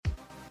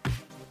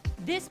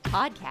This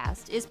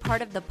podcast is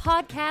part of the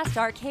Podcast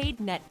Arcade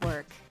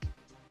Network.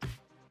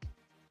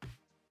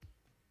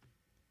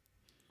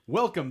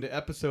 Welcome to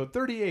episode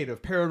 38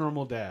 of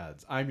Paranormal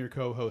Dads. I'm your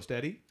co-host,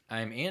 Eddie.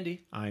 I'm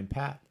Andy. I'm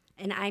Pat.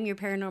 And I'm your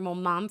paranormal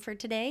mom for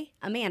today,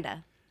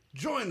 Amanda.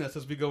 Join us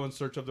as we go in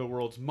search of the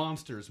world's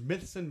monsters,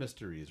 myths, and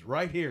mysteries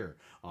right here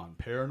on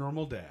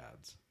Paranormal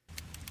Dads.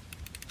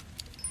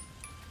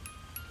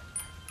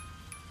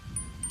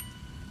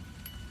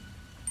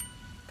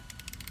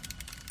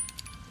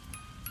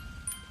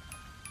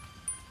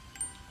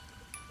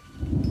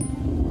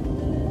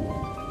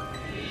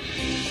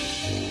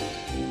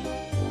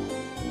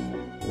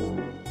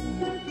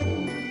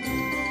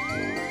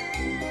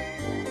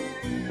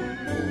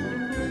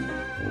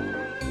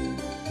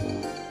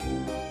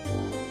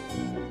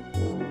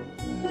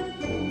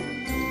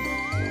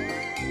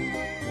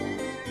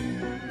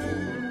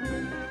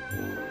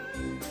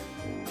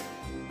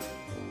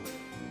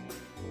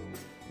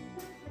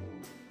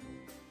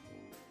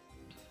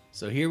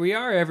 So here we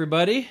are,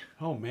 everybody.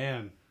 Oh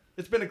man,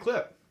 it's been a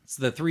clip. It's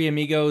the Three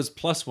Amigos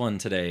plus one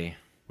today.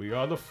 We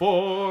are the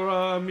four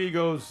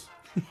amigos.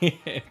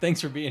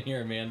 Thanks for being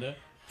here, Amanda.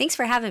 Thanks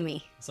for having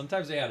me.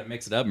 Sometimes we had to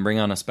mix it up and bring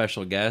on a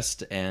special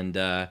guest,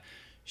 and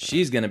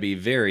she's going to be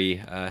very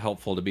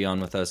helpful to be on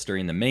with us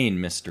during the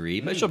main mystery,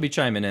 but she'll be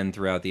chiming in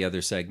throughout the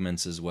other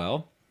segments as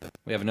well.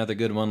 We have another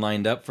good one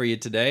lined up for you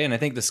today, and I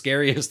think the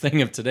scariest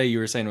thing of today, you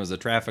were saying, was the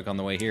traffic on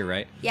the way here,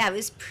 right? Yeah, it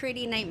was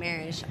pretty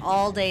nightmarish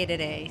all day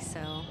today.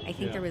 So I think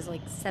Yeah. there was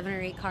like 7 or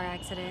 8 car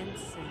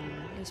accidents,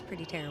 and it was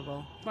pretty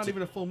terrible. It's not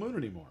even a full moon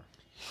anymore.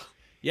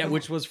 Yeah,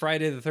 which was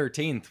Friday the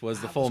 13th, was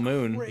the full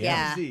moon. crazy.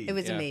 Yeah, Crazy. it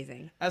was Yeah.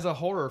 amazing. As a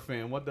horror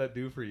fan, what'd that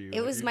do for you?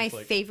 It was you're my just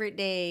like, favorite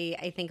day,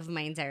 I think, of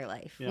my entire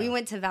life. Yeah. We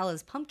went to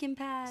Vala's Pumpkin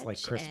Patch. It's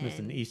like Christmas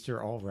and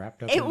Easter all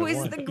wrapped up It into was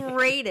one. the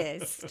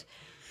greatest.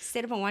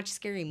 Stayed up and watched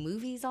scary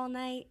movies all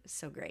night.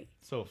 So great.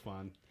 So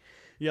fun.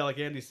 Yeah, like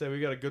Andy said, we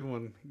got a good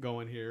one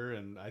going here,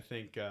 and I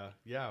think,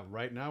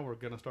 right now we're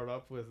going to start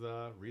off with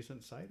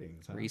recent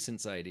sightings. Huh? Recent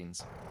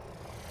sightings.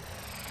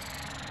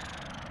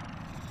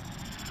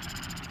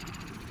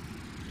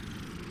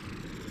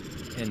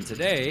 And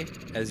today,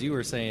 as you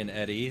were saying,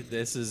 Eddie,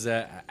 this is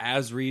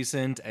as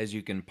recent as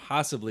you can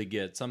possibly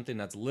get. Something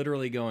that's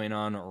literally going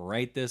on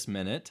right this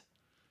minute.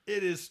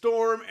 It is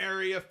Storm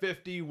Area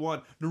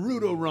 51.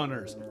 Naruto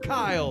runners,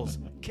 Kyles,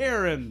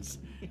 Karens,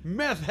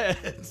 meth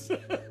heads,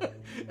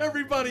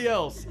 everybody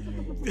else.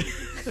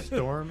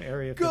 Storm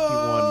Area 51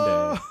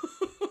 Go!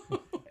 day.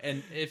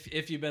 And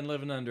if you've been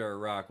living under a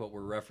rock, what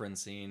we're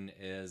referencing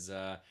is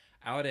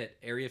out at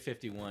Area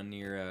 51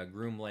 near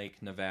Groom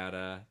Lake,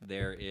 Nevada.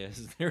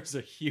 There's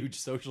a huge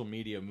social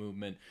media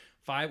movement.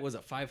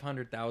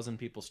 500,000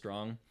 people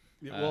strong.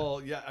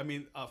 Well, yeah, I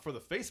mean, for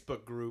the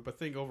Facebook group, I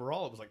think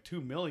overall it was like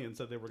 2 million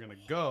said they were going to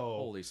go.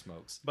 Holy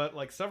smokes. But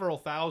like several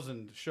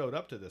thousand showed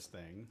up to this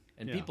thing.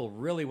 And Yeah. people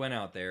really went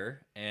out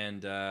there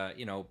and,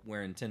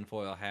 wearing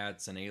tinfoil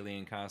hats and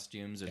alien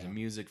costumes. There's a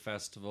music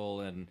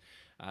festival and,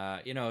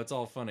 it's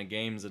all fun and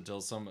games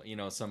until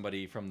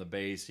somebody from the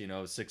base,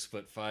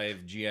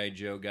 6'5" G.I.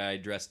 Joe guy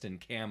dressed in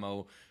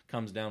camo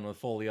comes down with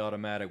fully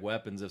automatic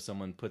weapons if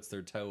someone puts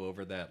their toe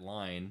over that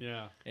line.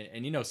 Yeah.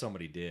 And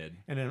somebody did.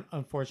 And then,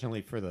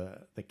 unfortunately for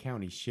the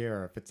county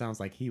sheriff, it sounds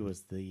like he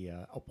was the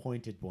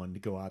appointed one to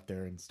go out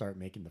there and start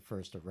making the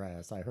first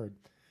arrest. I heard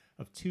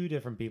of 2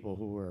 different people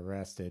who were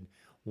arrested.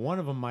 One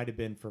of them might have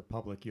been for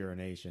public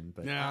urination,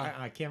 but Yeah.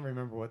 I can't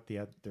remember what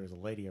there was a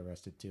lady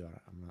arrested too.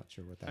 I'm not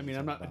sure what that I mean, was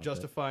I'm all not about,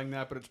 justifying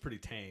that, but it's pretty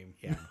tame.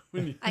 Yeah.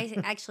 I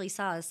actually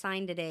saw a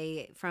sign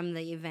today from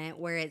the event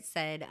where it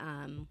said,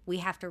 we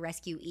have to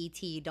rescue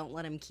E.T., don't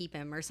let him keep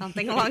him, or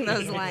something along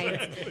those lines.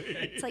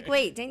 It's like,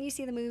 wait, didn't you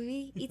see the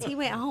movie? E.T.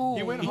 went home.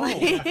 He went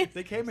home.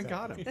 They came and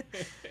got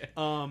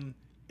him.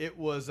 It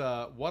was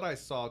what I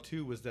saw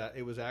too was that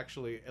it was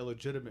actually a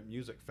legitimate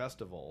music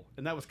festival,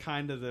 and that was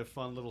kind of the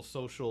fun little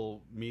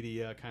social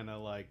media kind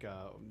of like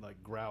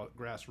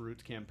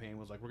grassroots campaign.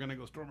 Was like, we're gonna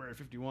go Storm Area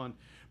 51,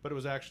 but it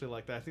was actually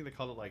like that. I think they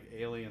called it like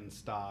Alien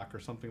Stock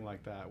or something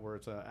like that, where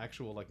it's an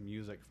actual like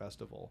music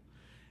festival.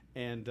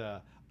 And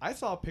I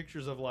saw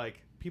pictures of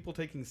like people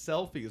taking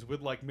selfies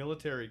with like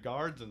military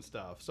guards and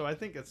stuff. So I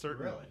think at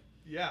certain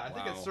I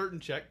think at certain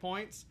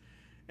checkpoints.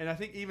 And I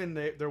think even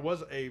there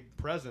was a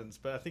presence,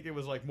 but I think it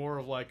was like more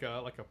of like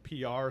a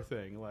PR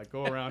thing, like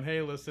go around,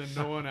 hey, listen,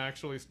 no one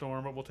actually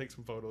stormed, but we'll take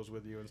some photos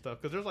with you and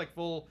stuff. Because there's like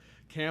full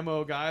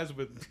camo guys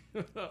with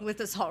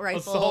assault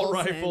rifles. Assault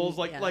rifles,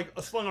 and, like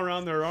slung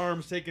around their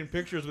arms, taking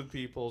pictures with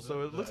people.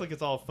 So it looks like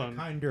it's all fun.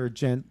 kinder,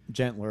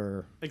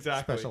 gentler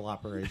Exactly. special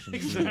operations.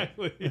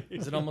 Exactly.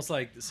 Is it almost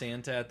like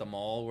Santa at the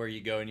mall where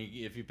you go and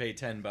if you pay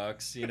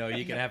 $10,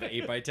 you can have an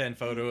 8x10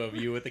 photo of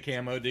you with the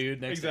camo dude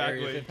next to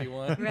Area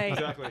 51? Right.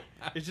 Exactly.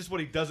 It's just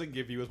what he doesn't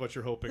give you is what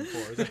you're hoping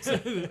for.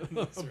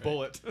 A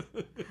bullet.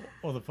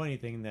 Well, the funny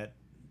thing that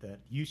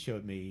you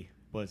showed me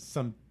was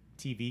some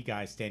TV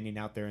guy standing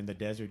out there in the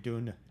desert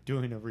doing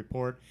a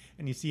report,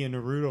 and you see a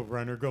Naruto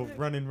runner go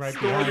running right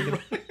behind him.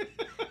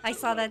 I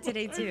saw that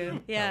today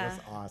too. Yeah. That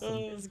was awesome.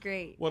 It was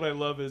great. What I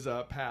love is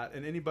Pat,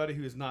 and anybody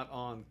who is not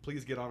on,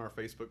 please get on our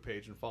Facebook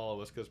page and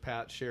follow us, because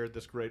Pat shared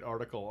this great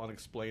article on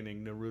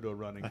explaining Naruto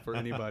running for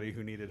anybody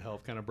who needed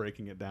help, kind of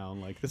breaking it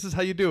down. Like, this is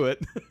how you do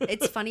it.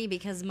 It's funny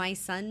because my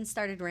son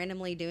started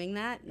randomly doing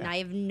that, and I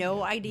have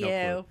no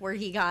idea clue. where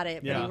he got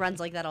it, but Yeah. he runs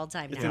like that all the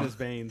time It's now. in his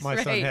veins. My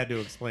son Right. had to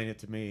explain it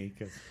to me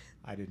because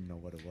I didn't know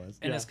what it was.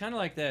 And Yeah. it's kind of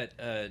like that,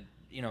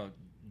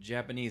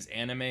 Japanese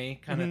anime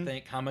kind of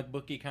thing, comic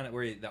booky kind of,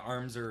 where the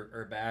arms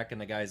are back and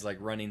the guy's like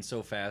running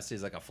so fast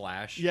he's like a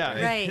flash.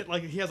 Yeah, Right.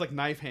 like he has like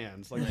knife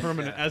hands, like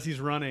permanent as he's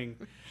running.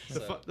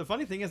 So- The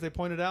funny thing is, they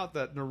pointed out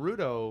that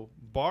Naruto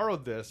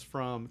borrowed this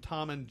from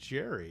Tom and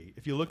Jerry.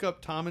 If you look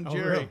up Tom and Oh,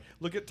 Jerry, really?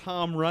 look at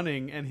Tom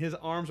running, and his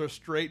arms are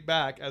straight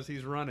back as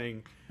he's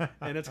running,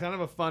 and it's kind of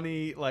a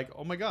funny, like,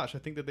 oh my gosh, I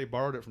think that they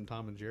borrowed it from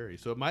Tom and Jerry,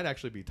 so it might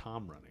actually be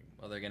Tom running.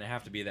 Well, they're going to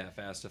have to be that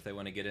fast if they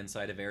want to get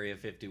inside of Area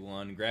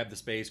 51, grab the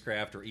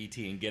spacecraft or ET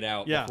and get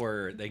out Yeah.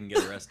 before they can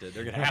get arrested.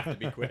 They're going to have to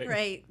be quick.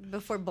 Right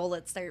before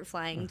bullets start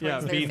flying towards Yeah,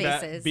 their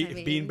faces. I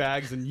mean, bean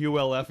bags and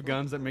ULF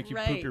guns that make you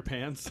poop Right. your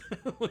pants.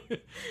 But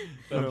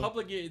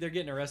they're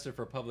getting arrested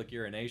for public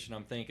urination.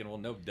 I'm thinking, well,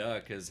 no duh,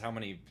 because how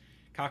many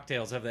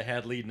cocktails have they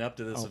had leading up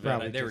to this Oh, event?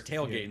 probably They were just a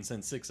few. tailgating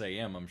since 6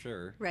 a.m., I'm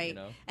sure. Right. You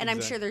know? And I'm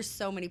Exactly. sure there's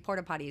so many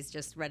porta potties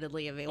just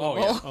readily available.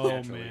 yeah. Oh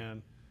Naturally.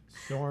 man.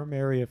 Storm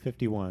Area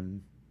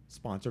 51,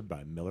 sponsored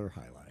by Miller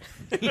High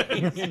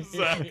Life.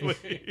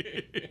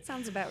 Exactly.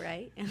 Sounds about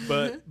right.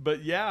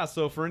 but yeah,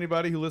 so for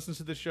anybody who listens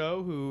to the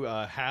show who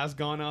has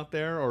gone out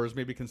there or is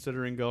maybe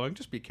considering going,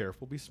 just be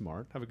careful, be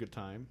smart, have a good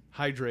time,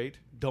 hydrate,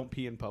 don't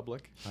pee in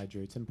public.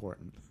 Hydrate's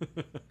important.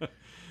 But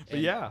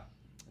And- yeah,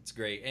 It's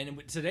great.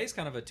 And today's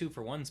kind of a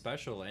 2-for-1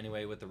 special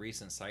anyway with the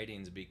recent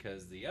sightings,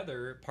 because the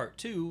other part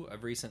 2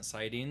 of recent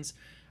sightings,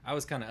 I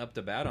was kind of up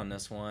to bat on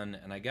this one,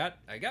 and I got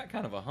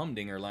kind of a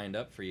humdinger lined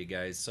up for you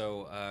guys.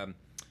 So a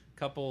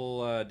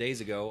couple days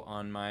ago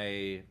on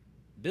my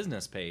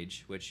business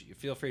page, which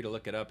feel free to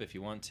look it up if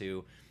you want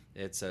to,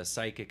 it's a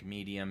psychic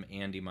medium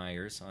Andy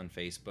Myers on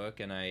Facebook,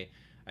 and I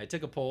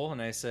took a poll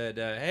and I said,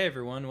 hey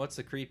everyone, what's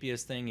the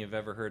creepiest thing you've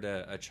ever heard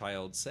a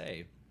child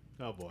say?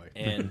 oh boy.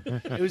 And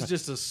it was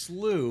just a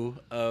slew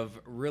of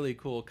really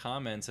cool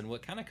comments. And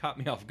what kind of caught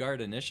me off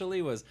guard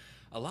initially was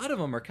a lot of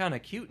them are kind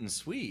of cute and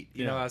sweet.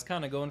 You know, Yeah. I was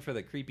kind of going for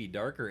the creepy,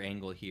 darker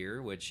angle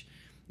here, which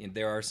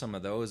there are some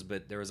of those,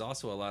 but there was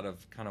also a lot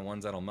of kind of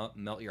ones that'll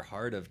melt your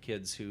heart, of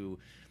kids who,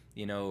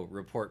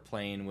 report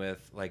playing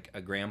with like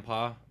a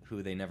grandpa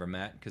who they never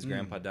met because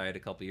grandpa died a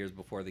couple years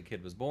before the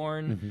kid was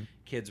born.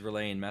 Kids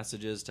relaying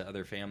messages to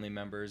other family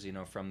members,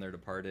 from their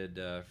departed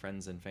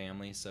friends and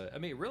family. So, I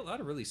mean, a lot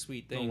of really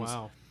sweet Oh things.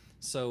 wow.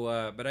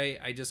 So, but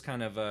I just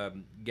kind of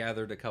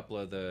gathered a couple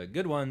of the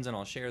good ones, and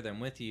I'll share them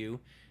with you.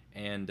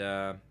 And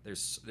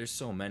there's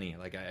so many.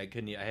 Like I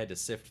had to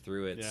sift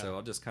through it. Yeah. So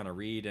I'll just kind of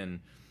read. And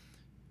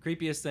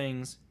creepiest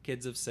things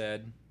kids have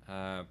said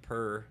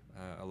per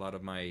a lot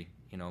of my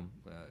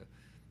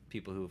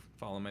people who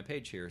follow my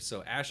page here.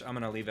 So I'm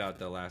gonna leave out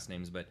the last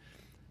names, but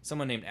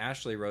someone named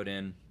Ashley wrote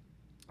in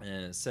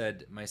and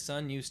said, my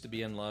son used to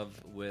be in love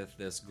with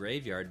this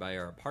graveyard by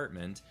our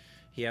apartment.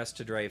 He has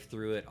to drive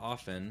through it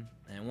often,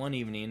 and one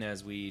evening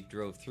as we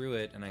drove through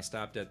it and I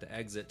stopped at the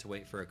exit to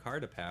wait for a car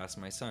to pass,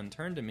 my son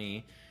turned to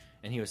me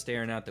and he was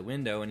staring out the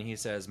window and he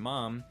says,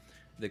 Mom,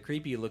 the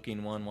creepy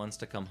looking one wants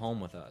to come home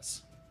with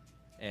us.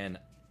 And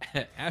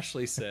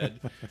Ashley said,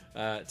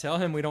 tell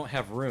him we don't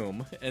have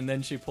room. And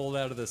then she pulled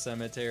out of the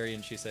cemetery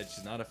and she said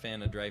she's not a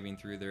fan of driving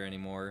through there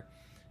anymore.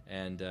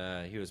 And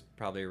he was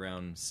probably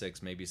around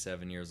 6, maybe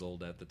 7 years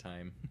old at the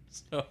time.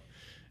 So,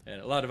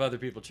 and a lot of other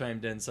people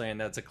chimed in saying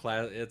that's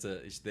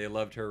they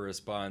loved her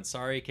response.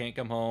 Sorry, can't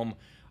come home.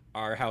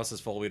 Our house is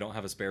full. We don't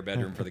have a spare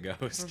bedroom for the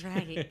ghost.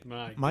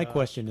 Right. My God.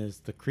 question is,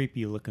 the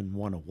creepy looking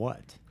one of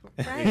what?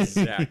 Right.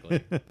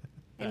 Exactly.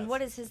 And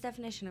what is his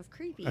definition of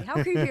creepy?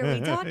 How creepy are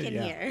we talking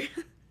Yeah. here?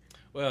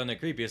 Well, and the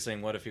creepiest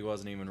thing, what if he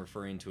wasn't even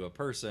referring to a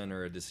person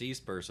or a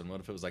deceased person? What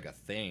if it was like a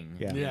thing?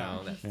 Yeah. You Yeah.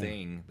 know, that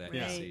thing that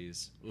Right. he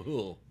sees.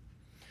 Ooh.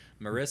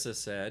 Marissa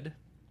said,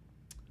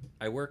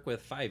 I work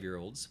with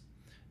 5-year-olds.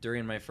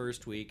 During my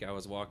first week, I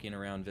was walking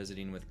around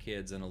visiting with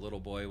kids, and a little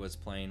boy was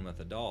playing with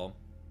a doll.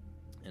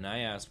 And I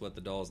asked what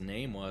the doll's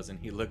name was, and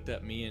he looked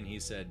at me and he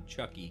said,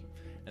 Chucky.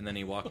 And then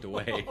he walked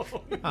away.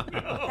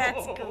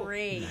 That's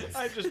great.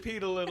 I just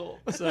peed a little.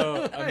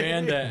 So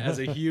Amanda, as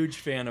a huge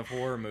fan of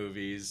horror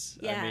movies,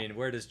 Yeah. I mean,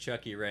 where does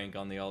Chucky rank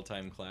on the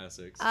all-time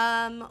classics?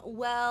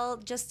 Well,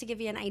 just to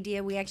give you an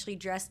idea, we actually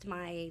dressed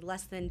my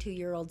less than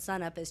 2-year-old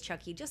son up as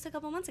Chucky just a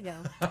couple months ago.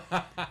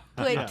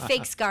 Put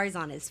fake scars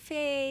on his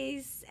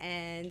face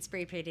and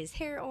spray painted his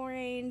hair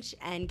orange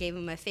and gave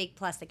him a fake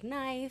plastic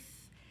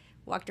knife.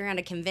 Walked around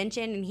a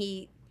convention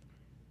and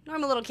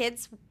normal little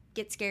kids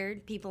get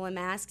scared, people in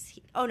masks.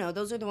 Oh no,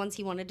 those are the ones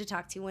he wanted to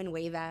talk to and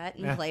wave at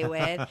and play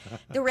with.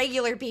 The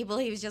regular people,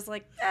 he was just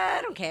like,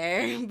 I don't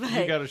care. But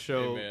You got to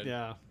show, Hey,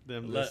 man.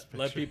 them. Let this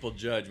picture. people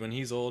judge. When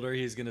he's older,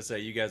 he's gonna say,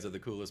 "You guys are the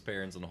coolest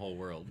parents in the whole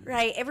world."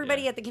 right,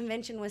 everybody Yeah. at the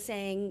convention was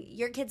saying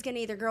your kid's gonna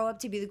either grow up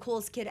to be the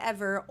coolest kid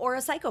ever or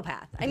a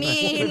psychopath. I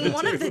mean,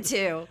 one of the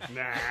two.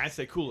 Nah, I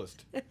say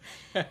coolest.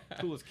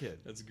 Coolest kid.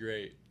 That's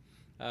great.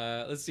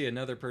 Let's see.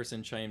 Another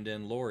person chimed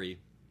in, Lori,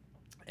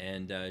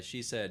 and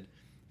she said,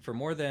 "For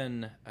more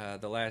than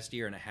the last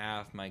year and a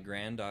half, my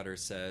granddaughter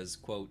says,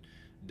 quote,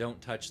 'Don't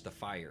touch the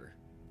fire.'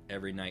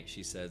 Every night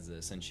she says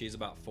this, and she's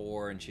about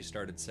 4, and she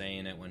started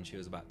saying it when she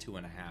was about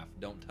 2.5.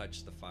 Don't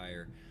touch the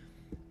fire."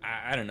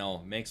 I don't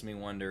know. It makes me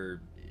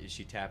wonder: is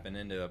she tapping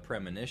into a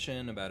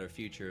premonition about a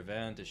future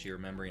event? Is she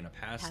remembering a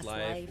past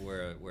life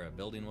where a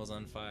building was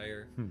on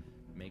fire?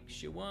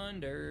 Makes you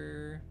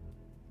wonder.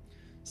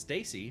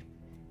 Stacy,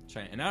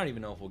 and I don't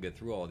even know if we'll get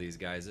through all these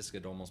guys. This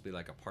could almost be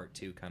like a part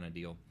 2 kind of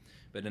deal.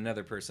 But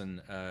another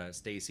person,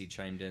 Stacy,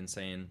 chimed in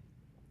saying,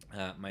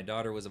 "My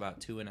daughter was about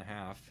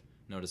 2.5.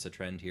 Notice a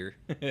trend here.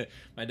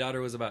 My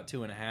daughter was about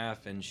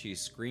 2.5, and she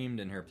screamed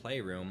in her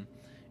playroom.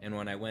 And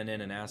when I went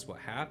in and asked what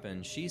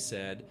happened, she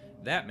said,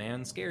 'That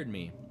man scared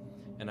me.'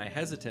 And I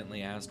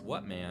hesitantly asked,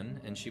 'What man?'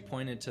 And she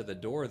pointed to the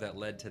door that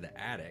led to the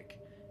attic,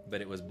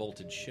 but it was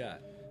bolted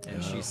shut.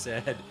 And she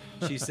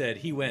said,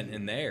 'He went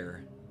in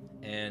there.'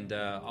 And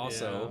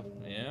also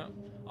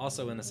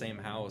in the same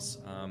house,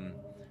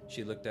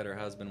 she looked at her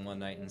husband one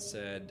night and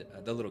said,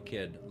 the little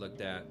kid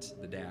looked at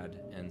the dad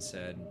and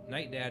said,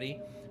 'Night, Daddy.'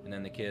 And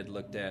then the kid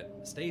looked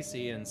at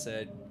Stacy and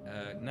said,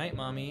 'Night,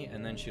 Mommy.'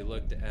 And then she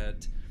looked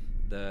at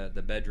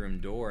the bedroom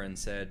door and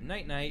said,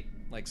 'Night, night,'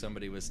 like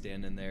somebody was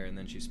standing there. And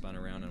then she spun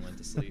around and went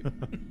to sleep.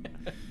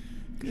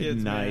 Good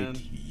Kids, night, man.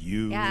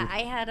 you. Yeah,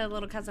 I had a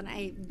little cousin.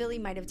 Billy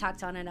might have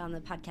talked on it on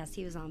the podcast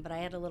he was on, but I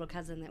had a little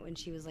cousin that when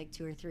she was like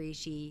 2 or 3,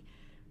 she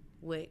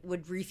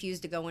would refuse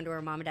to go into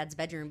her mom and dad's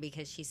bedroom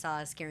because she saw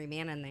a scary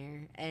man in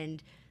there.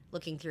 And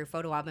looking through a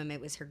photo album,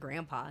 it was her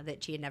grandpa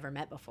that she had never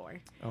met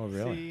before. Oh,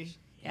 really? See?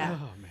 Yeah.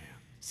 Oh, man.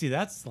 See,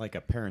 that's like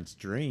a parent's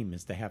dream,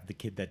 is to have the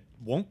kid that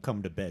won't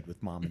come to bed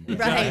with mom and dad.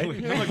 Right.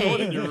 I'm not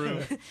going in your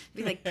room.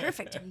 Be like,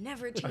 perfect. I'm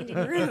never changing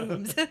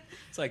rooms.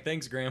 It's like,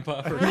 thanks,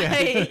 Grandpa, for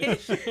Right.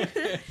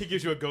 He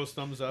gives you a ghost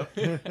thumbs up.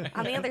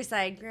 On the other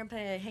side, grandpa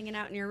hanging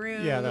out in your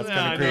room. Yeah, that's Nah,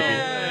 kind of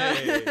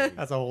creepy. no. Hey.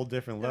 That's a whole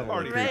different level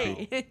of Party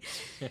creepy.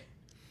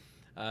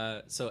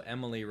 Right. So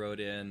Emily wrote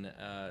in,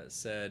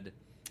 said,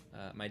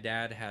 my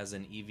dad has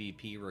an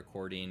EVP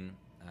recording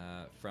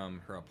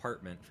from her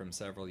apartment from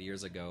several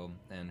years ago,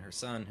 and her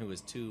son, who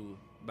was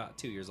about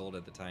 2 years old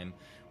at the time,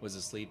 was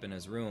asleep in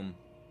his room,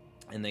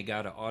 and they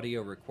got an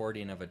audio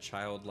recording of a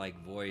childlike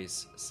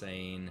voice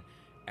saying,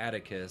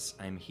 "Atticus,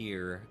 I'm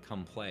here,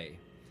 come play."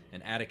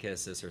 And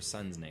Atticus is her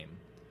son's name.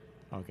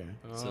 Okay.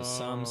 So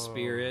some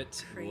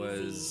spirit Crazy.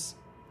 was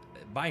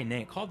by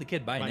name, called the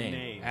kid by By name.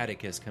 name.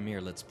 Atticus, come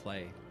here, let's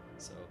play.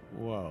 So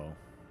Whoa.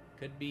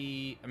 could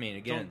be, I mean,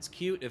 again, Don't- it's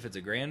cute if it's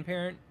a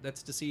grandparent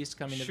that's deceased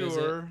coming to visit.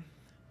 Sure.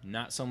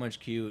 Not so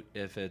much cute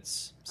if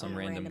it's some A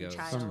random random ghost.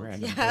 child. Some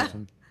random Yeah.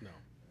 person.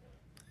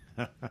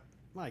 No.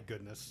 My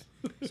goodness.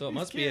 So it These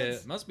must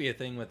kids. be a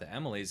thing with the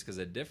Emilys, because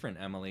a different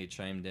Emily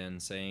chimed in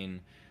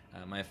saying,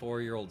 my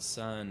 4-year-old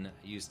son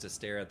used to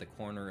stare at the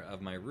corner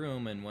of my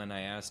room, and when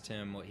I asked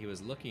him what he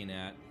was looking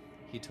at,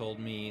 he told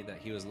me that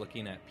he was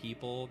looking at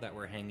people that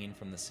were hanging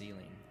from the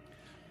ceiling.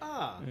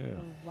 Ah. Yeah.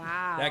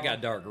 Wow. That got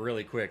dark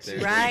really quick there.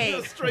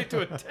 Right. Straight to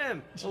a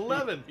 10,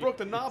 11. Broke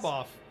the knob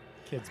off.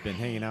 Kid's been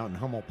hanging out in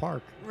Hummel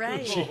Park.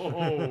 Right.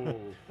 Oh.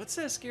 What's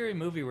that scary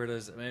movie where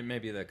there's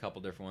maybe a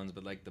couple different ones,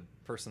 but like the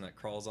person that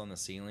crawls on the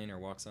ceiling or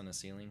walks on the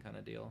ceiling kind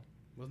of deal?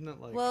 Wasn't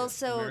that like Well,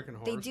 so American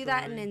they Horror do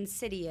that in Story?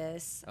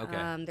 Insidious.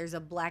 Okay. There's a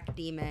black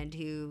demon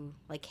who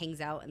like hangs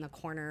out in the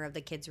corner of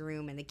the kid's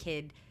room, and the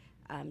kid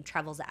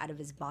travels out of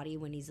his body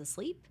when he's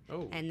asleep,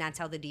 Oh. and that's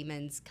how the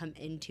demons come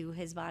into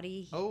his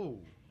body. Oh.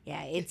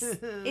 Yeah,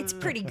 it's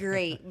pretty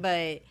great, but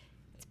it's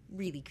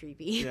really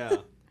creepy. Yeah.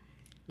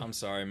 I'm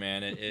sorry,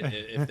 man.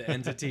 If the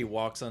entity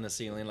walks on the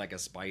ceiling like a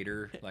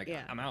spider, like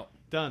Yeah. I'm out.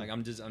 Done. Like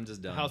I'm just done.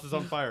 The house is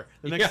on fire.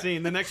 The next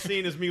Yeah.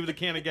 scene is me with a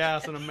can of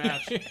gas and a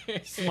match,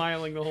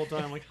 smiling the whole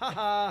time, like, ha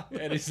ha.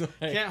 And he's like,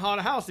 Can't haunt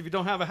a house if you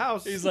don't have a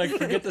house. he's like,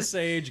 forget the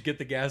sage, get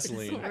the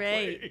gasoline.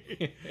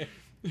 Right.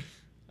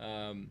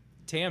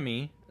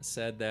 Tammy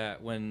said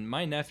that when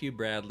my nephew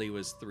Bradley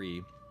was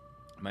 3,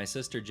 my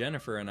sister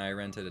Jennifer and I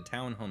rented a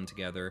townhome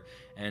together,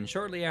 and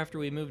shortly after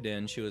we moved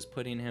in, she was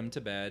putting him to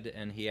bed,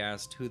 and he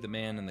asked who the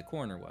man in the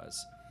corner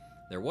was.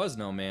 There was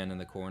no man in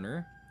the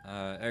corner.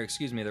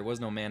 There was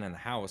no man in the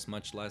house,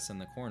 much less in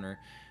the corner.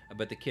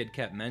 But the kid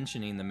kept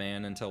mentioning the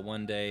man until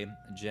one day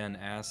Jen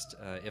asked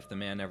if the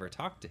man ever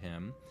talked to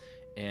him,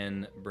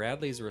 and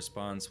Bradley's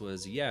response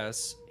was,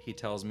 "Yes, he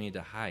tells me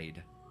to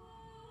hide."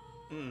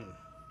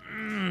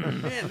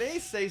 Man, they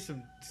say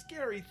some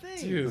scary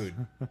things. Dude,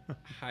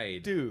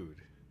 hide. Dude.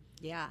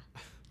 Yeah.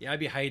 Yeah, I'd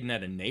be hiding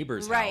at a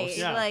neighbor's Right. house.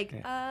 Yeah. Like,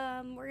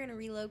 we're going to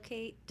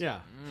relocate.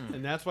 Yeah,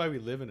 and that's why we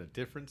live in a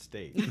different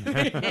state.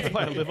 That's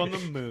why I live on the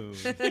moon.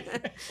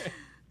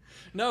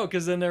 No,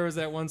 because then there was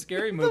that one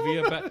scary movie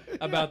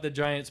about the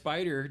giant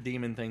spider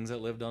demon things that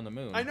lived on the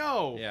moon. I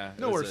know. Yeah. it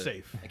Nowhere was a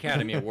safe.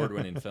 Academy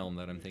Award-winning film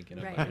that I'm thinking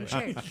of. Right, I'm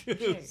sure.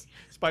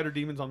 Spider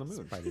demons on the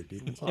moon. Spider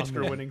demons on the moon.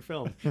 Oscar-winning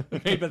film.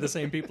 Made by the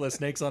same people as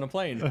Snakes on a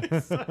Plane.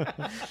 Sick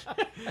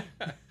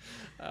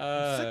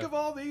of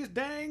all these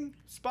dang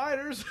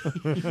spiders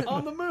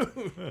on the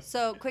moon.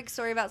 So, quick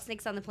story about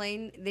Snakes on the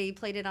Plane. They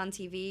played it on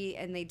TV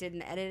and they did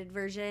an edited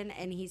version.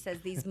 And he says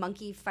these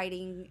monkey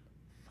fighting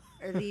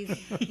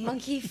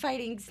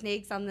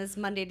snakes on this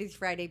Monday to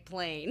Friday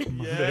plane.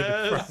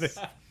 Yes.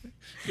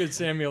 Good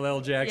Samuel L.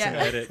 Jackson Yeah.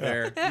 edit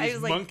there. I These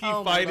was like, monkey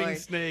oh my fighting Lord.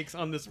 snakes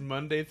on this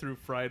Monday through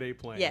Friday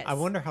plane. Yes. I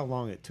wonder how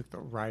long it took the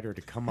writer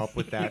to come up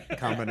with that I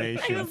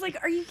combination. was like,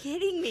 are you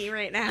kidding me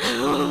right now?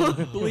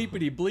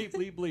 Bleepity bleep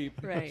bleep bleep.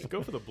 Right.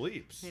 Go for the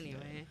bleeps.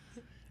 Anyway.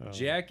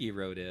 Jackie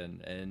wrote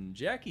in, and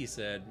Jackie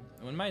said,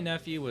 when my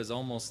nephew was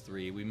almost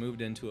 3, we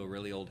moved into a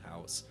really old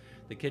house.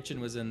 The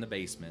kitchen was in the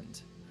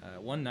basement.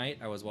 One night,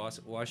 I was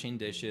washing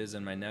dishes,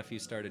 and my nephew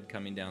started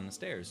coming down the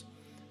stairs.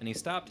 And he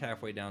stopped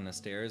halfway down the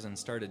stairs and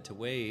started to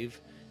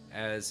wave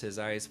as his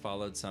eyes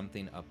followed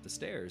something up the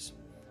stairs.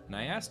 And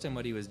I asked him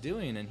what he was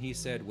doing, and he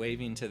said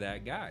waving to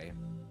that guy.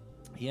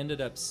 He ended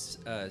up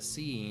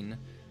seeing,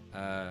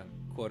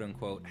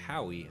 quote-unquote,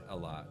 Howie a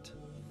lot.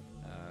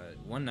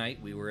 One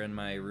night, we were in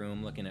my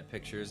room looking at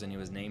pictures, and he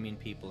was naming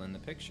people in the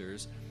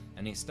pictures,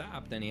 and he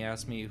stopped, and he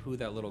asked me who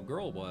that little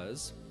girl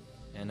was.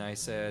 And I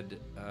said,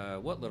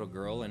 what little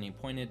girl? And he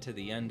pointed to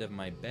the end of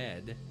my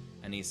bed,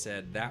 and he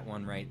said, that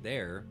one right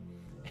there.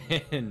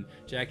 And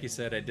Jackie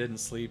said I didn't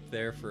sleep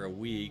there for a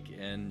week,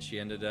 and she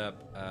ended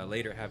up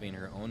later having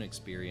her own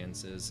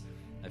experiences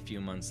a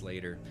few months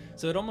later.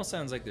 So it almost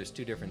sounds like there's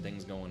two different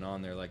things going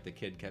on there. Like the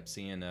kid kept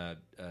seeing a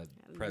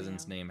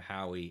presence named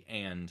Howie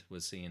and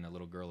was seeing a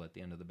little girl at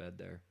the end of the bed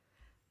there.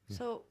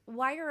 So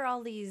why are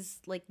all these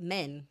like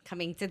men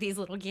coming to these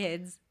little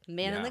kids?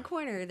 Man in Yeah. the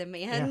corner, the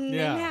man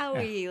Yeah. and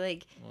Howie.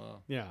 Like,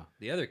 Well, Yeah.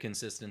 the other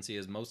consistency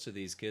is most of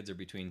these kids are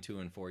between 2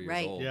 and 4 years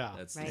Right. old. Yeah.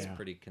 That's Right.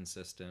 pretty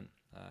consistent.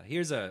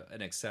 Here's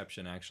an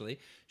exception, actually.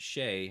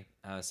 Shay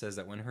says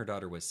that when her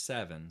daughter was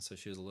 7, so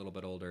she was a little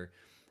bit older,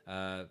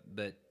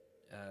 but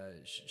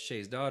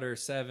Shay's daughter,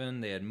 7,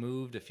 they had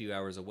moved a few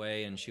hours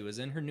away, and she was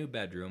in her new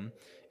bedroom,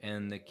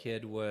 and the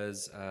kid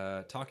was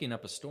talking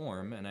up a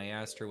storm, and I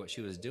asked her what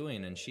she was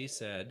doing, and she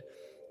said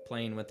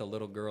playing with a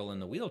little girl in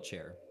the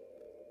wheelchair.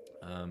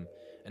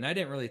 And I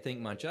didn't really think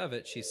much of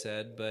it, she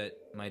said, but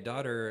my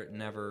daughter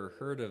never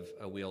heard of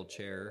a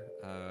wheelchair.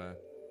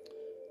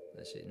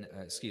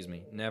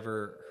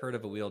 Never heard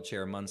of a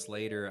wheelchair. Months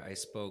later, I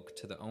spoke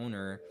to the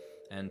owner,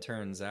 and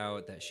turns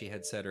out that she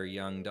had said her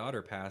young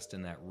daughter passed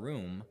in that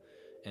room,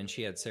 and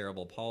she had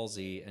cerebral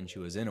palsy, and she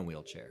was in a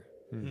wheelchair.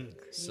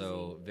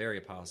 So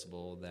very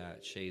possible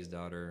that Shay's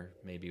daughter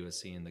maybe was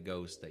seeing the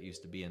ghost that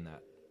used to be in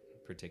that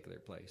particular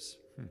place.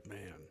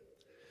 Man.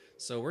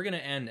 So we're going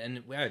to end,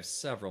 and we have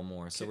several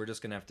more, so we're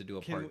just going to have to do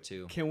a part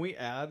 2. Can we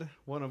add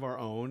one of our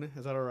own?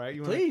 Is that all right?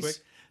 You Please. Want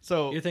quick?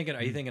 So Are you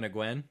thinking of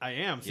Gwen? I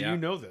am. So Yeah. you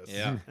know this.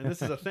 Yeah. And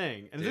this is a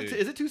thing. And Dude.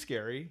 is it too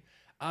scary?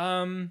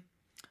 I'm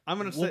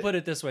gonna We'll say. put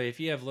it this way: if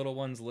you have little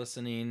ones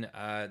listening,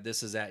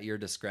 this is at your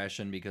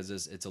discretion because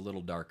it's a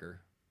little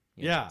darker.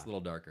 You know, Yeah. it's a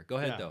little darker. Go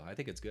ahead Yeah. though. I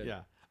think it's good.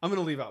 Yeah. I'm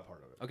gonna leave out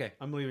part of it. Okay.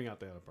 I'm leaving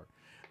out the other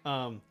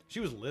part. She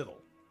was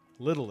little,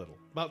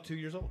 about 2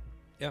 years old.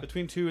 Yeah.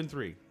 Between 2 and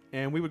 3,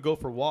 and we would go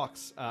for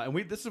walks. And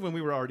this is when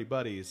we were already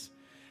buddies.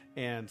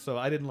 And so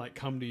I didn't like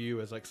come to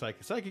you as like psych,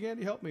 can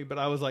you help me? But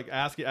I was like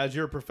asking as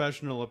your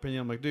professional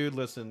opinion. I'm like, dude,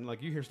 listen,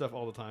 like you hear stuff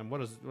all the time.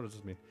 What does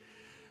this mean?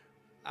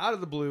 Out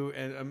of the blue,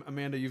 and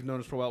Amanda, you've known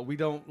us for a while. We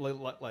don't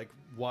like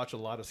watch a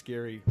lot of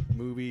scary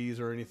movies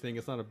or anything.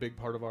 It's not a big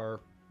part of our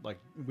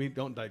we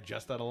don't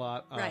digest that a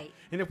lot. Right.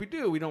 And if we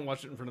do, we don't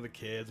watch it in front of the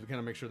kids. We kind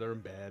of make sure they're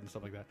in bed and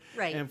stuff like that.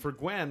 Right. And for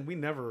Gwen, we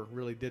never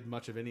really did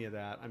much of any of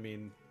that. I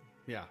mean,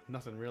 yeah,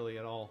 nothing really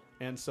at all.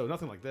 And so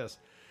nothing like this.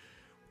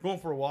 Going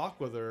for a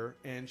walk with her,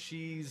 and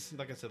she's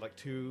like I said, like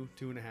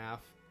 2.5,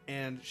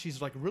 and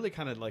she's like really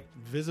kind of like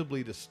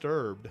visibly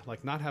disturbed,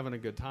 like not having a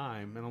good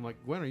time. And I'm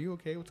like, Gwen, are you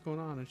okay? What's going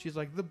on? And she's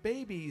like, the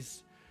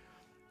babies,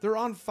 they're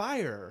on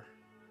fire.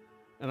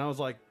 And I was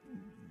like,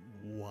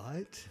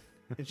 what?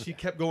 And she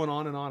kept going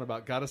on and on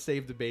about gotta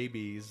save the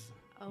babies.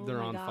 Oh They're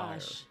my on fire.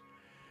 gosh.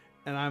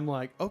 And I'm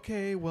like,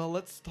 okay, well,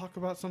 let's talk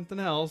about something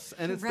else.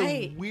 And it's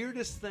Right. the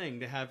weirdest thing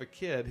to have a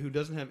kid who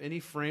doesn't have any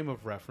frame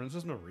of reference.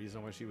 There's no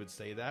reason why she would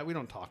say that. We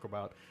don't talk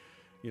about,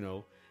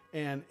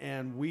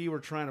 and we were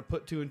trying to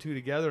put 2 and 2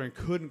 together and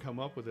couldn't come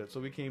up with it. So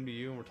we came to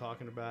you and we're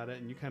talking about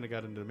it, and you kind of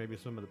got into maybe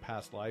some of the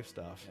past life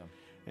stuff.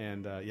 Yeah.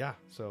 And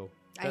so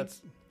I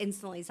that's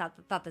instantly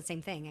thought the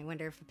same thing. I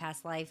wonder if a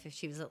past life, if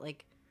she was at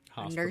like a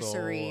Hospital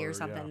nursery or or-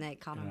 something yeah.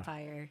 that caught on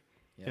fire.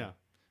 yeah.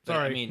 But,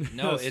 Sorry. I mean,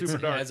 no, it's super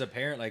dark. as a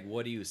parent, like,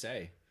 what do you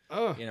say?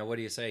 Ugh. You know, what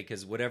do you say?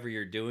 Because whatever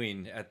you're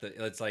doing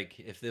it's like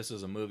if this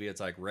was a movie, it's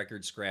like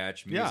record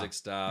scratch, Yeah. music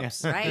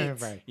stops, Right.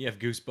 right. you have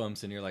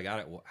goosebumps, and you're like,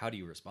 how do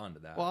you respond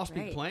to that? Well, I'll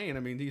speak Right. plain. I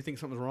mean, do you think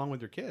something's wrong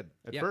with your kid?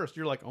 At Yeah. first,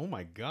 you're like, oh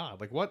my God,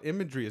 like what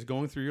imagery is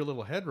going through your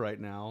little head right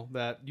now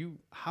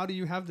how do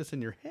you have this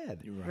in your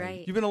head?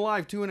 Right. You've been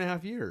alive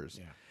 2.5 years.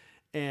 Yeah.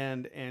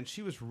 And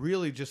she was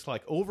really just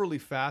like overly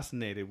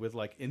fascinated with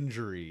like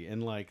injury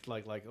and like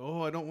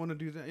oh, I don't want to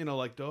do that, you know,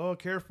 like, oh,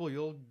 careful,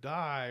 you'll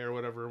die or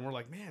whatever. And we're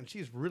like, man,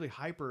 she's really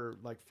hyper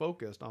like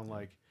focused on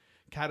like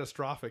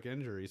catastrophic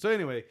injury. So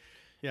anyway,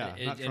 yeah,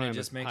 And not it trying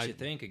just to makes you hide-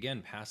 think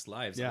again, past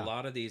lives. Yeah. A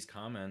lot of these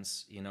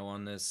comments, you know,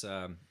 on this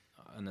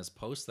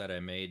post that I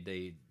made,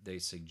 they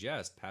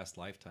suggest past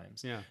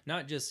lifetimes. Yeah.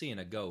 Not just seeing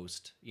a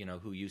ghost, you know,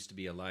 who used to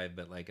be alive,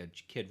 but like a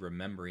kid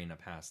remembering a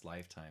past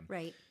lifetime.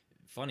 Right.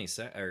 Funny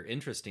or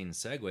interesting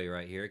segue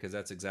right here, because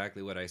that's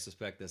exactly what I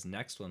suspect this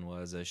next one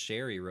was.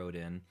 Sherry wrote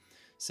in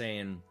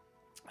saying,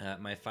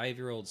 my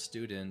 5-year-old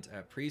student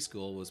at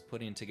preschool was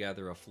putting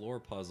together a floor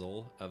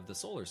puzzle of the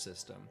solar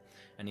system,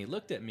 and he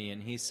looked at me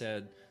and he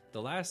said,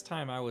 the last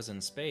time I was in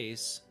a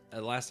spaceship,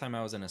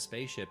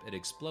 it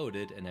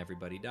exploded and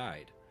everybody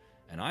died.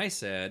 And I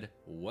said,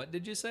 what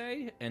did you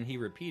say? And he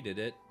repeated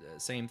it,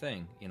 same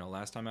thing. You know,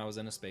 last time I was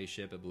in a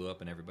spaceship, it blew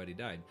up and everybody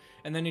died.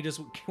 And then he just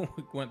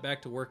went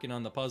back to working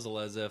on the puzzle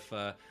as if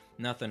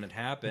nothing had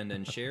happened.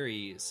 And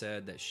Sherry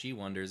said that she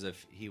wonders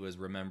if he was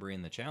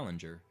remembering the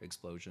Challenger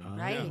explosion.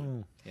 Right.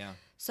 Oh. Yeah.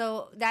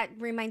 So that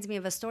reminds me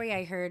of a story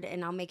I heard,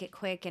 and I'll make it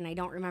quick, and I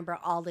don't remember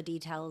all the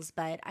details,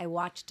 but I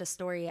watched a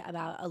story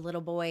about a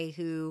little boy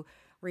who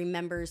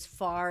remembers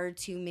far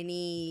too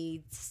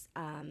many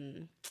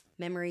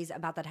memories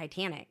about the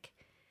Titanic.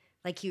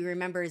 Like, he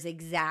remembers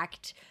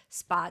exact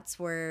spots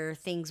where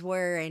things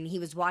were, and he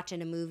was watching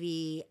the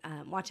movie,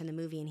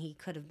 and he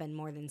could have been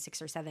more than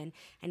 6 or 7.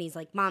 And he's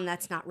like, Mom,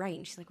 that's not right.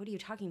 And she's like, what are you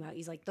talking about?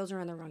 He's like, those are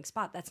on the wrong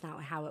spot. That's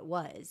not how it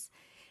was.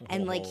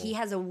 And like, he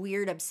has a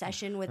weird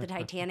obsession with the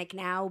Titanic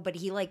now, but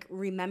he like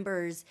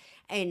remembers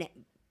and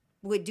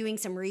with doing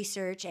some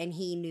research, and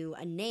he knew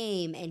a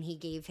name, and he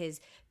gave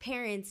his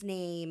parents'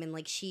 name, and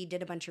like she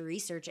did a bunch of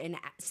research, and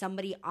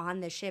somebody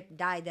on the ship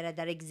died that had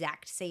that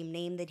exact same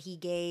name that he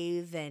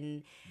gave.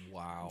 And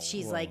Wow.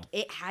 she's like,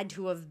 it had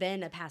to have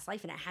been a past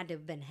life, and it had to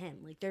have been him.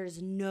 Like,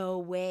 there's no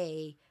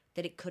way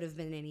that it could have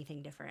been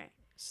anything different.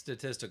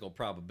 Statistical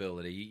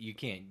probability. You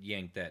can't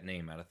yank that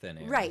name out of thin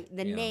air. Right,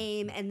 the you know?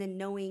 name, and then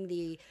knowing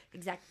the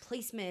exact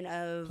placement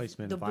of the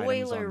of items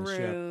boiler on the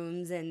ship.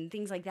 rooms and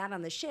things like that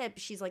on the ship.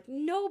 She's like,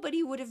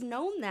 nobody would have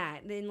known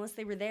that unless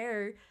they were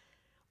there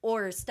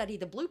or study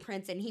the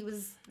blueprints, and he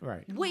was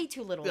Right. way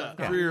too little. Yeah, of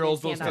them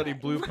 3-year-olds to don't stand on study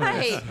it.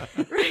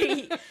 blueprints.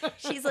 Right.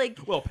 She's like,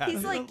 Well, Pat,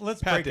 he's like,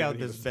 Let's Pat break did out when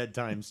he this was-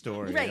 bedtime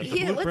story. right, of the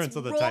here, let's blueprints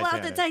of the roll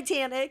out the Titanic.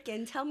 Titanic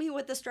and tell me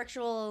what the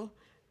structural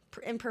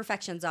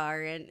imperfections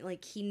are. And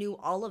like, he knew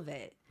all of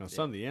it. Now,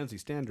 son, the ANSI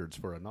standards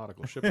for a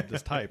nautical ship of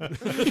this type.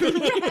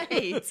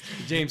 Right.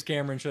 James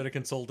Cameron should have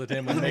consulted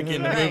him when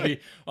making the Right. movie.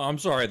 Oh, I'm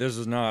sorry, this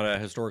is not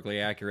historically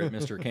accurate,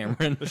 Mr.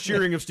 Cameron. The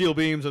shearing of steel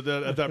beams at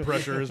that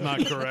pressure is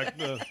not correct.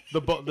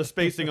 The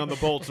spacing on the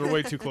bolts are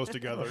way too close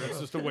together. It's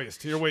just a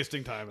waste. You're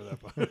wasting time at that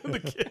point. The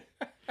kid,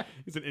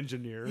 he's an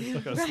engineer.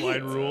 It's like a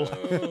slide rule.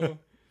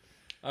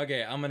 Oh.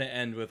 Okay, I'm gonna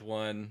end with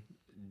one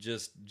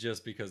just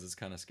because it's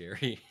kind of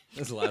scary.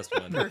 This is the last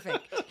one.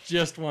 Perfect.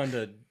 Just one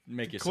to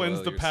make you Cleanse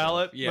soil the yourself.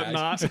 palate, yeah, but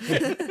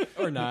not.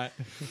 or not.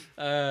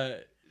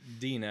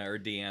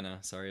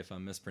 Deanna, sorry if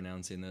I'm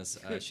mispronouncing this.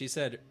 She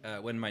said,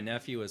 when my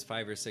nephew was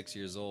 5 or 6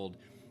 years old,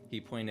 he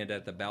pointed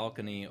at the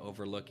balcony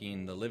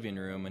overlooking the living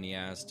room and he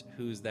asked,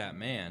 "Who's that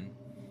man?"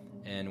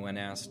 And when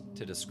asked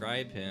to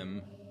describe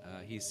him,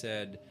 he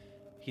said,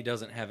 "He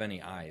doesn't have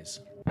any eyes."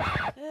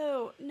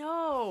 Oh,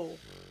 no.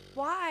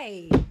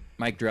 Why?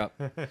 Mic drop.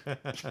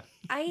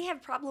 I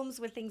have problems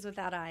with things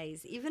without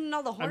eyes. Even in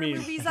all the horror mean,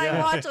 movies yeah. I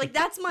watch, like,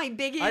 that's my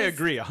biggest. I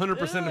agree.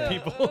 100% of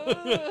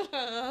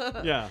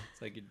people. Yeah.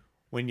 It's like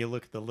When you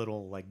look at the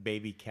little like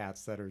baby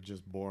cats that are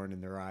just born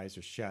and their eyes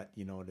are shut,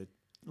 you know, it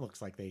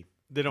looks like they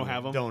They don't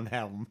have them. Don't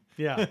have them.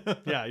 Yeah.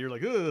 Yeah. You're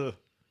like, ugh.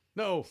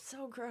 No.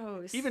 So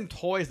gross. Even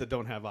toys that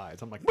don't have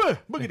eyes. I'm like,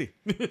 boogity.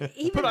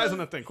 Put eyes on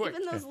that thing, quick.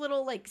 Even those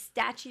little like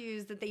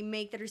statues that they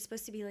make that are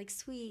supposed to be like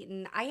sweet,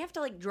 and I have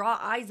to like draw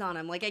eyes on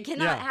them. Like, I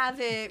cannot Yeah.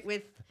 have it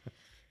with.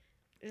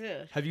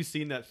 Ugh. Have you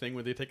seen that thing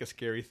where they take a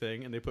scary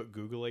thing and they put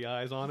googly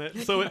eyes on it,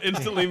 so it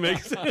instantly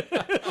makes it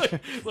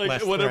like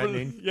Less whatever?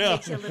 threatening. Yeah,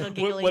 Makes you a little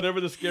giggly.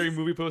 whatever the scary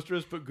movie poster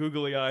is, put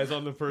googly eyes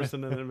on the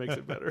person, and then it makes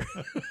it better.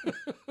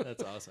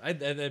 that's awesome.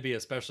 That'd be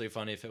especially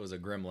funny if it was a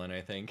gremlin. I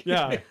think.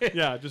 Yeah,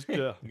 yeah, just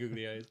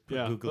Googly eyes.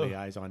 yeah, Googly oh,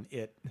 eyes on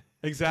it.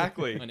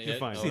 exactly. On You're it?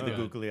 fine. Oh, See the yeah.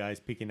 googly eyes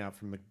peeking out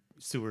from the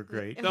sewer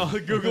grate. No,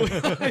 googly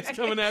eyes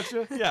coming at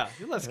you. Yeah,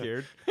 you're less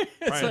scared.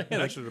 Brian, like-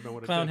 that should have been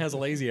what it Clown did. has a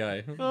lazy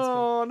eye.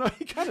 Oh no,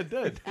 he kind of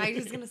did. I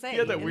was gonna say. He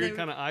had that in weird the-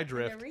 kind of eye in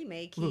drift. the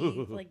remake, he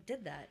like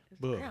did that.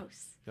 It was Ugh.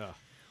 gross. Yeah.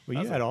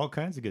 Well, you had all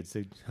kinds of good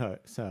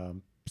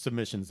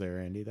submissions there,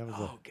 Andy. That was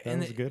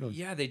a good one.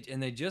 Yeah,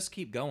 they just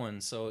keep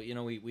going. So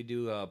we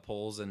do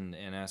polls and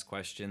ask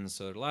questions.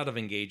 So a lot of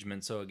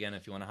engagement. So again,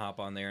 if you want to hop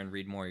on there and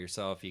read more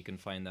yourself, you can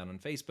find that on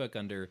Facebook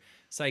under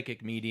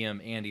Psychic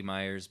Medium Andy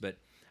Myers. But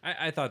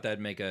I thought that'd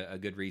make a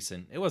good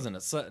recent. It wasn't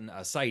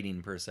a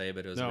sighting per se,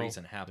 but it was a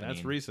recent happening.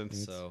 That's recent.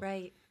 So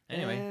Right.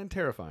 anyway, and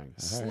terrifying.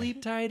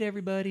 sleep tight,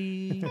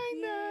 everybody.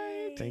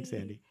 Night. Thanks,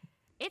 Andy.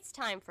 It's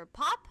time for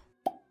pop,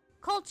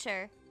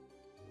 culture,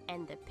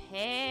 and the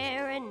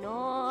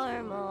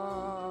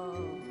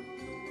paranormal.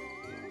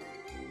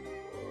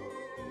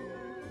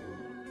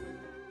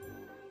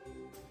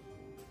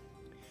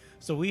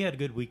 So we had a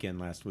good weekend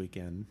last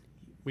weekend.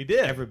 We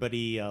did.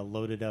 Everybody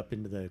loaded up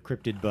into the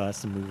cryptid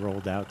bus, and we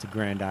rolled out to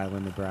Grand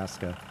Island,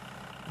 Nebraska,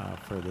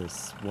 for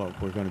this, what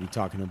we're going to be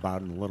talking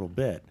about in a little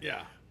bit.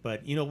 Yeah.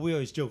 But, we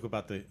always joke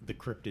about the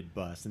cryptid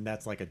bus, and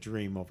that's like a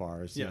dream of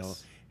ours. You Yes. know,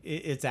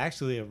 it's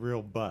actually a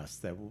real bus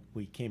that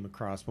we came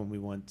across when we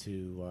went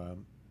to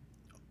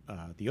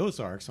the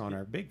Ozarks on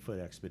our Bigfoot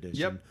expedition.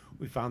 Yep.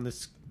 We found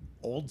this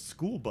old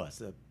school bus,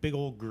 a big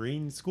old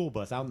green school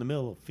bus out in the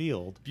middle of the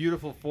field.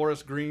 Beautiful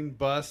forest green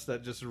bus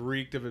that just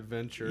reeked of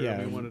adventure. Yeah.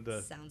 And we wanted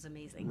to Sounds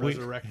amazing.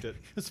 resurrect it.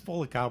 It's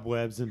full of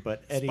cobwebs,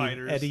 but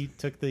Spiders. Eddie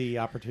took the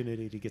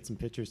opportunity to get some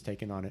pictures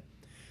taken on it.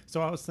 So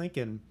I was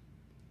thinking,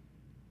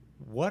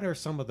 what are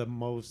some of the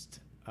most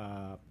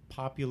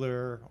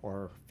popular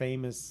or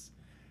famous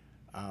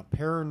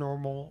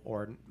paranormal,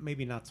 or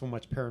maybe not so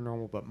much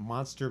paranormal, but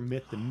monster,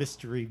 myth, and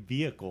mystery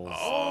vehicles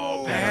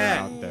that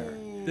are out there?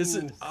 This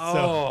is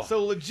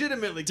So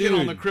legitimately get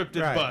on the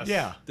cryptid Right, bus.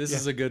 yeah. This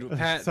is a good.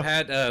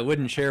 Pat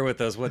wouldn't share with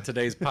us what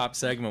today's pop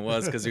segment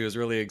was because he was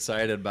really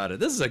excited about it.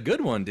 This is a good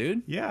one,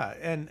 dude. Yeah,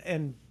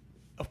 and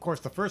of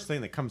course the first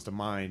thing that comes to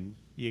mind,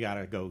 you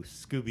gotta go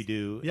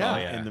Scooby-Doo Yeah.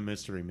 and the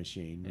Mystery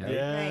Machine. Right?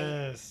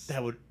 Yes.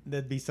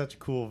 That'd be such a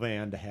cool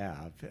van to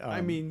have.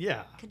 I mean,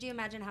 yeah. Could you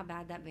imagine how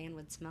bad that van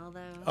would smell,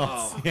 though?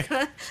 Oh,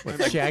 yeah.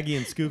 With Shaggy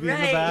and Scooby in the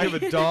Right. back. You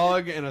have a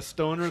dog and a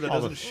stoner that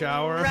doesn't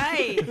shower.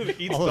 Right.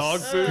 Eats All the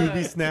dog food.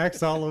 Scooby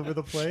snacks all over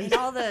the place. And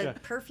all the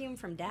perfume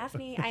from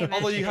Daphne. I imagine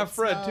Although you have it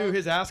Fred too, smelled-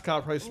 his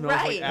ascot probably smells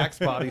Right. like Axe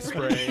body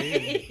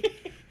spray.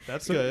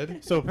 That's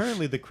good. So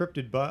apparently the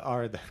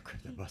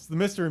the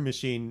Mystery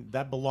Machine,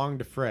 that belonged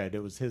to Fred. It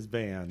was his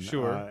van.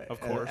 Sure, of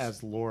course.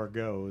 As lore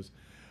goes.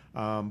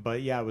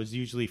 But yeah, it was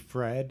usually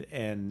Fred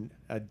and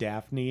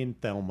Daphne and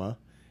Thelma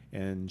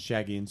and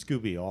Shaggy and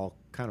Scooby all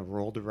kind of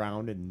rolled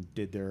around and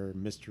did their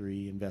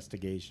mystery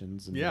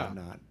investigations and Yeah.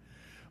 whatnot.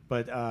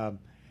 But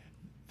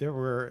there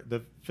were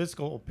the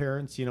physical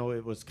appearance,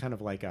 it was kind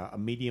of like a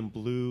medium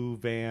blue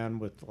van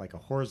with like a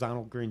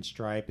horizontal green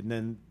stripe, and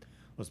then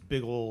those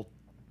big old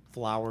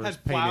flowers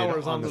Had painted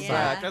flowers on the the side.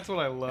 Yeah. back. That's what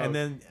I love. And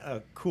then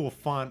a cool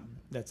font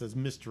that says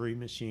Mystery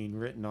Machine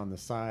written on the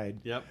side.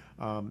 Yep.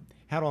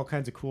 Had all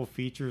kinds of cool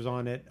features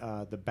on it.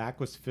 The back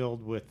was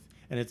filled with,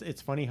 and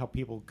it's funny how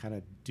people kind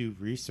of do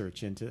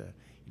research into,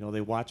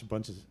 they watch a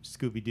bunch of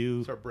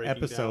Scooby-Doo Start breaking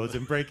episodes down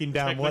and breaking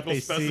down what they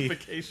technical see.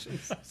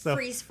 specifications. So,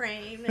 freeze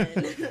frame.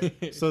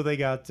 And so they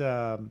got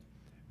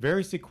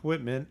various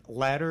equipment,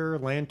 ladder,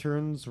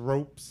 lanterns,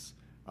 ropes.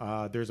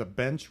 There's a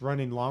bench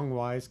running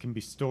longwise, can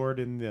be stored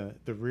in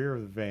the rear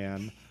of the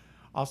van.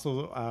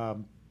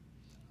 Also,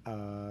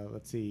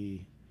 let's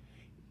see,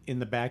 in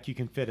the back you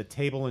can fit a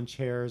table and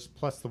chairs,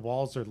 plus the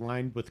walls are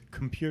lined with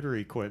computer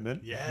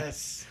equipment.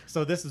 Yes.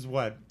 So this is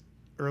what,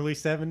 early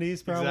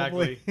 70s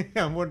probably?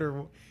 Exactly. I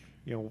wonder,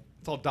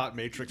 It's all dot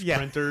matrix Yeah.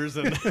 printers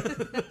and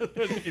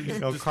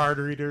card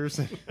readers.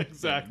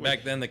 exactly.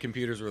 Back then, the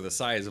computers were the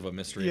size of a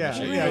mystery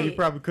machine. Yeah, you Right.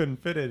 probably couldn't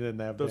fit it in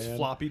that Those van.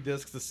 floppy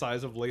disks the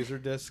size of laser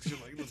discs. You're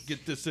like, let's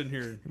get this in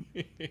here.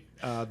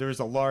 There's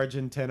a large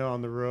antenna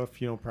on the roof,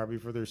 probably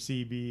for their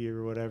CB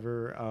or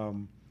whatever.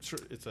 Sure,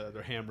 it's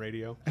their ham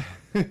radio.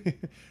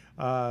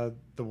 The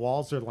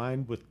walls are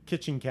lined with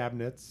kitchen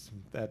cabinets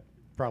that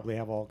probably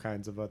have all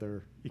kinds of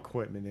other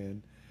equipment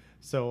in.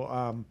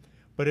 So,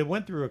 but it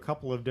went through a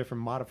couple of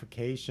different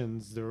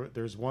modifications.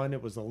 There's one,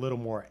 it was a little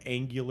more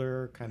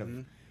angular, kind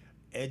of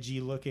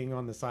edgy looking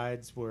on the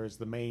sides, whereas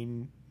the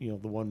main, the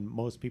one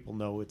most people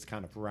know, it's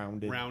kind of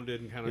rounded.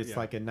 Rounded and kind of. It's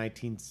like a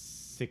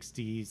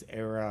 1960s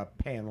era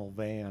panel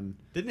van.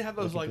 Didn't it have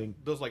those looking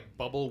those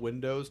bubble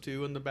windows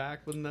too in the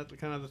back? Wasn't that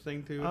kind of the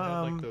thing too? It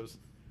had like those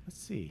Let's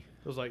see.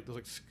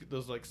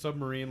 those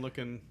submarine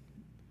looking.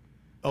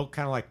 Oh,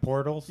 kind of like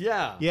portals.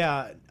 Yeah.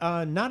 Yeah.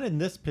 Not in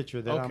this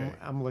picture that Okay.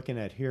 I'm looking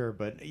at here,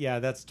 but yeah,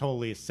 that's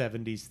totally a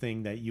 '70s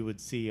thing that you would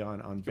see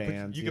on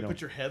vans. You could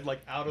put your head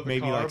out of the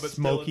maybe car, like but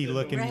smoky still in the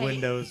looking Right.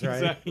 windows, right?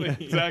 Exactly,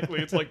 exactly.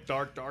 It's like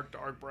dark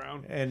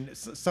brown. And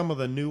some of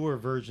the newer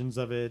versions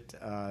of it,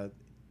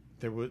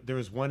 there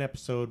was one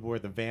episode where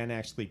the van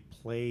actually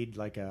played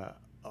like a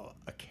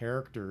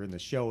character in the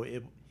show.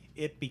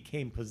 It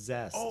became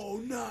possessed.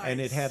 Oh, nice. And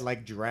it had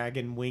like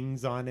dragon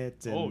wings on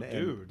it. And, Oh, and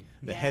dude.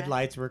 the Yeah.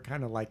 headlights were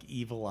kind of like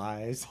evil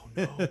eyes. Oh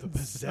no, the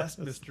possessed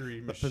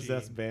mystery The machine.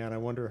 possessed van. I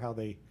wonder how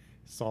they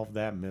solved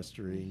that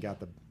mystery and got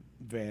the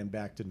van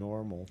back to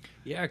normal.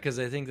 Yeah, because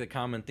I think the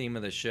common theme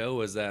of the show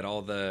was that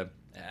all the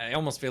I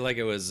almost feel like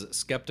it was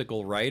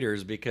skeptical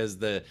writers because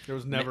There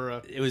was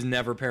never it was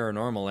never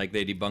paranormal. Like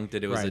they debunked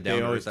it. It was Right, a they down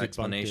to always earth debunked it,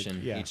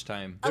 explanation yeah. each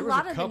time. A There was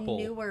lot a of couple.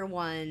 the newer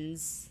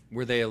ones,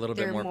 Were they a little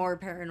they're bit more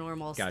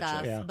paranormal Gotcha.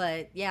 stuff. Yeah.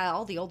 But yeah,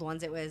 all the old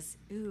ones, it was,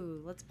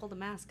 ooh, let's pull the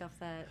mask off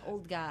that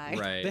old guy.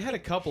 right? They had a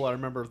couple, I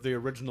remember, of the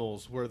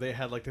originals where they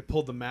had, like, they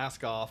pulled the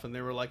mask off and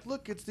they were like,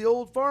 look, it's the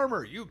old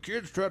farmer. You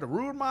kids try to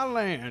ruin my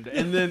land.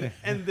 And then,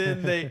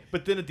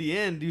 but then at the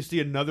end, you see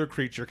another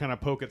creature kind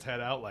of poke its head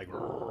out, like,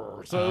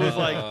 "Rrrr." So it was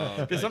like,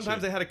 gotcha. because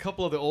sometimes they had a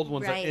couple of the old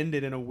ones Right. that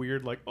ended in a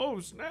weird, like, oh,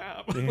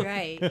 snap.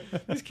 Right.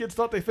 These kids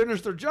thought they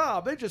finished their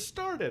job. They just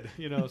started,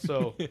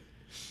 so it's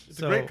a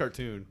So- great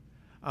cartoon.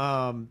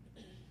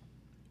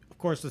 Of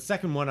course, the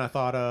second one I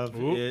thought of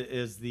Oop.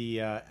 is the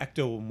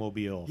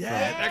Ectomobile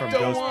Yeah, from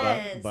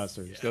Ecto-1.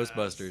 Ghostbusters.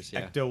 Ghostbusters.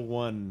 Yeah. Ecto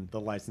 1,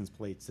 the license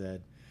plate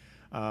said.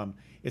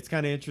 It's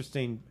kind of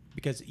interesting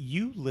because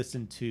you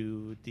listened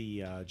to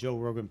the Joe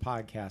Rogan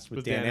podcast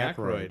with Dan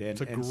Aykroyd, and,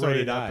 It's a and so great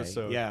did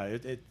episode. I. Yeah,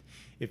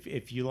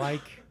 if you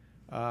like,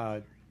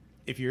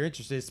 if you're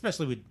interested,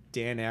 especially with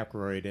Dan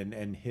Aykroyd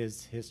and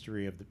his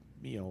history of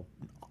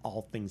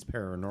all things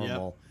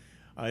paranormal.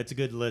 It's a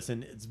good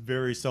listen. It's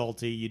very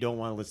salty. You don't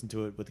want to listen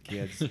to it with the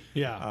kids.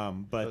 Yeah.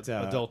 But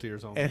Adult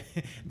ears only. and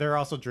they're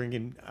also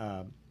drinking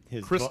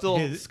his Crystal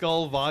his,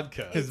 Skull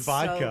vodka. his It's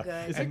vodka. so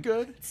good. Is it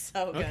good?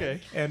 So good. Okay.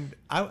 And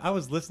I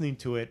was listening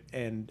to it,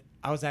 and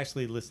I was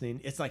actually listening.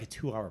 It's like a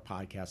 2-hour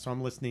podcast, so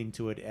I'm listening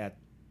to it at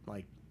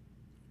like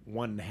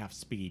 1.5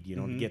 speed,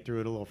 to get through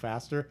it a little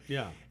faster.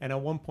 Yeah. And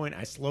at one point,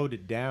 I slowed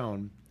it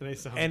down, And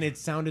and it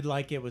sounded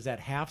like it was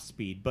at half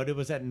speed, but it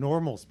was at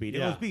normal speed. It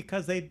Yeah. was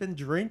because they'd been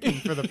drinking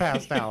for the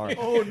past hour.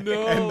 Oh,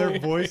 no. And their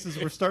voices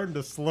were starting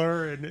to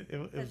slur, and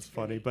it was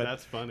funny. But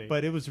That's funny.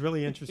 But it was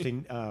really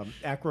interesting.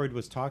 Aykroyd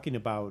was talking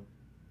about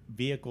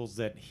vehicles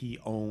that he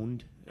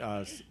owned,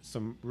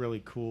 some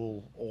really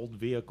cool old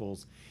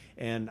vehicles,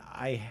 and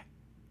I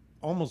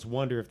almost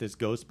wonder if this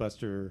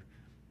Ghostbuster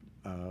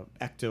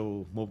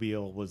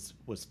Ectomobile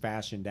was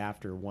fashioned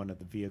after one of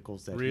the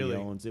vehicles that Really?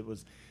 he owns. It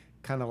was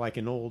kind of like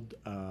an old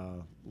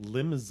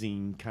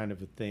limousine kind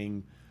of a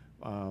thing,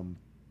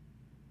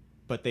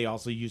 but they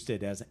also used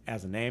it as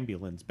an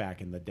ambulance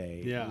back in the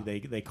day. Yeah.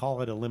 They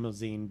call it a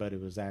limousine, but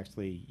it was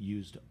actually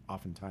used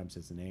oftentimes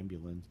as an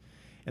ambulance.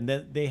 And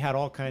then they had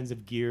all kinds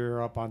of gear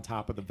up on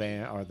top of the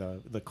van or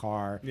the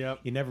car. Yep.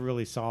 You never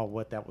really saw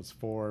what that was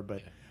for,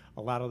 but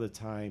a lot of the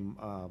time,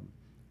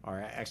 or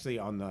actually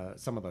on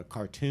some of the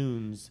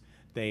cartoons,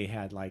 they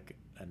had like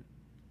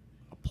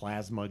a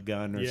plasma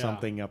gun or Yeah.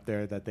 something up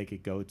there that they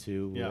could go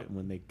to Yeah.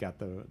 when they got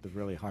the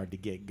really hard to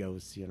get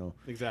ghosts,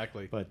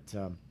 Exactly. But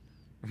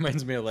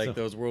Reminds me of like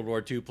those World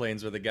War II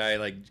planes where the guy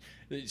like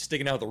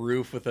sticking out the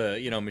roof with a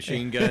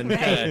machine gun,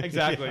 Right.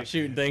 Exactly.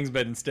 shooting things,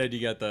 but instead you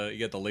got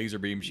the laser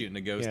beam shooting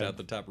a ghost Yeah. out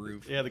the top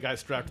roof. Yeah, the guy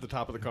strapped to the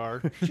top of the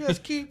car.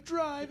 Just keep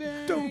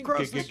driving. Don't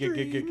cross the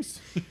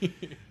streams.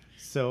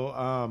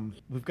 So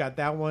we've got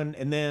that one,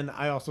 and then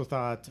I also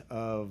thought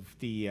of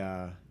the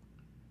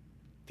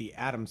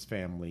Addams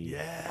Family.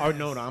 Yes. Oh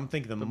no, I'm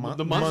thinking the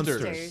Munsters.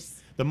 Munsters.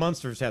 The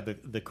Munsters had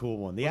the cool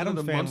one. The Addams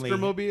the Family. Monster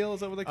Mobile, is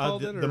that what they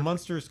called it? The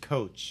Munsters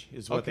Coach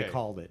is what they Okay.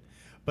 called it,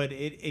 but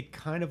it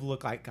kind of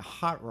looked like a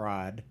hot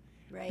rod,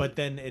 Right. but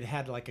then it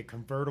had like a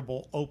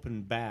convertible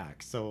open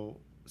back. So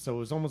it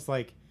was almost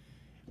like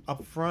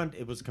up front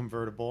it was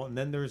convertible, and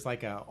then there's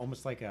like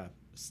almost like a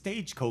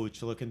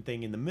stagecoach looking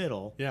thing in the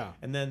middle. Yeah.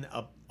 And then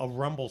a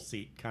rumble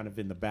seat kind of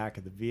in the back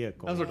of the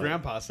vehicle. That was what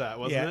Grandpa sat,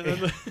 wasn't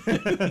Yeah.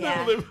 it?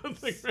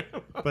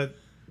 Yeah. But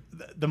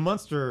the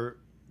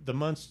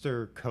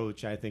Munster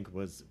coach, I think,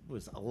 was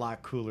a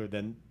lot cooler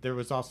than. There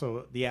was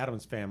also the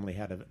Addams Family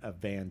had a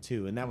van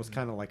too, and that was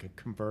kind of like a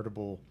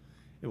convertible.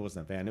 It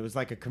wasn't a van. It was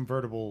like a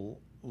convertible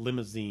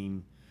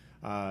limousine.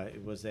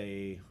 It was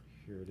here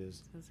it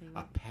is,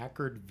 a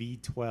Packard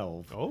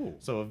V12. Oh.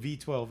 So a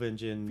V12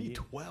 engine.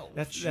 V12,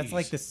 That's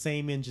like jeez. the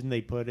same engine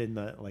they put in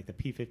the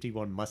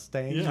P-51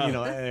 Mustang. Yeah. An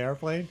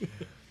airplane.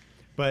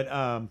 But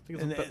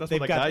That's what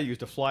that guy used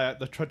to fly out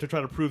to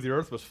try to prove the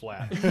Earth was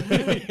flat.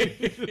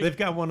 they've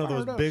got one of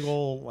those Fired up. big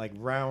old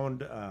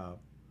round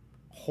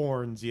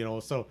horns,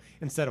 So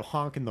instead of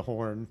honking the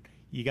horn,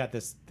 you got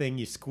this thing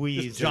you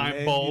squeeze,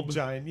 giant bulb.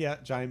 giant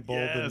bulb,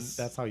 and Yes.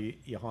 that's how you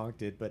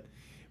honked it. But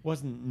it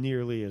wasn't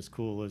nearly as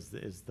cool as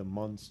the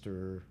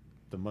Munster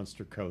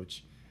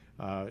coach.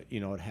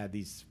 It had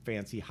these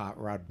fancy hot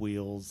rod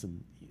wheels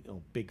and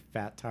big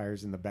fat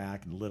tires in the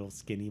back and little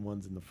skinny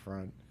ones in the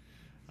front.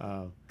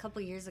 A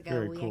couple years ago,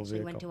 Very we cool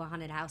actually went vehicle. to a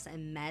haunted house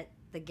and met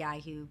the guy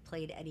who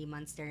played Eddie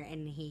Munster,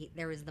 and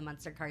there was the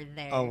Munster card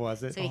there. Oh,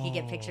 was it? So he could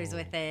get pictures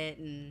with it,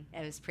 and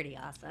it was pretty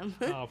awesome.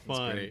 Oh,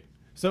 fun. Great.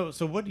 So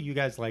what do you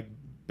guys like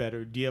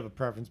better? Do you have a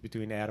preference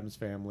between Addams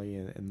Family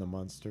and the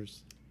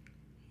Munsters?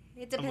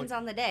 It depends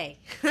on the day.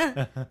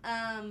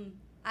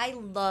 I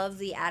love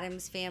the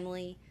Addams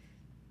Family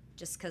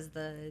just because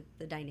the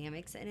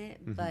dynamics in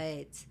it, Mm-hmm.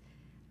 but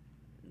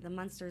the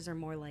Munsters are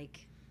more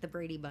like the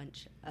Brady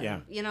Bunch. Yeah.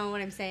 You know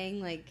what I'm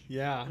saying? Like,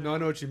 Yeah, no, I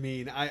know what you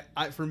mean.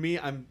 For me,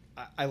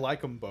 I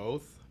like them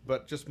both,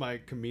 but just my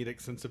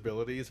comedic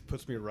sensibilities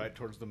puts me right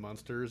towards the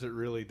Munsters. It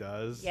really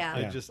does.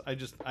 Yeah.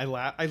 I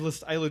laugh.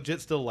 I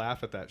legit still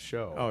laugh at that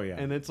show. Oh, yeah.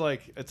 And it's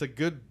like it's a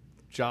good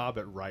job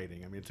at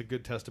writing. I mean, it's a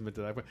good testament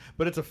to that.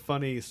 But it's a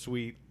funny,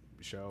 sweet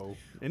show,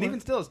 and even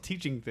still, it's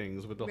teaching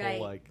things with the Right,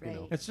 whole like you right.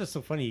 know. It's just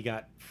so funny. You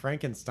got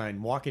Frankenstein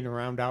walking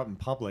around out in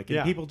public, and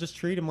Yeah. people just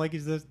treat him like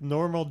he's this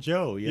normal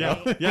Joe. You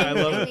Yeah. know? Yeah, I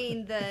love I it.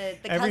 mean, the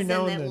Every cousin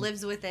now and that then.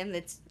 lives with him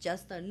that's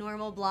just a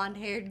normal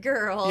blonde-haired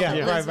girl Yeah, that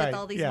right, lives right, with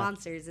all these yeah.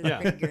 monsters is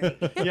Yeah. pretty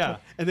great. Yeah,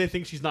 and they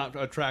think she's not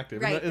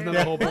attractive. Right. Isn't that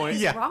they're the whole like, point? What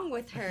is Yeah. wrong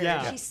with her?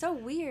 Yeah. She's so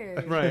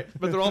weird. Right,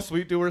 but they're all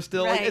sweet to her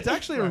still. Like, Right. it's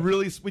actually a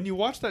really when you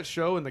watch that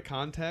show in the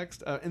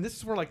context, and this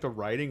is where like the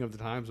writing of the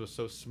times was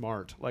so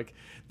smart. Like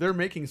they're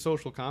making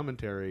social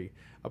commentary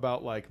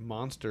about like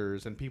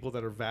monsters and people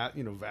that are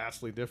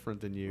vastly different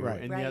than you,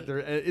 Right. and Right. yet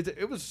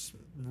it was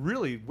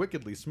really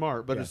wickedly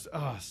smart. But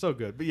Yeah. it's so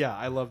good. But yeah,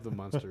 I love the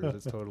monsters.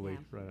 It's totally Yeah,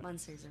 right.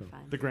 monsters are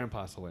fun. The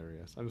grandpa's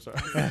hilarious. I'm sorry.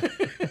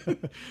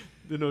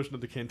 The notion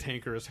of the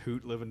cantankerous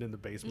hoot living in the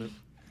basement.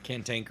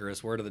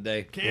 Cantankerous word of the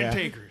day.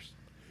 Cantankers.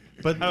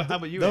 But How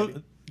about you, tho-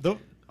 Andy? tho-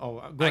 oh,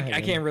 go ahead. I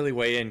Andy. can't really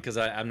weigh in because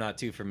I'm not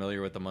too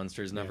familiar with the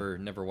Munsters.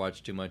 Never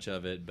watched too much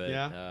of it. But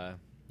Yeah?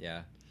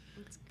 yeah.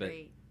 That's But-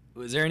 great.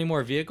 Was there any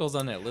more vehicles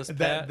on that list,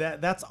 Pat?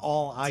 That's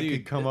all I Dude,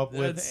 could come up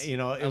with. that's- You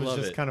know, I it was love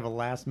just it. kind of a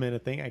last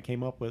minute thing I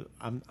came up with.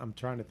 I'm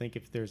trying to think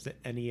if there's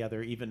any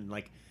other, even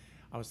like,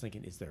 I was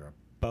thinking, is there a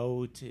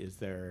boat? Is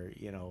there,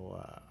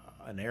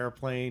 an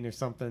airplane or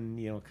something,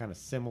 kind of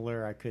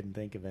similar? I couldn't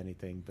think of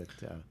anything, but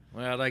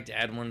Well, I'd like to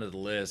add one to the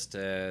list.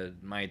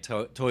 My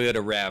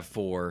Toyota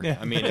Rav4. Yeah.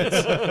 I mean,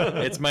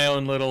 it's my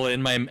own little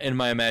in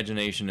my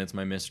imagination. It's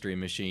my mystery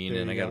machine,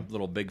 There and I you got go. a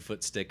little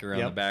Bigfoot sticker on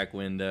Yep. the back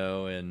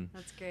window, and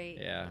That's great.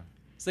 yeah.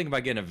 I was thinking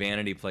about getting a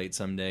vanity plate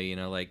someday.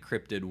 Like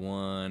Cryptid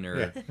One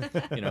or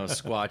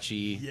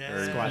Squatchy Yes.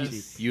 or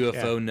Squatchy.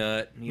 UFO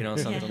Nut.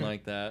 Something Yeah.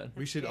 like that.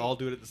 We should all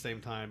do it at the same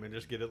time and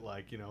just get it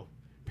like,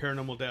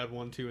 Paranormal Dad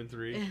 1, 2, and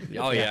 3.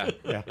 Oh yeah,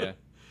 Yeah. yeah.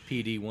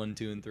 PD 1,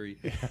 2, and 3.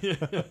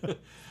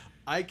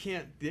 I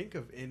can't think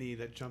of any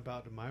that jump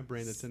out in my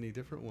brain that's any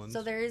different ones.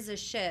 So there is a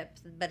ship,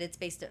 but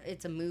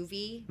it's a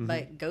movie,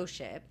 but Ghost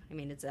Ship. I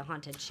mean, it's a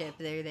haunted ship.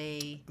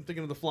 I'm thinking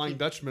of the Flying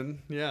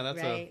Dutchman. Yeah,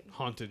 that's Right. a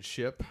haunted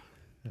ship.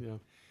 Yeah.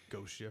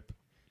 Ghost ship.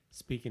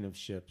 speaking of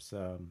ships,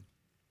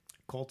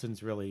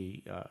 Colton's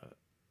really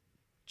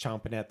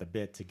chomping at the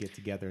bit to get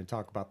together and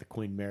talk about the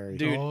Queen Mary.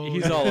 Dude, Oh,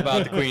 he's all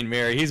about the Queen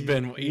Mary. He's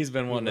been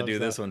wanting to loves do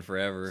this that. one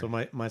forever. So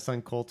my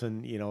son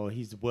Colton,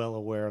 he's well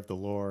aware of the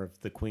lore of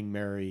the Queen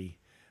Mary,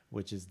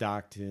 which is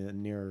docked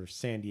near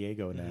San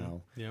Diego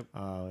now. Yep.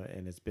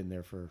 And it's been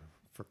there for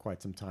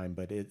quite some time,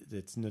 but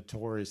it's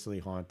notoriously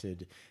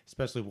haunted,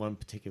 especially one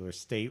particular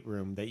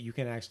stateroom that you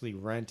can actually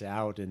rent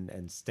out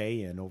and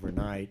stay in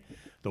overnight.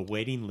 The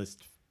waiting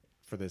list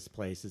for this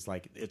place is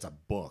like, it's a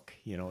book,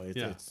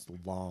 it's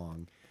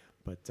long.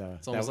 But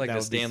It's almost like the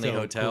Stanley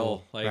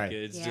Hotel. Like Right.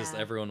 it's just Yeah.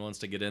 everyone wants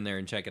to get in there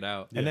and check it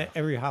out. And then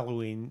every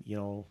Halloween,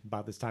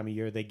 about this time of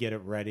year, they get it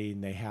ready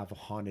and they have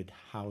haunted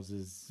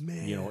houses,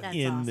 Man.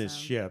 in That's this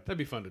awesome. ship. That'd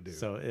be fun to do.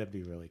 So it'd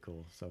be really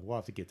cool. So we'll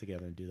have to get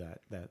together and do that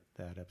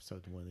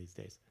episode one of these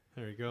days.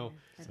 There you go.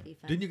 That'd be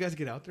fun. Didn't you guys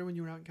get out there when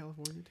you were out in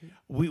California too?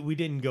 We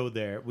didn't go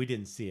there. We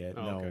didn't see it.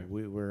 Oh, No, okay.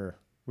 we were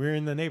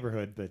in the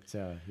neighborhood, but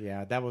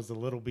yeah, that was a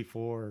little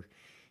before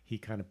he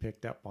kind of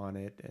picked up on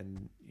it,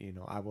 and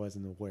I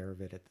wasn't aware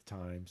of it at the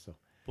time. So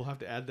We'll have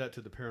to add that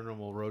to the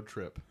paranormal road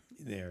trip.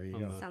 there you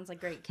On go. the- Sounds like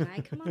great. Can I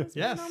come on this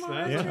Yes, paranormal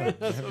that- road Yeah, trip?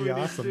 That's what that'd we be need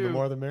to awesome. do. The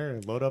more the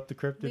merrier. Load up the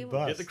cryptid We will-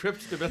 bus. Get the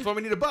crypt. That's why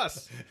we need a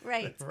bus.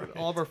 Right. Put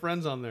all of our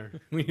friends on there.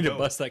 We need a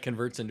bus that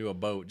converts into a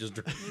boat. Just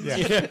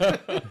Yeah.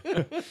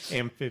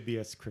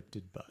 Amphibious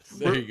cryptid bus.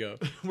 there you go.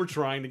 We're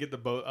trying to get the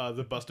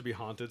bus to be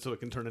haunted so it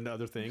can turn into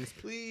other things.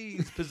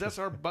 Please possess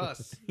our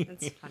bus,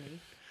 That's funny.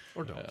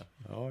 or don't. Yeah.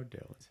 Oh,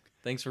 don't.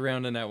 Thanks for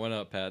rounding that one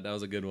up, Pat. That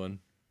was a good one.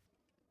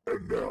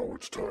 And now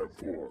it's time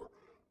for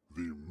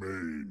the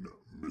main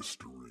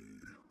mystery.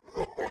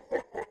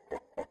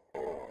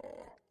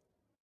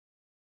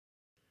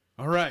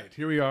 All right,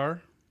 here we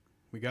are.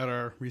 We got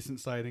our recent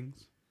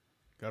sightings,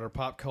 got our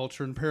pop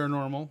culture and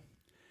paranormal.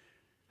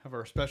 Have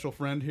our special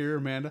friend here,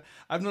 Amanda.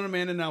 I've known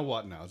Amanda now.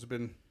 What now? Has it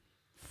been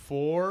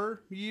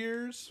 4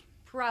 years?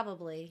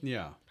 Probably.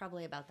 Yeah,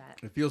 Probably about that.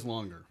 it feels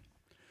longer.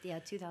 Yeah,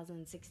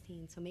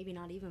 2016. So maybe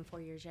not even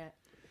 4 years yet.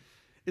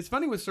 It's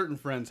funny with certain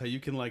friends how you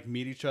can like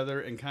meet each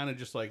other and kind of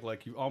just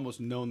like you've almost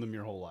known them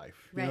your whole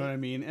life. You know Right. what I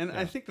mean? And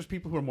I think there's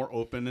people who are more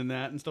open in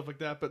that and stuff like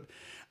that. But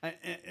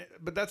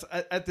but that's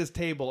at this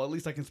table. At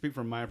least I can speak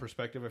from my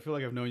perspective. I feel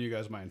like I've known you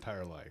guys my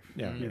entire life.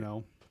 Yeah. You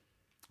know,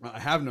 I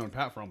have known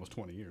Pat for almost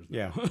 20 years. Now.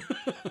 Yeah.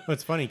 Well,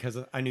 it's funny because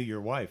I knew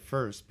your wife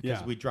first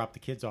because Yeah. we dropped the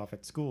kids off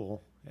at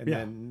school, and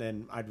Yeah.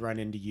 then I'd run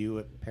into you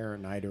at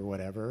parent night or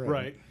whatever. And,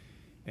 Right.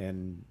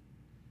 And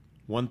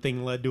one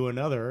thing led to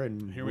another,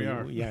 and Here we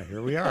are. Yeah,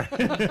 here we are.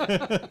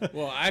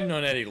 Well, I've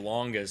known Eddie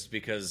longest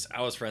because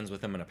I was friends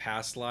with him in a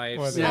past life.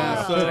 Well, so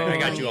Yeah, so- I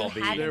got you all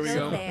had beat. to There we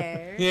go.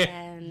 There, Yeah.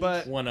 and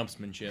But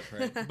One-upsmanship,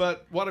 right?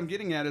 but what I'm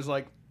getting at is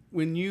like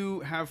when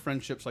you have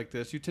friendships like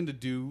this, you tend to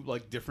do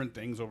like different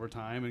things over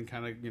time, and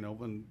kind of, you know,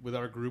 when with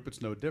our group,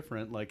 it's no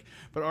different. Like,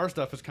 but our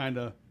stuff is kind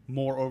of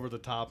more over the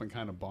top and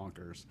kind of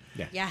bonkers.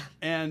 Yeah.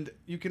 And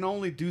you can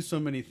only do so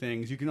many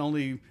things. You can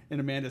only, in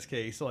Amanda's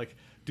case, like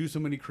do so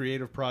many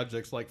creative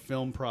projects, like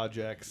film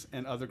projects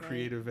and other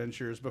creative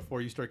ventures,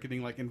 before you start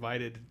getting like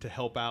invited to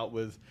help out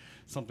with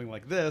something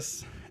like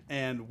this.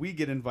 And we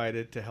get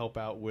invited to help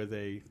out with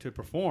to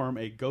perform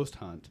a ghost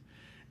hunt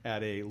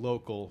at a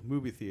local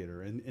movie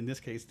theater, and in this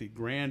case, the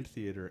Grand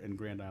Theater in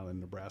Grand Island,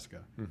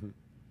 Nebraska.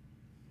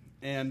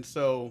 And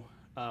so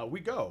we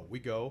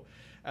go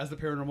as the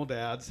Paranormal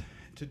Dads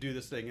to do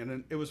this thing.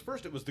 And it was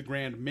the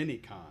Grand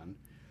Mini-Con,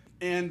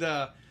 and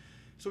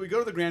so we go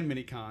to the Grand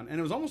Mini-Con, and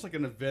it was almost like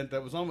an event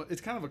that was it's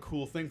kind of a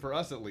cool thing for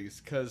us, at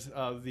least, because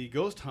the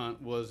ghost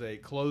hunt was a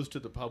closed to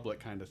the public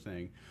kind of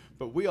thing,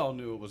 but we all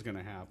knew it was going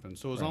to happen.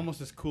 So it was almost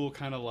this cool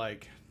kind of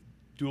like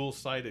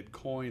dual-sided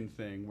coin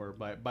thing, where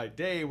by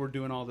day we're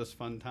doing all this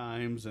fun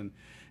times and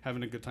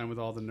having a good time with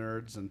all the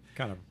nerds and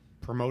kind of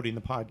promoting the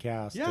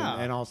podcast,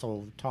 and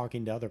also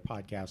talking to other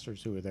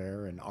podcasters who are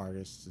there, and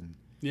artists, and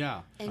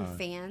and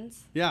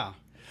fans.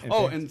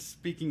 And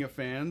speaking of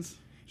fans,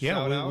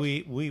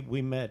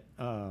 we met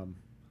a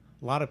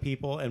lot of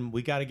people, and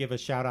we got to give a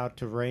shout out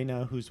to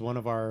Raina, who's one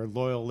of our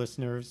loyal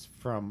listeners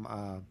from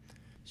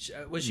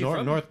was she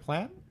from North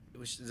Platte?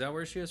 Is that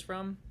where she was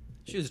from?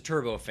 She was a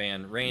Turbo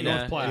fan. Raina.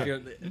 North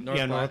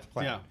Platte. North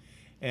Platte. Yeah.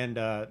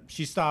 And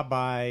she stopped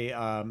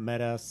by,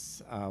 met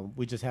us.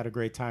 We just had a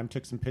great time,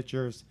 took some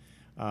pictures.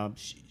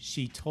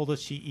 She told us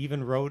she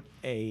even wrote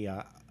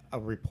a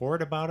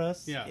report about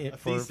us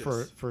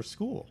for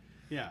school.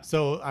 Yeah.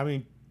 So, I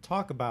mean,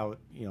 talk about,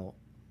 you know,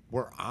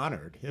 we're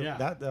honored.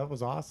 That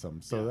was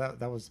awesome. So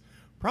that was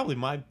probably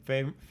my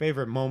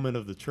favorite moment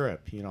of the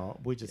trip. You know,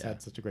 we just had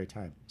such a great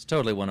time. It's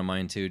totally one of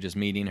mine, too, just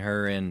meeting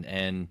her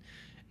and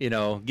you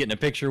know, getting a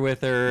picture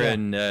with her,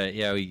 and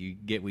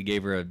we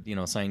gave her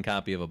a signed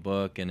copy of a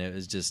book, and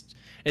it's just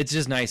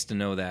nice to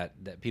know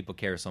that people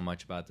care so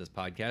much about this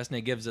podcast, and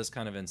it gives us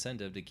kind of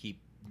incentive to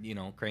keep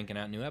cranking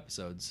out new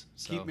episodes.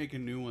 So. Keep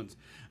making new ones.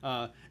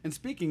 And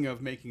speaking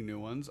of making new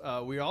ones,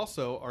 we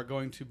also are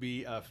going to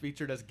be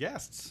featured as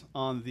guests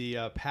on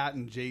the Pat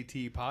and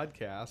JT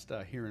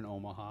podcast here in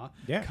Omaha.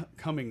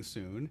 Coming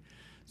soon.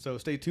 So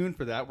stay tuned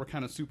for that. We're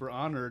kind of super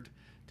honored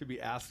to be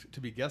asked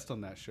to be guests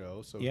on that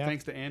show. So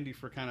thanks to Andy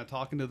for kind of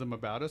talking to them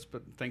about us,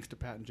 but thanks to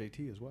Pat and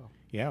JT as well.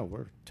 Yeah,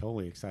 we're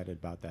totally excited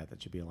about that.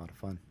 That should be a lot of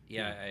fun.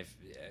 Yeah,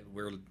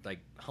 we're like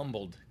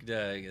humbled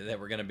that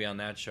we're going to be on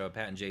that show.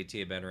 Pat and JT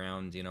have been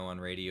around, on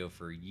radio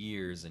for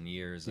years and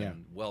years,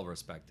 and well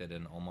respected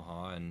in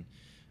Omaha, and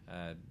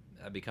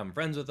I've become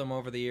friends with them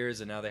over the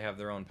years, and now they have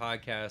their own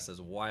podcast that's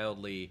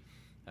wildly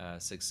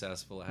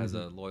successful. It has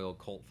a loyal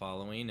cult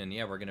following, and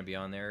we're going to be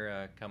on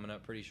there coming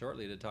up pretty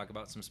shortly to talk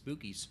about some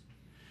spookies.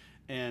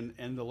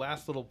 And the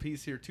last little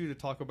piece here, too, to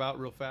talk about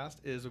real fast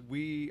is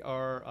we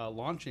are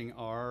launching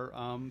our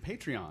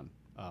Patreon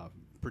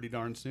pretty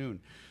darn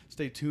soon.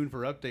 Stay tuned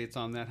for updates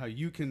on that, how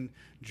you can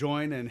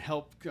join and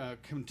help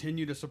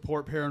continue to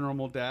support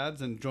Paranormal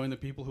Dads and join the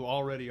people who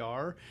already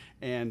are,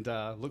 and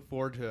look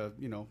forward to,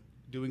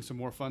 doing some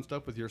more fun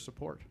stuff with your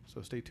support.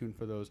 So stay tuned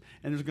for those.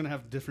 And there's going to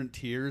have different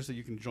tiers that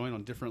you can join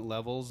on different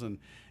levels and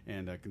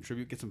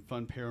contribute, get some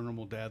fun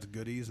Paranormal Dads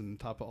goodies on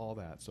top of all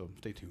that. So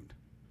stay tuned.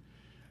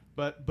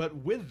 But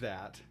with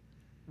that,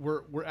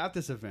 we're at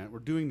this event, we're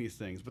doing these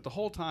things, but the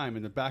whole time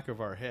in the back of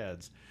our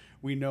heads,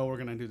 we know we're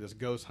going to do this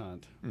ghost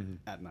hunt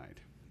at night.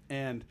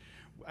 And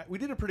we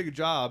did a pretty good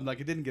job.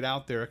 Like, it didn't get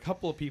out there. A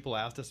couple of people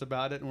asked us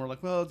about it, and we're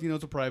like, well,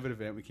 it's a private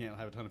event. We can't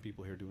have a ton of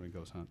people here doing a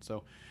ghost hunt.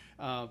 So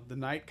the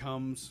night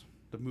comes,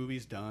 the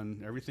movie's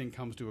done, everything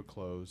comes to a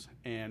close,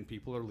 and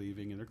people are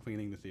leaving, and they're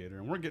cleaning the theater,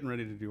 and we're getting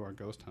ready to do our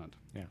ghost hunt.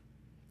 Yeah.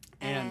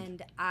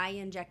 And I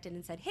injected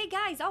and said, hey,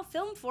 guys, I'll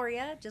film for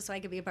you, just so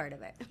I could be a part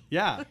of it.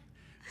 Yeah.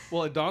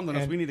 Well, it dawned on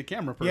us we need a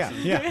camera person.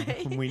 Yeah.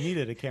 We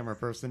needed a camera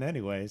person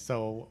anyway,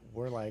 so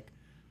we're like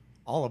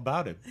all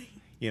about it.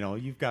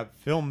 You've got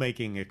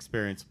filmmaking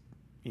experience,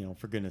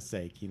 for goodness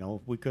sake.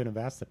 We couldn't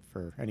have asked it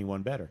for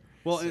anyone better.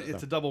 Well,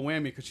 it's a double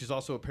whammy because she's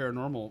also a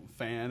paranormal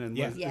fan and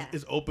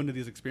is open to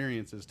these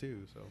experiences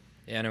too. So.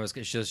 Yeah,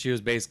 and she was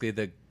basically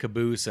the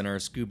caboose in our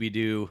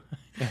Scooby-Doo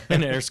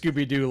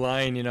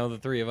line. The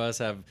three of us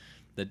have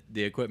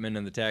the equipment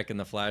and the tech and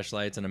the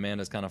flashlights, and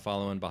Amanda's kind of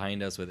following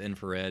behind us with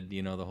infrared,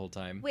 the whole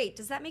time. Wait,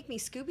 does that make me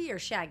Scooby or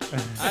Shaggy?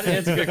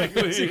 That's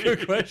a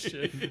good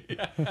question.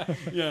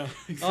 Yeah.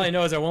 All I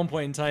know is at one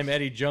point in time,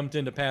 Eddie jumped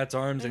into Pat's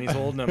arms and he's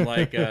holding him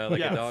like a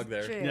dog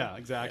there. True. Yeah,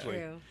 exactly.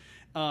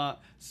 True.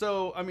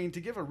 So, I mean, to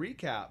give a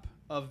recap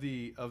of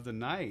the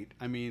night,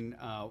 I mean,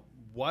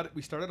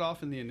 we started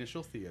off in the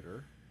initial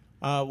theater.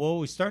 Well,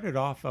 we started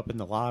off up in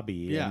the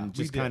lobby and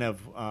just kind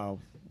of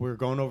we were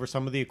going over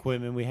some of the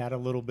equipment. We had a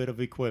little bit of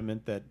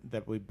equipment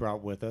that we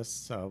brought with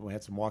us. We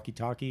had some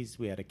walkie-talkies.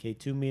 We had a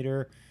K2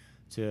 meter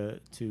to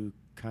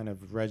kind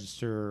of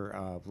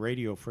register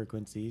radio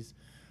frequencies.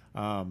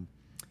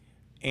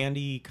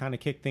 Andy kind of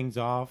kicked things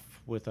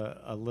off with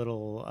a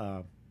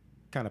little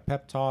kind of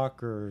pep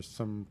talk or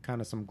some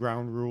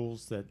ground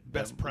rules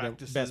Best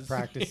practices. Best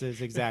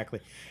practices, exactly.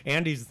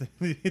 Andy's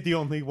the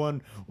only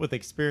one with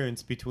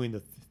experience between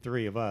the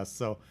three of us,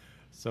 so.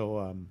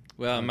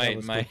 Well,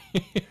 my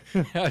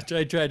I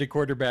tried to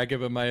quarterback it,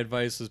 but my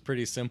advice was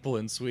pretty simple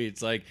and sweet.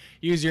 It's like,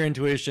 use your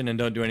intuition and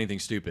don't do anything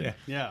stupid.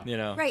 Yeah. You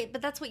know. Right,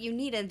 but that's what you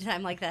need at a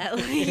time like that.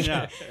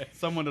 Yeah,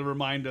 someone to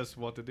remind us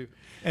what to do.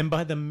 And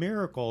by the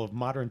miracle of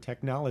modern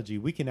technology,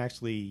 we can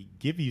actually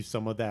give you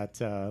some of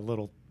that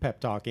little pep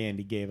talk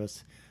Andy gave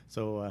us.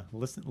 So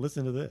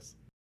listen to this.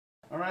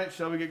 All right,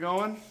 shall we get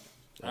going?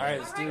 All right,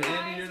 let's do it.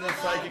 Andy, you're the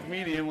psychic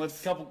medium.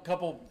 Let's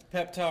Couple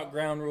pep talk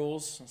ground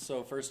rules.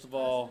 So first of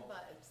all,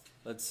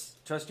 let's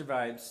trust your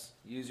vibes.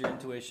 Use your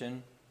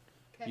intuition.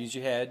 Use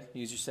your head.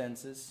 Use your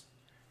senses.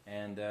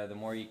 And the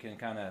more you can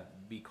kind of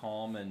be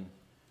calm and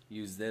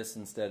use this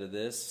instead of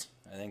this,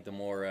 I think the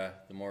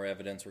more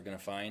evidence we're going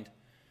to find.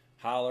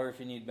 Holler if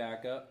you need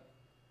backup.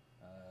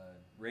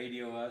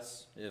 Radio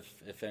us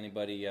if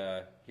anybody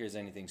hears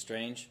anything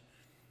strange,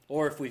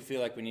 or if we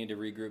feel like we need to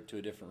regroup to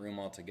a different room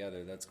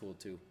altogether. That's cool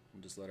too.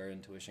 We'll just let our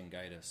intuition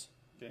guide us.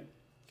 Okay.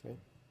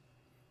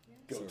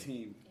 Go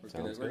team. We're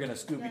gonna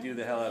Scooby-Doo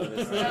the hell out of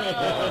this.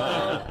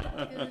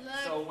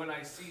 So when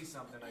I see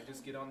something, I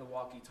just get on the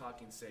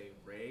walkie-talkie and say,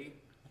 "Ray,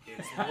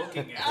 it's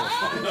looking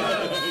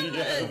at me."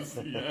 Yes.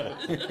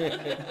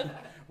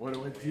 What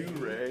do I do,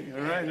 Ray?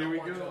 All right, here we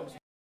go.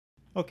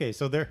 Okay,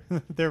 so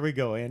there we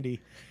go,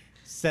 Andy,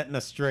 setting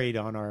us straight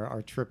on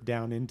our trip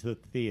down into the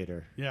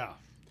theater. Yeah.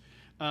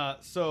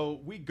 So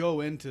we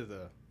go into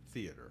the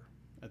theater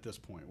at this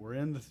point. We're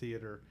in the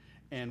theater,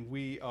 and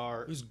we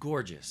are... It was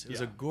gorgeous. It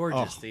was a Yeah.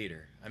 gorgeous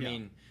theater. I Yeah.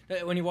 mean,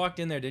 when you walked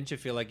in there, didn't you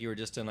feel like you were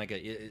just in like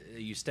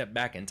you stepped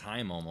back in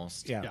time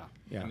almost? Yeah.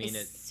 I mean,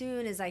 As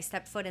soon as I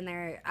step foot in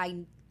there,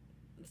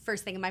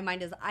 first thing in my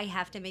mind is I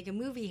have to make a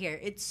movie here.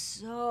 It's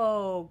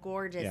so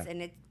gorgeous, Yeah. and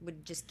it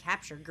would just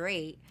capture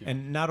great.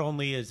 And not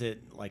only is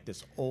it like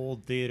this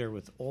old theater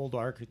with old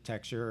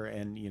architecture,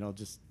 and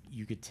just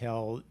you could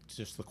tell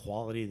just the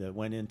quality that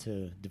went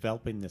into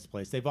developing this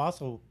place. They've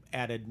also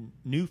added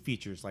new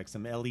features like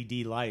some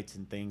LED lights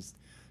and things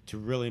to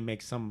really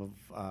make some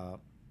of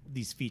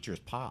these features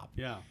pop.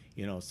 Yeah.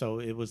 So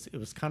it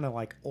was kind of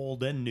like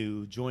old and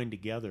new joined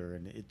together,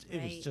 and it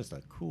was Right. just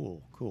a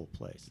cool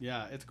place.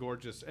 Yeah, it's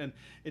gorgeous, and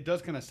it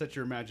does kind of set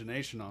your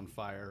imagination on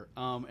fire.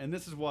 And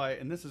this is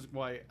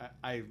why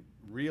I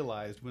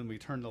realized when we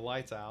turned the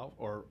lights out,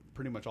 or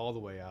pretty much all the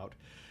way out,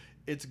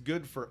 it's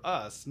good for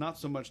us, not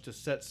so much to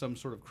set some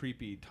sort of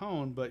creepy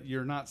tone, but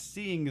you're not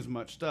seeing as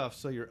much stuff,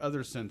 so your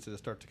other senses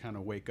start to kind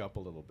of wake up a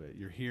little bit.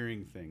 You're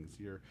hearing things.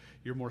 You're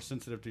more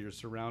sensitive to your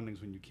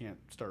surroundings when you can't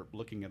start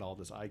looking at all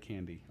this eye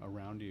candy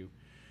around you.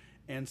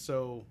 And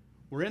so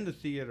we're in the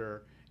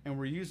theater, and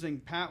we're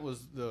using... Pat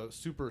was the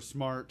super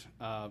smart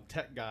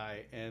tech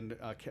guy, and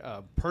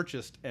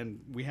purchased, and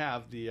we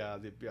have the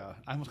I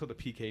almost called it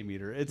the PK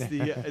meter. It's the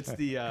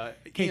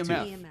K2.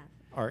 EMF.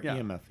 Or Yeah.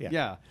 EMF, yeah.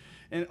 Yeah.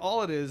 And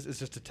all it is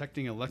just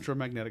detecting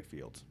electromagnetic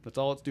fields. That's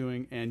all it's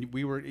doing. And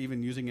we were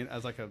even using it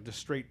as like a just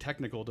straight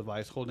technical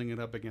device, holding it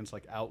up against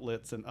like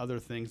outlets and other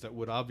things that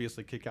would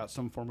obviously kick out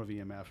some form of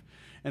EMF.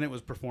 And it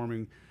was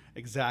performing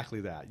exactly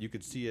that. You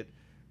could see it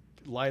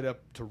light up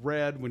to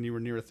red when you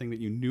were near a thing that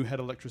you knew had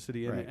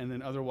electricity in Right. it. And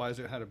then otherwise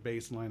it had a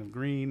baseline of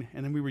green.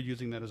 And then we were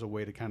using that as a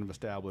way to kind of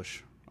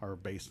establish our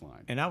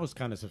baseline. And I was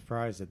kind of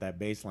surprised at that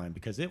baseline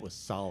because it was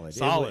solid.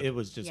 Solid. It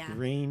was just Yeah.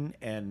 green,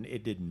 and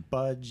it didn't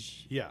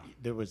budge. Yeah.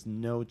 There was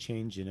no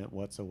change in it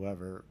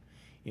whatsoever,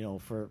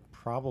 for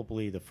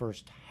probably the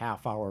first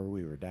half hour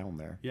we were down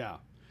there. Yeah.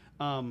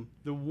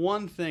 The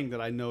one thing that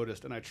I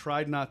noticed, and I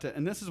tried not to,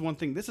 and this is one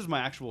thing, this is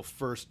my actual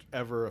first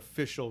ever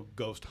official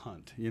ghost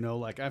hunt.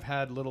 Like I've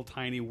had little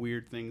tiny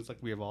weird things like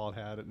we have all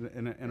had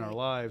in our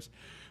lives,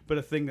 but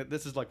a thing that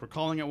this is like, we're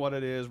calling it what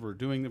it is, we're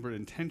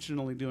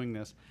intentionally doing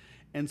this.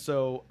 And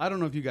so I don't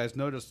know if you guys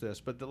noticed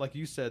this, but like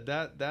you said,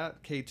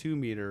 that K2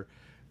 meter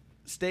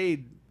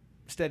stayed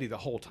steady the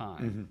whole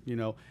time.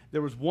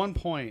 There was one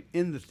point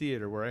in the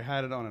theater where I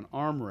had it on an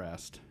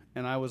armrest,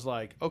 and I was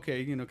like,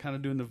 okay, kind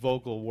of doing the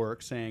vocal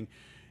work, saying,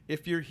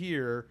 if you're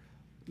here,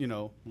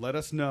 let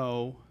us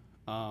know,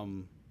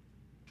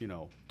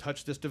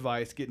 touch this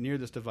device, get near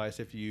this device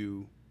if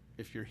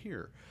you're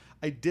here.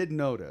 I did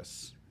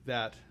notice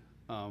that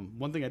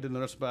one thing I did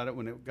notice about it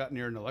when it got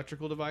near an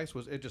electrical device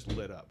was it just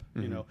lit up.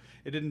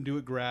 It didn't do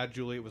it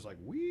gradually. It was like,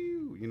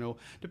 whew,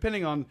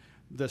 depending on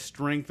the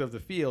strength of the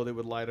field, it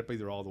would light up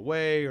either all the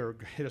way or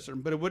hit a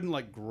certain, but it wouldn't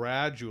like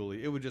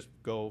gradually. It would just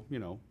go,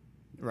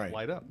 Right.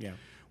 light up. Yeah.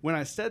 When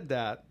I said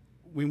that,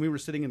 when we were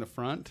sitting in the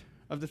front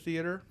of the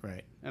theater,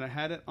 Right. and I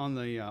had it on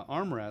the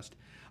armrest,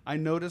 I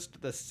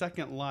noticed the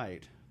second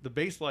light. The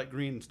base light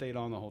green stayed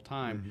on the whole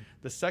time. Mm-hmm.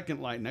 The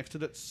second light next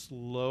to it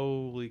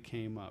slowly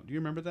came up. Do you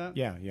remember that?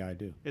 Yeah, I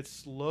do. It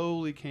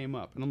slowly came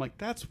up. And I'm like,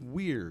 that's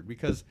weird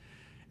because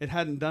it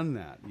hadn't done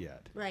that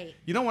yet. Right.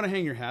 You don't want to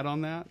hang your hat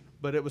on that,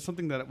 but it was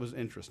something that was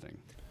interesting.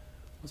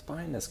 What's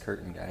behind this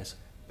curtain, guys?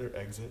 They're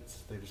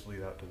exits. They just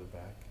lead out to the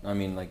back. I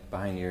mean, like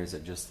behind here, is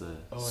it just the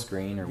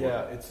screen or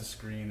yeah, what? it's a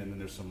screen, and then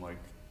there's some like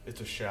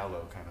It's a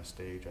shallow kind of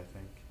stage, I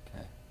think.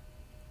 Okay.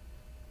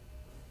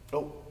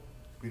 Oh,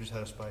 we just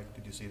had a spike.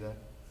 Did you see that?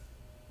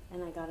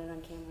 And I got it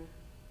on camera,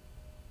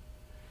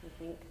 I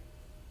think.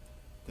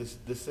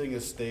 This thing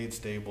has stayed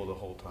stable the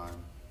whole time.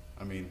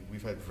 I mean,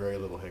 we've had very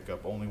little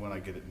hiccup, only when I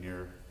get it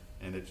near,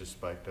 and it just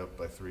spiked up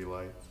by 3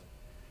 lights.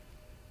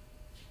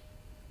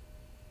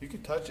 You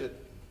can touch it.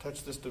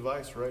 Touch this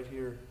device right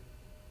here.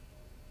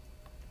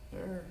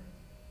 There.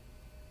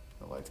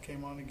 The lights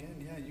came on again.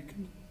 Yeah, you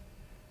can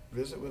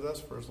visit with us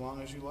for as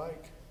long as you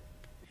like.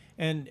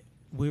 And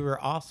we were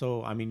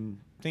also, I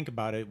mean, think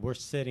about it. We're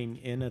sitting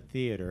in a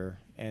theater,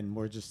 and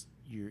we're just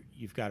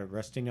you've got it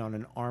resting on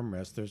an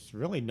armrest. There's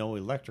really no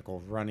electrical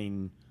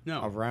running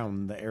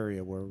around the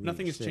area where we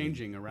Nothing were is sitting.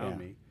 changing around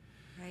me.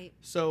 Right.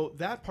 So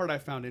that part I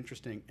found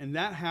interesting, and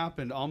that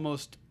happened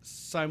almost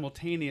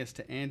simultaneous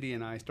to Andy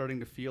and I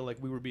starting to feel like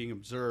we were being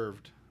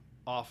observed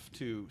off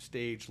to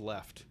stage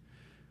left,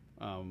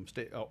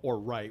 or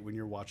right when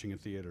you're watching a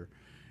theater.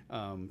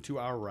 To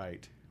our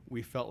right,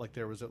 we felt like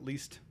there was at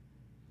least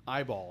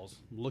eyeballs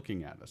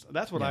looking at us.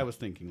 That's what I was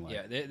thinking. Like,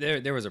 yeah,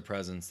 there was a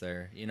presence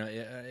there. You know,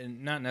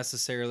 not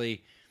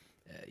necessarily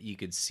you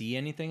could see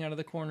anything out of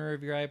the corner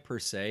of your eye per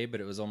se, but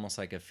it was almost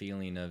like a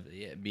feeling of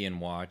being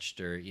watched,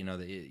 or you know,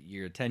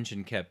 your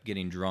attention kept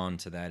getting drawn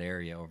to that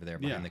area over there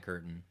behind the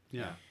curtain.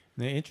 Yeah.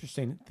 The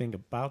interesting thing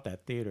about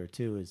that theater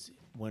too is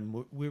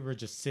when we were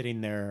just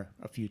sitting there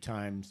a few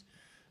times,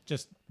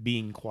 just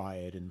being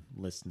quiet and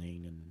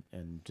listening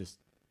and just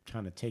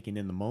kind of taking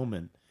in the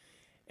moment,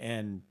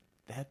 and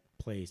that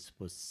place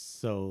was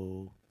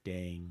so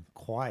dang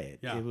quiet.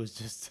 Yeah. It was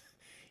just,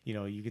 you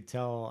know, you could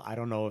tell. I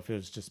don't know if it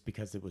was just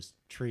because it was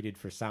treated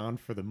for sound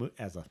for the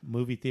as a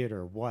movie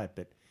theater or what,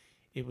 but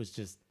it was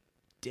just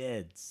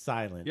dead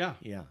silent. Yeah.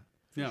 Yeah.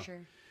 Yeah.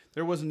 Sure.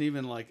 There wasn't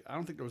even like, I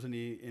don't think there was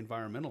any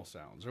environmental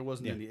sounds. There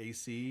wasn't any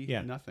AC,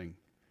 nothing,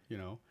 you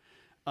know?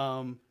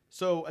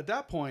 So at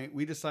that point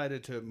we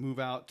decided to move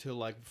out to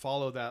like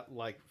follow that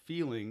like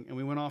feeling. And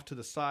we went off to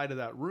the side of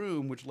that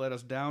room, which led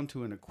us down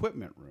to an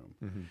equipment room.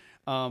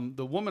 Mm-hmm.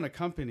 The woman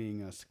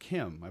accompanying us,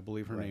 Kim, I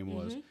believe her name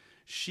was,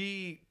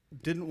 she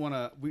didn't want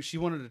to, she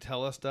wanted to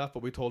tell us stuff,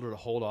 but we told her to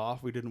hold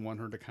off. We didn't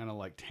want her to kind of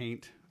like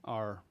taint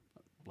our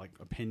like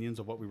opinions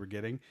of what we were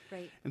getting.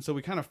 Right. And so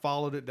we kind of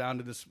followed it down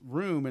to this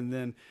room, and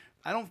then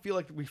I don't feel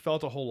like we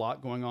felt a whole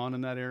lot going on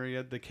in that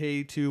area. The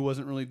K2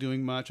 wasn't really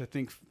doing much. I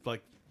think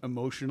like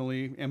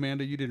emotionally,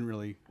 Amanda, you didn't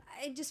really.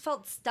 I just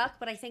felt stuck,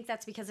 but I think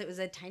that's because it was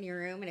a tiny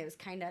room and it was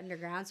kind of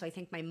underground. So I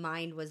think my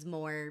mind was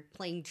more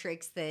playing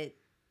tricks that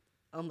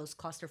almost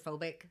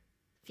claustrophobic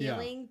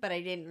feeling, but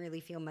I didn't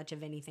really feel much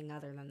of anything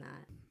other than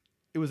that.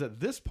 It was at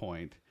this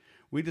point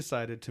we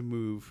decided to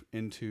move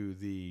into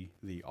the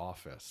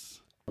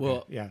office.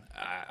 Well, Yeah.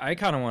 I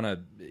kind of want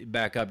to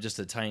back up just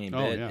a tiny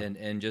bit yeah.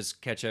 and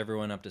just catch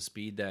everyone up to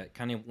speed that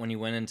kind of when you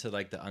went into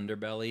like the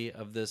underbelly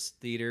of this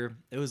theater,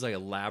 it was like a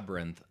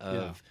labyrinth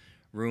of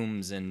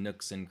rooms and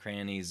nooks and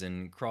crannies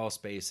and crawl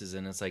spaces.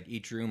 And it's like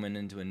each room and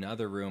into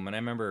another room. And I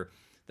remember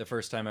the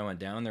first time I went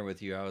down there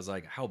with you, I was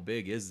like, how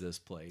big is this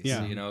place?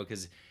 Yeah. You know,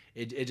 because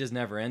it just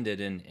never ended.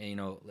 And, you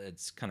know,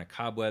 it's kind of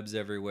cobwebs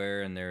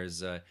everywhere. And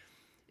there's,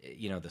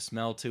 you know, the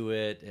smell to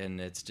it, and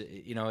it's,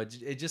 you know,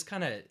 it just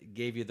kind of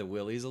gave you the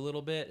willies a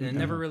little bit, and it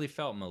never really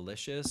felt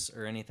malicious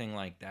or anything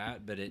like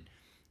that, but it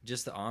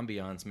just the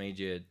ambiance made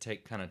you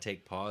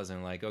take pause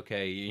and like,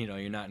 okay, you know,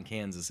 you're not in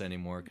Kansas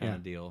anymore kind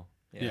of deal.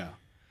 Yeah.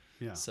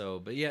 So,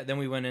 but yeah, then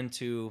we went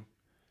into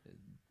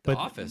the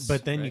office.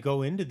 But then right? you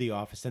go into the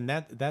office, and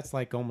that's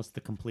like almost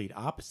the complete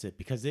opposite,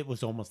 because it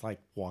was almost like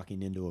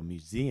walking into a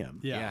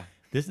museum. Yeah.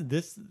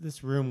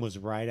 This room was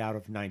right out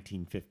of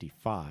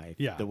 1955.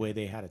 Yeah. The way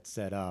they had it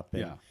set up.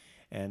 And, Yeah.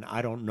 And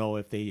I don't know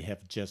if they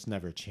have just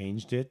never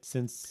changed it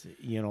since,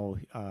 you know,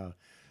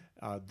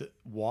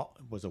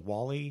 was it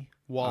Wally?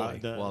 Wally.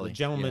 The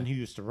gentleman who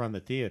used to run the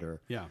theater.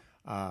 Yeah.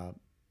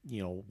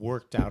 You know,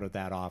 worked out of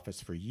that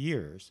office for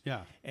years.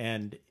 Yeah.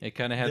 And It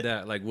kind of had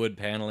that like wood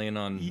paneling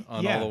on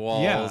all the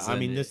walls. yeah, I and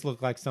mean, this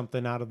looked like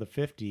something out of the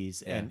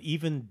 50s, and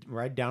even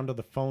right down to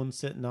the phone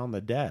sitting on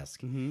the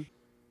desk. Mm-hmm.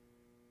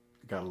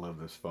 Gotta love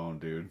this phone,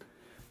 dude.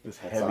 This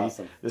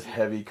awesome. this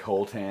heavy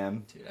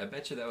coltan. Dude, I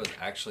bet you that was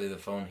actually the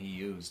phone he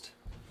used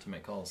to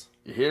make calls.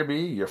 You hear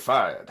me? You're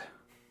fired.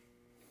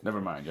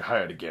 Never mind, you're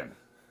hired again.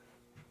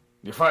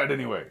 You're fired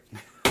anyway.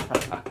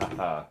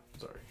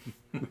 Sorry.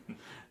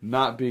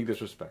 Not being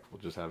disrespectful,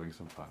 just having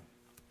some fun.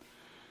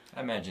 I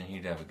imagine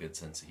he'd have a good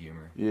sense of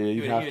humor. Yeah,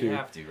 you'd have to. You'd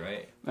have to,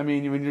 right? I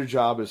mean, when your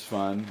job is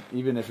fun,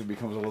 even if it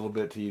becomes a little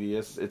bit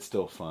tedious, it's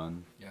still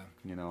fun. Yeah.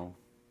 You know.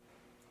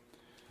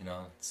 You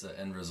know, it's the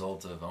end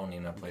result of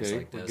owning a place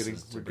like this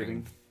is to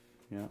bring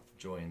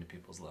joy into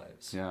people's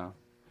lives. Yeah.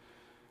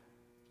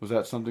 Was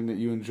that something that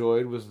you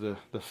enjoyed? Was the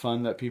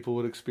fun that people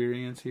would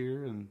experience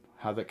here and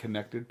how that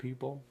connected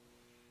people?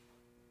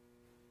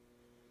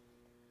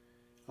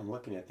 I'm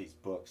looking at these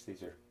books.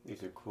 These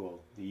are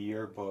cool. The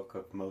Yearbook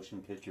of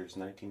Motion Pictures,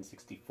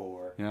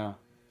 1964. Yeah.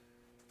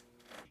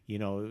 You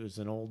know, it was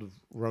an old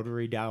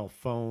rotary dial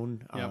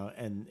phone, Yep.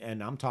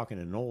 and I'm talking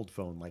an old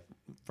phone, like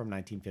from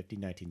 1950,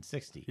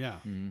 1960. Yeah.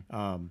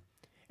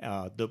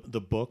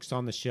 The books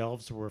on the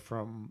shelves were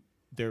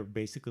they're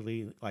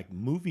basically like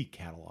movie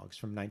catalogs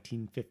from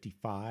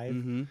 1955.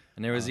 And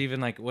there was even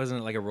like,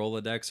 wasn't it like a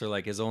Rolodex or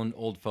like his own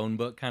old phone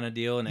book kind of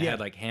deal? And it Yeah. had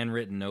like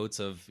handwritten notes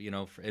of, you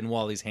know, in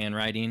Wally's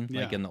handwriting,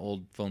 like Yeah. in the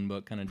old phone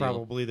book kind of deal.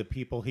 Probably the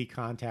people he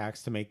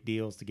contacts to make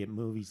deals to get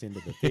movies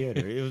into the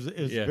theater. It was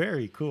Yeah.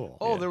 very cool.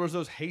 Oh, there was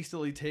those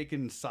hastily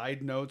taken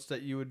side notes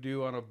that you would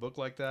do on a book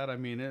like that. I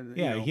mean,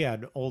 Yeah, he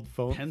had old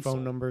pencil.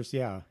 phone numbers.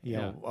 Yeah, you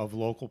Yeah. know, of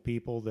local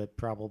people that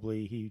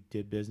probably he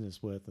did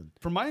business with, and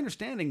From my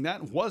understanding,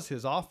 that was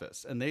his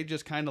office, and they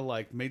just kind of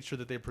like made sure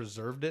that they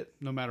preserved it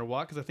no matter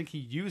what. Because I think he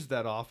used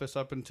that office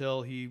up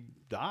until he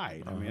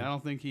died. I mean, I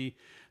don't think I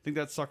think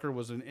that sucker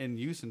was in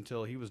use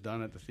until he was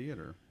done at the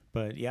theater.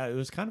 But yeah, it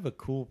was kind of a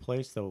cool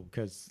place though,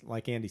 because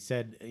like Andy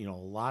said, you know, a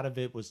lot of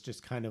it was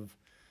just kind of,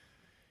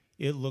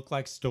 it looked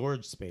like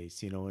storage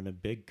space, you know, in a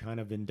big kind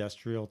of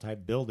industrial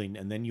type building.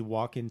 And then you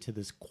walk into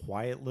this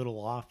quiet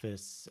little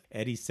office.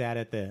 Eddie sat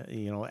at the,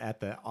 you know,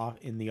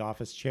 in the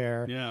office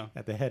chair, Yeah.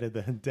 at the head of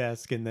the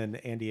desk. And then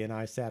Andy and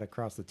I sat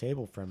across the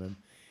table from him.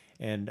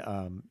 And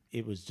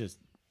it was just,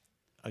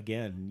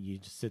 again, you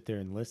just sit there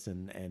and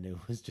listen, and it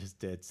was just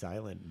dead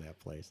silent in that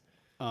place.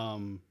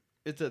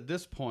 It's at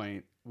this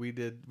point we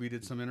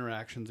did some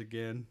interactions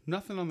again.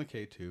 Nothing on the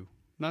K2.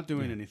 Not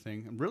doing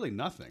anything. Really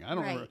nothing. I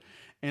don't Right. know.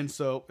 And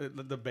so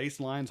the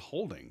baseline's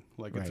holding.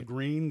 Like it's Right.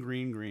 green,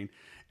 green, green.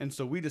 And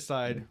so we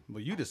decide,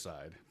 well, you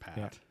decide, Pat,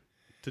 Yeah.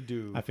 to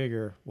do. I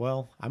figure,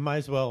 well, I might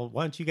as well,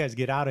 why don't you guys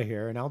get out of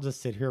here and I'll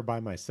just sit here by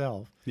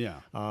myself.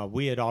 Yeah.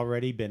 We had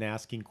already been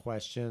asking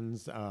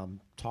questions,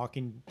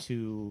 talking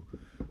to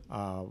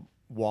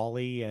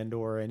Wally and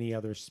or any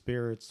other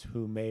spirits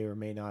who may or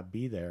may not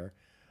be there.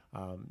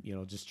 You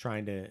know, just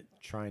trying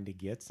to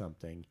get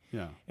something.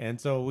 Yeah. And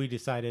so we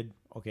decided,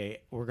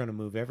 okay, we're going to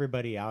move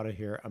everybody out of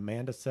here.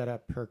 Amanda set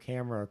up her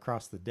camera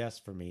across the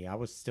desk for me. I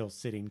was still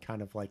sitting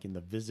kind of like in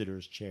the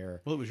visitor's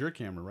chair. Well, it was your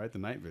camera, right? The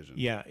night vision.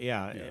 Yeah.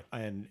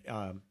 And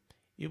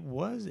it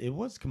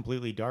was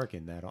completely dark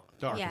in that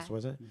office, Yeah.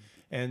 wasn't it?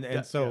 And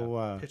Yeah,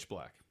 so pitch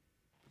black.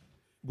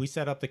 we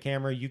set up the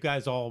camera. You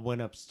guys all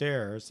went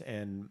upstairs,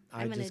 and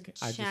I'm going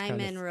to chime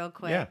in real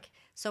quick. Yeah.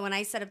 So when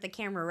I set up the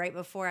camera right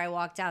before I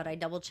walked out, I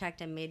double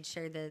checked and made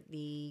sure that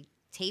the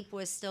tape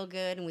was still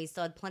good and we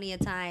still had plenty of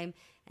time,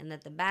 and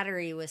that the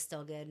battery was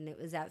still good, and it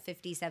was at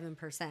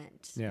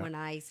 57% when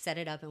I set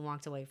it up and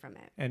walked away from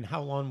it. And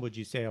how long would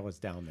you say I was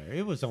down there?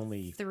 It was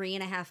only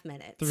 3.5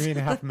 minutes.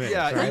 3.5 minutes.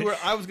 Yeah,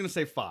 right? I was going to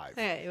say 5.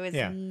 It was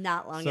Yeah.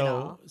 not long at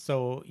all.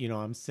 So, you know,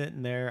 I'm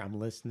sitting there, I'm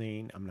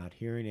listening, I'm not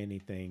hearing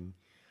anything,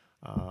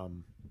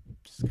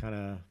 just kind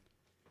of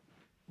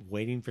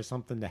waiting for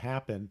something to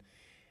happen.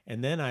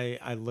 And then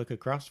I look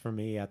across from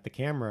me at the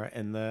camera,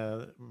 and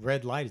the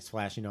red light is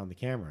flashing on the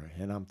camera.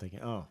 And I'm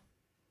thinking, oh,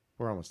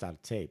 we're almost out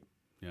of tape.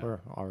 Yeah. We're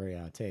already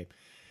out of tape.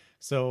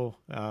 So,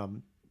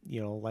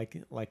 you know,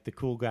 like the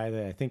cool guy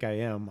that I think I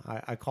am,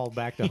 I called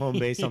back to home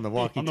base on the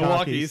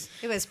walkie-talkies.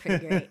 It was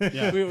pretty great.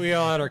 Yeah. We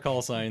all had our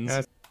call signs.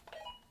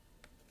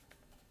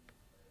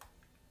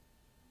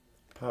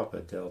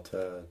 Papa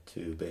Delta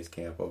to base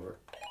camp, over.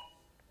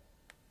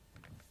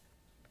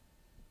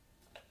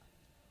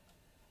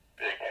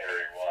 Big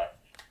Harry 1.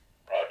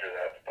 Roger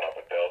that to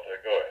Papa Delta.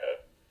 Go ahead.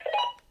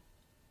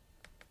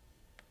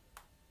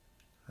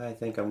 I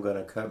think I'm going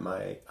to cut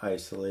my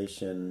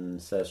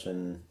isolation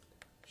session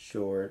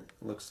short.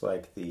 Looks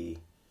like the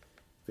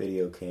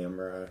video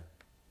camera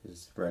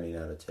is running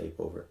out of tape,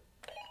 over.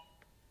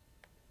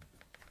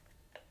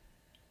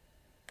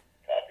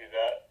 Copy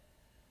that.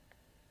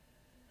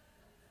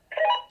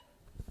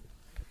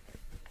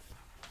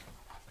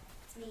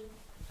 It's me.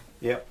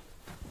 Yep.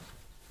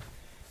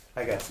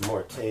 I got some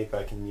more tape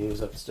I can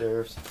use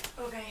upstairs.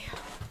 Okay.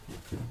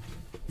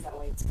 Is that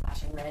why it's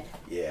flashing red?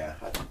 Yeah,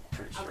 I'm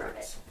pretty I'll sure grab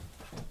it's...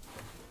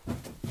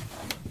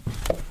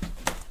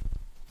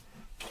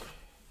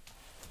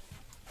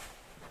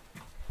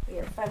 We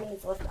have 5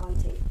 minutes left on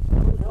tape. Oh,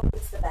 no,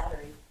 it's the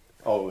battery.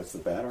 Oh, it's the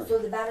battery. So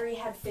the battery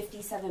had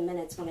 57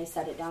 minutes when I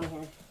set it down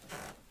here.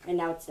 And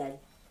now it's dead.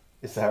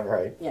 Is that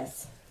right?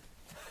 Yes.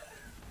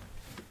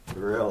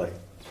 Really?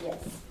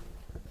 Yes.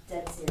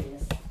 Dead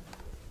serious.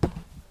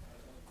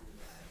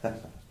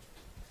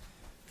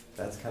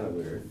 That's kind of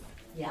weird.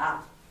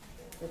 Yeah.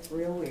 It's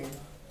real weird.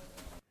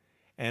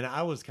 And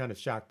I was kind of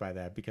shocked by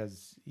that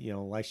because, you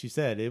know, like she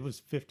said, it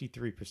was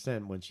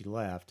 53% when she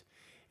left.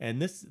 And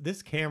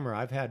this camera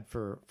I've had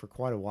for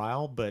quite a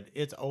while, but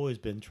it's always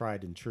been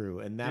tried and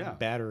true. And that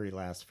battery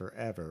lasts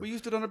forever. We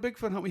used it on a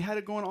Bigfoot hunt. We had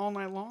it going all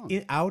night long.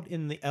 Out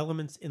in the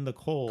elements in the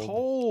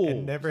cold.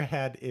 And never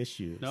had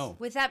issues. No.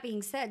 With that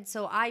being said,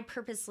 so I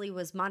purposely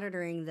was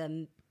monitoring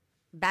the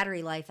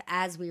battery life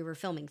as we were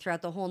filming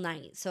throughout the whole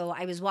night. So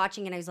I was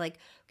watching and I was like,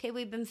 okay,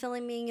 we've been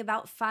filming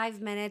about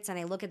 5 minutes, and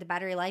I look at the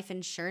battery life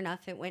and sure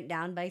enough, it went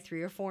down by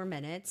 3 or 4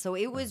 minutes. So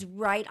it was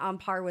right on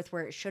par with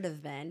where it should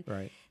have been.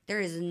 Right. There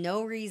is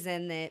no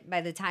reason that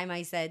by the time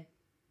I said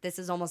this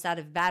is almost out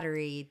of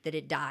battery, that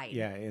it died.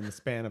 Yeah, in the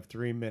span of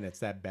 3 minutes,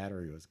 that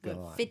battery was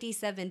gone.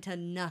 57 to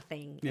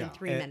nothing in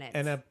 3 minutes.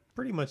 And I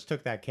pretty much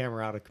took that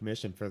camera out of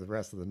commission for the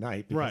rest of the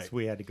night because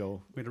we had to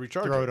go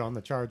recharge throw it on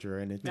the charger,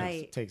 and it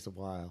Right. takes a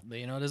while. But,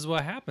 this is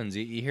what happens.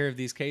 You hear of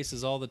these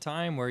cases all the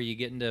time where you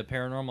get into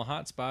paranormal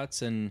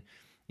hotspots, and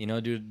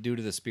due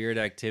to the spirit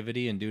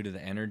activity and due to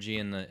the energy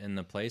in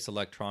the place,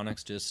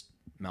 electronics just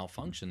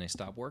malfunction. They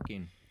stop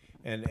working.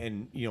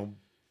 And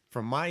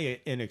from my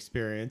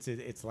inexperience,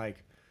 it's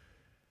like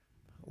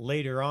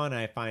later on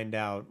I find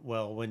out,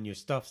 well, when your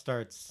stuff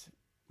starts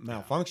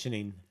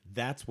malfunctioning,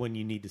 that's when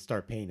you need to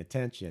start paying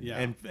attention.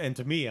 Yeah. And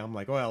to me, I'm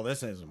like, well,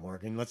 this isn't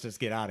working. Let's just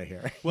get out of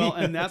here. Well,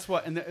 and that's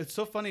what, and it's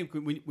so funny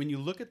when you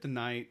look at the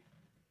night,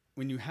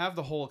 when you have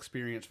the whole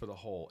experience for the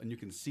whole, and you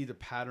can see the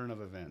pattern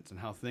of events and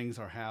how things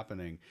are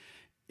happening,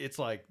 it's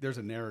like there's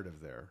a narrative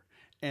there.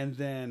 And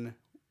then,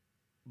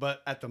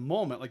 but at the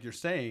moment, like you're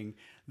saying,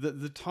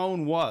 the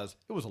tone was,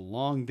 it was a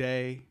long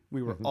day.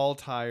 We were all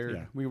tired.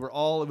 Yeah. We were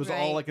all, it was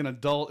all Right. like an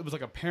adult. It was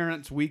like a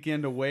parent's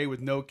weekend away with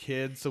no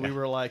kids. So we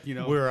were like, we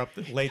were up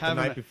late the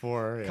having night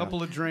before. a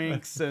couple of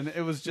drinks, and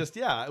it was just,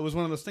 it was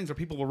one of those things where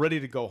people were ready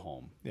to go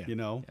home,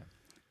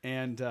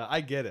 and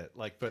I get it.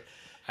 Like, but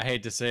I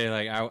hate to say,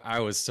 like, I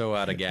was so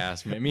out of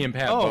gas. Me and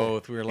Pat Oh,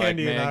 both. We were like,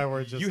 Andy man, and I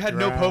were just you had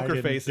no poker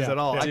dragging- faces at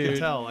all. I Dude. could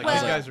tell. Like, Well,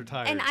 these guys are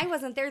tired. And I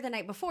wasn't there the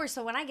night before,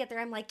 so when I get there,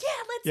 I'm like,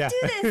 let's Yeah. do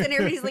this. And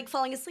everybody's like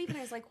falling asleep, and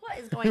I was like, what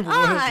is going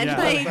on? Yeah.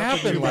 Like, what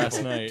happened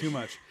last night? Too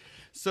much.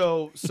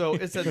 So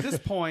it's at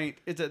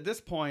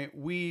this point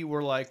we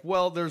were like,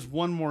 well, there's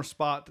one more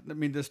spot. I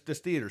mean, this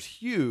theater's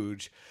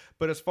huge,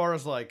 but as far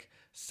as like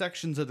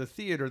sections of the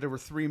theater, there were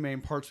three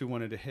main parts we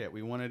wanted to hit.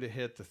 We wanted to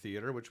hit the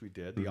theater, which we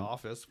did, the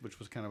office, which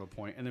was kind of a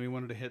point, and then we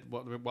wanted to hit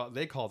what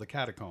they call the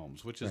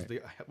catacombs, which is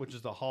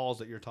the halls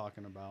that you're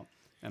talking about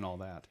and all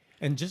that.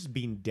 And just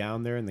being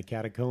down there in the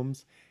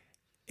catacombs,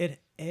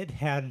 it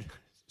had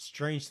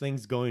strange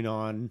things going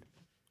on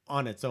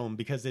its own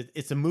because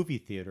it's a movie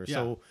theater.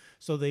 Yeah.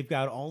 So they've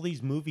got all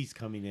these movies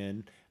coming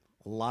in,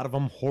 a lot of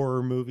them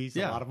horror movies,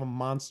 Yeah. a lot of them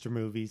monster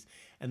movies,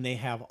 and they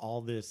have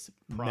all this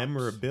Props.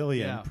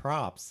 memorabilia Yeah. and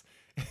props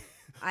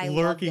I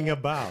lurking loved it.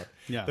 about.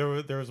 Yeah.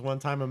 There was one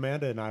time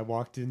Amanda and I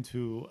walked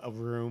into a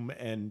room,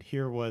 and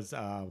here was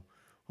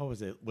what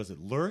was it? Was it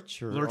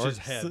Lurch or Lurch's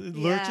head.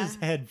 Lurch's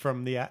head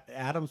from the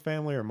Addams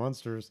Family or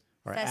Munsters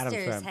or Addams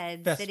Fester's Family.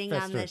 head sitting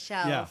on the Fester.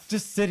 shelf. Yeah.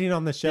 Just sitting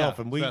on the shelf,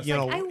 Yeah, and we, Fester.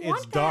 Like, I it's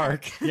want that.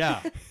 dark.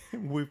 Yeah,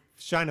 We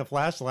shine a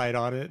flashlight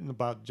on it and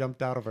about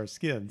jumped out of our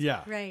skins.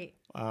 yeah. Right.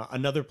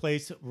 Another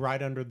place right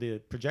under the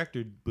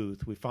projector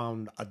booth, we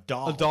found a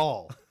doll. A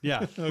doll.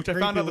 Yeah, which I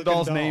found out the creepy-looking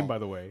doll's doll. name, by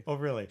the way. Oh,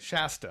 really?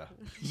 Shasta,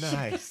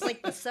 Nice.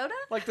 Like the soda?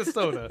 like the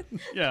soda.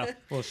 Yeah.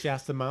 Well,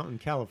 Shasta Mountain,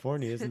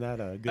 California, isn't that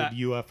a good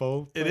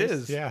UFO It place?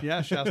 is.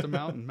 Yeah. Shasta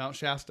Mountain, Mount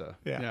Shasta.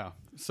 Yeah.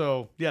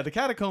 So, the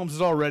catacombs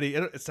is already,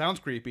 it sounds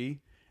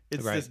creepy.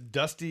 It's Right. this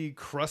dusty,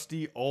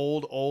 crusty,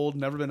 old,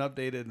 never been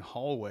updated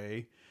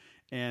hallway.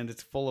 And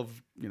it's full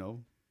of,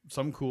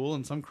 some cool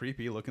and some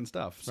creepy looking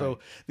stuff. So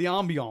the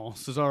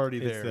ambiance is already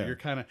there. there. You're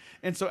kind of,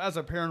 and so as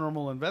a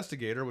paranormal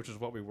investigator, which is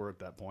what we were at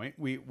that point,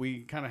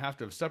 we kind of have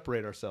to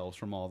separate ourselves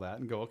from all that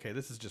and go, okay,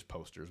 this is just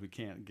posters. We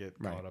can't get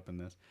caught up in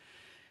this.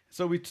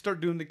 So we start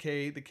doing the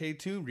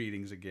K2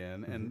 readings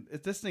again, and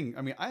this thing.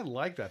 I mean, I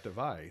like that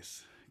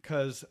device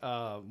because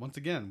once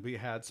again, we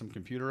had some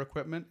computer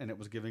equipment, and it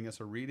was giving us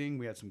a reading.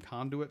 We had some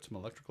conduit, some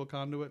electrical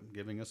conduit,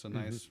 giving us a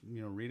nice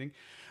reading.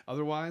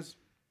 Otherwise,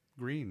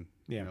 green.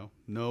 Yeah.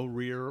 No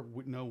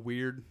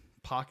weird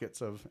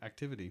pockets of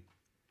activity.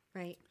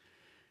 Right.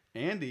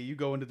 Andy, you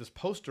go into this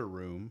poster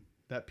room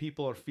that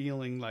people are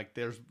feeling like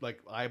there's like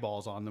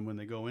eyeballs on them when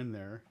they go in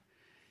there.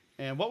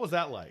 And what was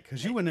that like?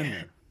 Because you went in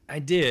there. I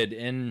did,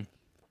 and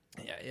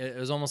it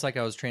was almost like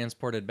I was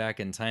transported back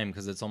in time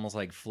because it's almost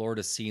like floor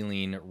to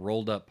ceiling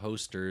rolled up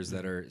posters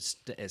that are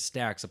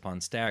stacks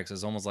upon stacks.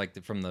 It's almost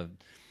like from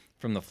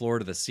the floor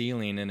to the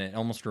ceiling, and it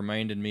almost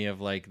reminded me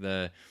of like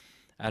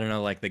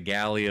like the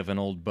galley of an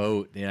old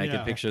boat. I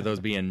could picture those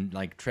being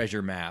like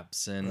treasure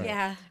maps, and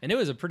and it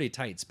was a pretty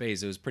tight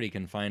space. It was pretty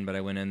confined, but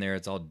I went in there.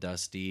 It's all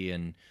dusty,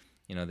 and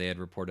they had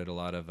reported a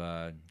lot of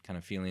kind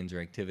of feelings or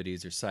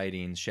activities or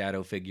sightings,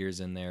 shadow figures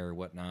in there or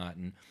whatnot,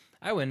 and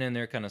I went in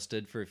there, kind of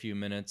stood for a few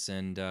minutes,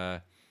 and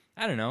I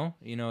don't know.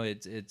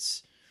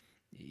 It's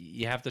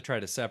you have to try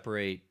to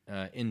separate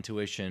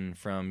intuition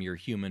from your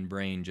human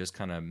brain just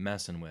kind of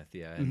messing with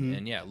you.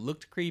 And yeah, it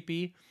looked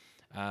creepy.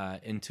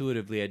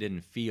 Intuitively, I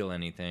didn't feel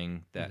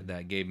anything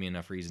that gave me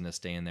enough reason to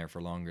stay in there for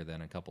longer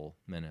than a couple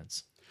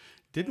minutes.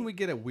 Didn't we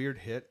get a weird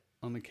hit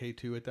on the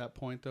K2 at that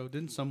point, though?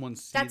 Didn't someone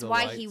see That's the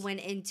why lights? he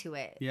went into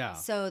it. Yeah.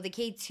 So the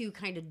K2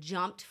 kind of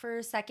jumped for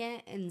a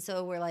second, and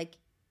so we're like,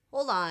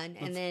 hold on.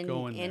 Let's and then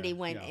go in Andy there.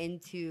 went Yeah.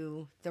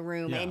 into the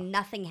room, Yeah. and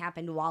nothing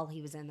happened while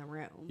he was in the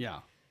room. Yeah.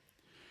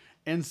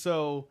 And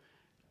so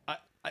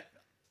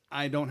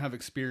I don't have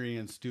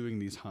experience doing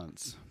these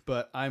hunts,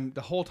 but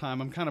the whole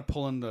time I'm kind of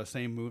pulling the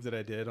same move that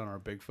I did on our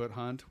Bigfoot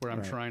hunt, where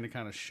I'm trying to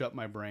kind of shut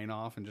my brain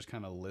off and just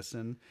kind of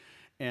listen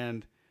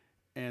and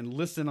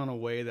listen on a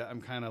way that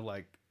I'm kind of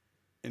like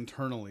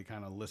internally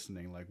kind of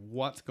listening, like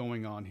what's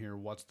going on here?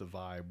 What's the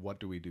vibe? What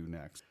do we do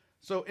next?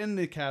 So in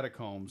the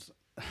catacombs,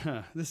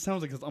 this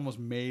sounds like it's almost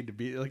made to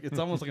be like, it's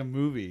almost like a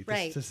movie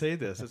Right. to say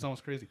this. It's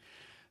almost crazy.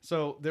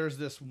 So there's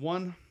this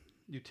one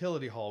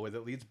utility hallway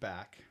that leads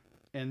back,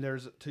 and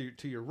there's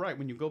to your right,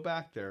 when you go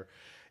back there,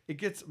 it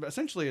gets,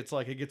 essentially it's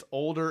like it gets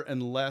older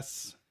and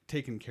less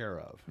taken care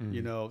of,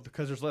 you know,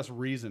 because there's less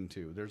reason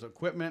to. There's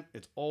equipment,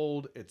 it's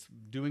old, it's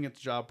doing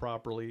its job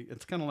properly.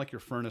 It's kind of like your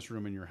furnace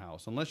room in your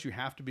house. Unless you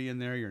have to be in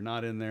there, you're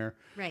not in there.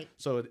 Right.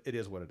 So it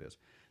is what it is.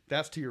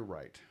 That's to your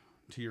right.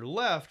 To your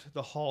left,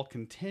 the hall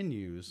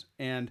continues,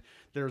 and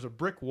there's a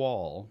brick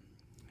wall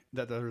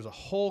that there's a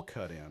hole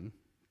cut in.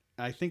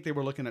 I think they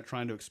were looking at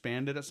trying to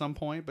expand it at some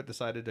point, but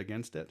decided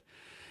against it.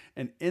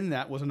 And in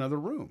that was another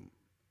room.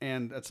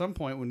 And at some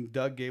point, when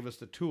Doug gave us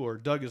the tour,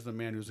 Doug is the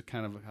man who's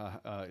kind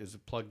of is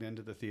plugged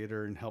into the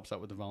theater and helps out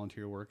with the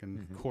volunteer work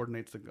and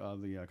coordinates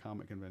the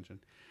comic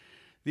convention.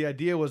 The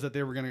idea was that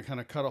they were going to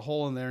kind of cut a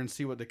hole in there and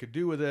see what they could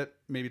do with it,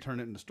 maybe turn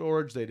it into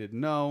storage. They didn't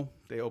know.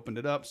 They opened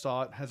it up,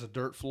 saw it has a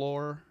dirt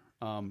floor,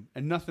 and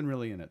nothing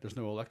really in it. There's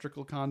no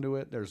electrical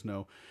conduit. There's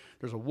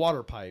a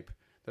water pipe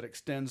that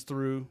extends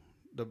through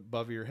the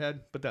above your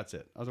head, but that's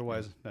it.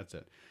 Otherwise, that's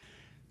it.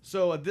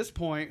 So at this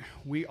point,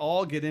 we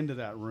all get into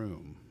that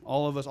room.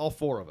 All of us, all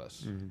four of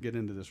us, get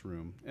into this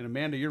room. And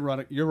Amanda, you're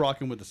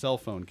rocking with the cell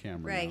phone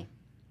camera, Right. now.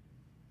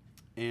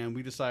 And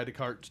we decided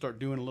to start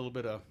doing a little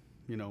bit of,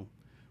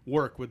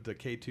 work with the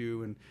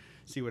K2 and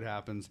see what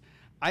happens.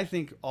 I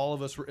think all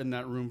of us were in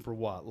that room for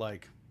what,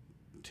 like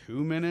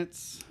 2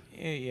 minutes?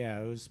 Yeah,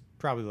 it was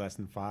probably less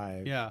than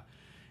 5. Yeah.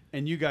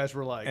 And you guys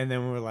were like, And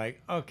then we were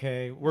like,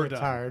 okay, we're done.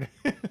 tired.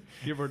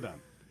 yeah, we're done.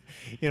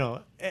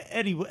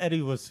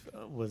 Eddie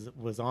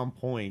was on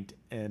point,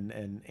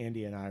 and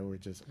Andy and I were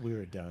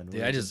done.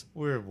 Yeah, I just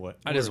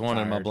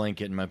wanted my tired.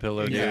 blanket and my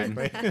pillow, dude.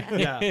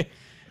 Yeah.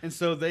 And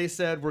so they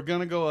said, we're going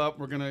to go up.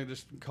 We're going to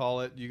just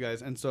call it, you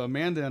guys. And so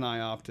Amanda and I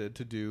opted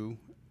to do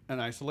an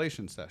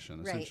isolation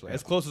session, essentially,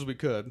 as close as we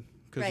could.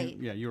 Because, Right.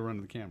 you were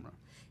running the camera.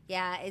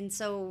 Yeah, and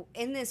so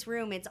in this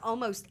room, it's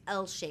almost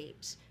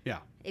L-shaped, Yeah.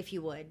 if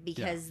you would, Yeah.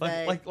 because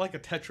like a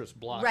Tetris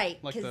block. right,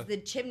 Like because the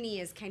chimney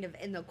is kind of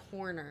in the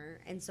corner,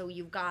 and so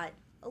you've got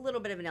a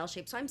little bit of an L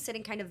shape. So I'm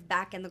sitting kind of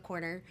back in the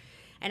corner,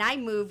 and I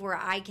move where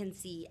I can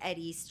see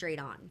Eddie straight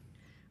on.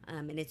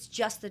 And it's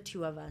just the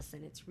two of us,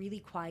 and it's really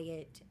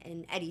quiet,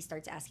 and Eddie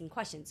starts asking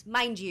questions.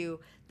 Mind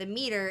you, the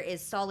meter is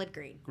solid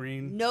green.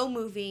 Green. No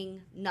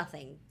moving,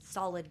 nothing.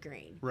 Solid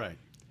green. Right.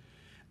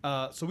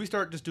 So we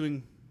start just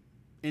doing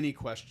any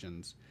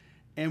questions,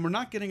 and we're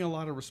not getting a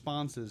lot of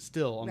responses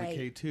still on Right.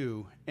 the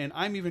K2. And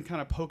I'm even kind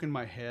of poking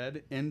my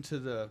head into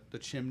the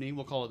chimney.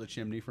 We'll call it the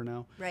chimney for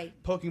now. Right.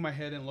 Poking my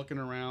head and looking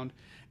around,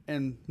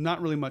 and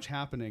not really much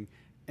happening.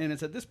 And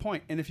it's at this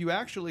point, and if you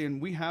actually, and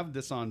we have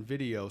this on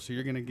video, so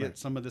you're going to get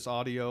some of this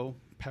audio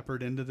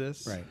peppered into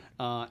this. Right.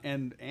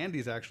 And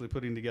Andy's actually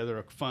putting together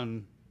a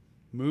fun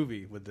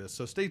movie with this,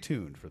 so stay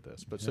tuned for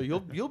this. But so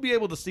you'll be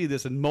able to see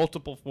this in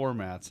multiple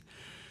formats.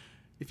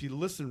 If you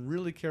listen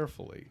really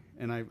carefully,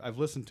 and I've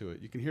listened to it,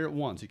 you can hear it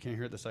once, you can't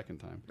hear it the second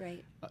time.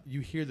 Right.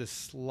 You hear the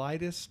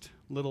slightest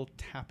little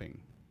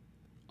tapping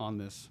on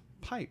this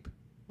pipe.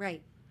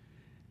 Right.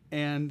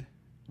 And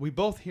we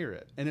both hear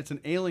it, and it's an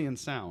alien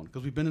sound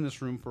because we've been in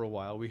this room for a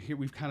while.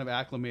 We've kind of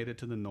acclimated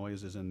to the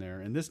noises in there,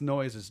 and this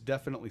noise is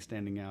definitely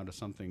standing out as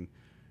something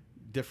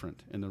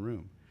different in the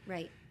room.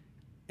 Right.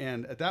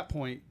 And at that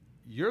point,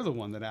 you're the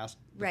one that asked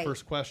the Right.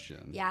 first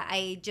question. Yeah,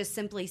 I just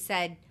simply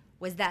said,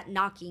 was that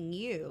knocking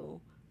you?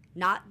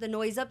 Not the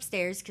noise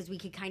upstairs, because we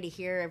could kind of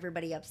hear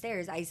everybody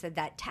upstairs. I said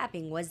that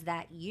tapping, was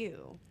that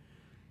you?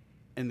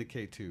 And the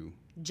K2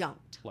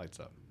 Jumped. lights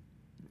up.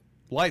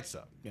 Lights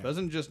up. Yeah.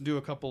 Doesn't just do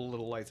a couple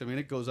little lights. I mean,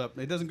 it goes up.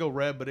 It doesn't go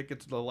red, but it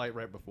gets the light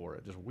right before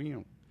it. Just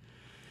whew.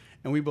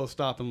 And we both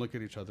stop and look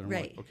at each other and we're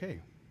Right. like,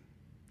 okay,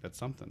 that's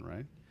something,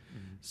 right?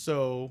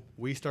 So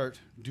we start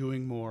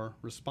doing more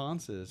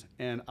responses.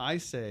 And I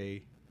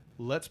say,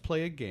 let's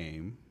play a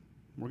game.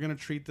 We're going to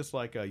treat this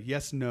like a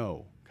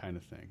yes-no kind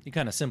of thing. You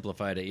kind of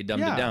simplified it. You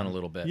dumbed Yeah. it down a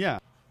little bit. Yeah.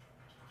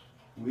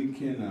 We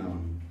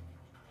can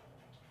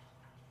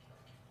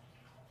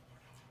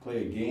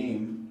play a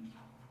game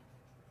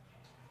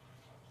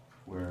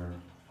where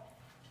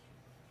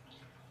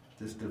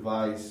this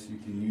device, you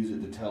can use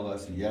it to tell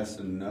us yes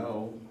and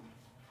no.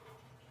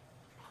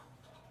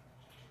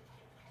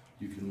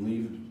 You can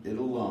leave it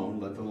alone,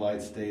 let the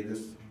light stay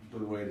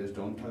the way it is,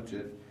 don't touch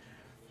it,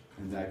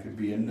 and that could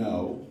be a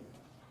no.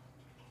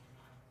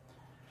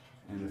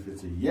 And if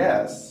it's a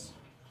yes,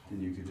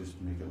 then you could just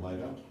make it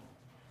light up.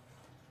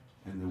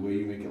 And the way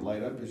you make it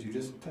light up is you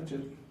just touch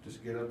it.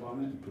 Just get up on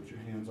it and put your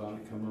hands on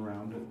it, come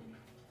around it.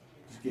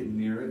 Just get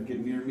near it,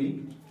 get near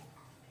me,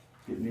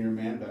 get near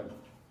Amanda.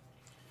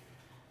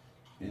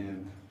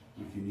 And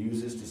we can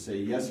use this to say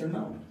yes or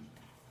no.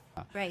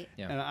 Right.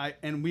 Yeah.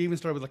 And we even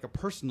started with like a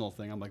personal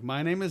thing. I'm like,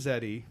 my name is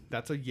Eddie.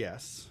 That's a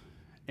yes.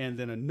 And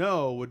then a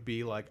no would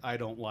be like, I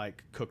don't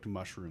like cooked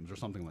mushrooms or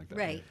something like that.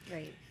 Right,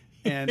 right.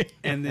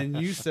 And then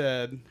you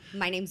said,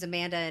 My name's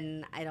Amanda,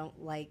 and I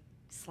don't like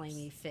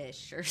slimy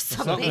fish or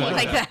something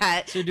like like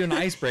that. So you're doing an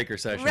icebreaker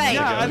session. Right.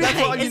 Yeah, and Right.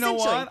 that's all, you know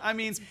Essentially. what? I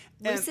mean,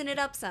 and Loosen it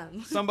up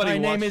some. somebody My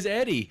name watched- is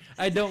Eddie.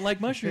 I don't like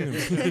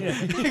mushrooms. My And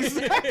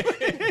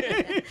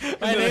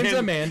name's then-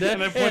 Amanda,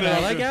 and I and point I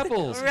out like to-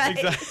 apples. Right.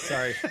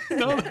 Sorry.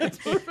 No, that's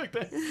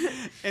perfect.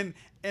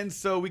 And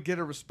so we get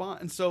a response,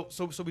 and so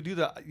we do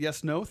the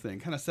yes no thing,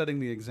 kind of setting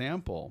the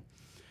example,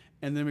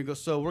 and then we go.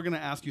 So we're going to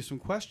ask you some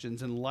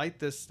questions and light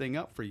this thing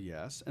up for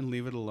yes, and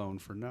leave it alone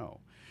for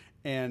no.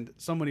 And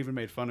someone even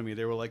made fun of me.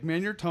 They were like,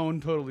 "Man, your tone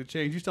totally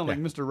changed. You sound like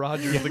Mr.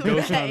 Rogers, the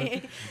ghost hunter."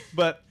 Right.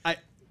 But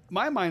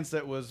my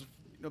mindset was,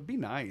 be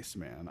nice,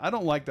 man. I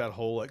don't like that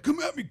whole like, "Come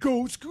at me,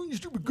 ghost, you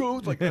stupid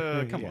ghost." Like,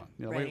 come on,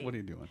 Right. what are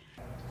you doing?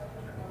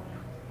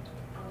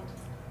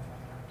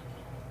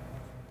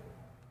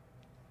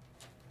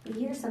 We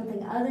hear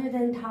something other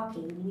than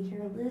talking. We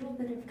hear a little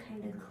bit of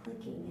kind of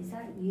clicking. Is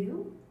that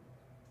you?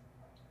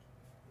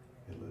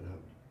 It lit up.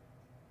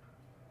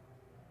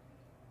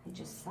 I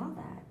just saw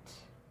that.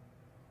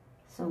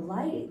 So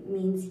light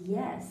means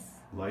yes.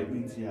 Light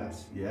means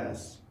yes.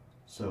 Yes.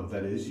 So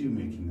that is you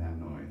making that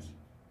noise.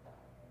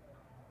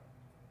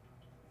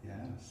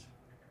 Yes.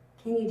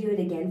 Can you do it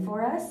again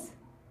for us?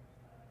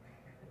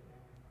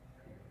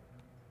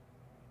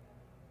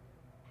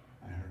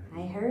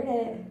 I heard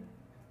it.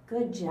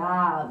 Good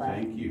job.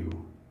 Thank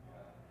you.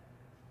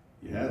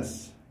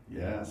 Yes.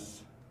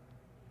 Yes.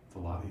 It's a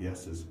lot of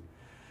yeses.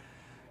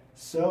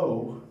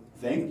 So,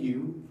 thank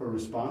you for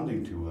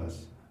responding to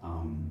us.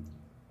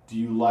 Do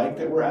you like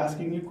that we're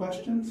asking you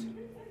questions?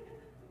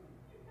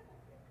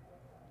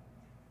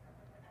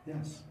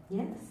 Yes.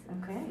 Yes,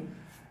 okay.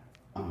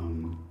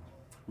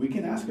 We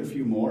can ask a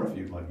few more if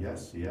you'd like.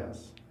 Yes,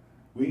 yes.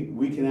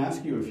 We can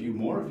ask you a few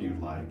more if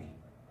you'd like.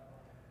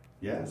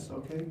 Yes,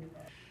 okay.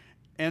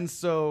 And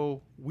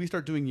so we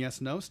start doing yes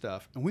no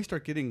stuff, and we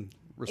start getting It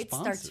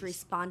responses. starts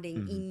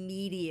responding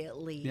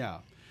immediately. Yeah.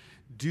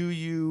 Do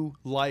you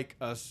like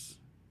us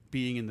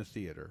being in the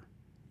theater?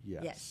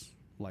 Yes. Yes.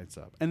 Lights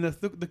up. And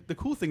the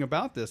cool thing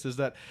about this is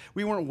that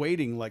we weren't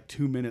waiting like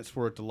 2 minutes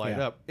for it to light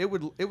Yeah. up. It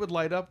would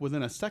light up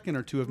within a second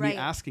or two of Right. me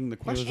asking the It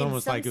question. was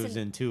almost some like it was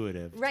scen-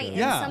 intuitive. Right. to In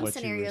Yeah. some what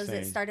you were scenarios, it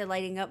saying. started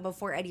lighting up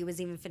before Eddie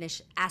was even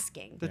finished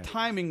asking. The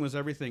timing was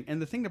everything.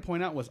 And the thing to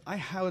point out was I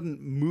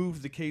hadn't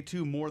moved the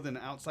K2 more than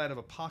outside of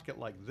a pocket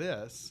like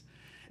this.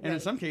 And in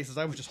Right. some cases,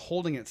 I was just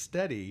holding it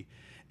steady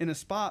in a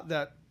spot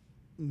that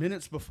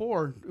minutes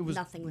before it was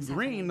Nothing was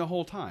green happening. the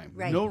whole time.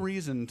 Right. No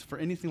reason for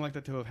anything like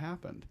that to have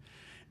happened.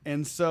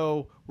 And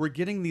so we're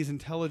getting these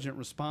intelligent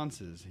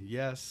responses.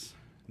 Yes,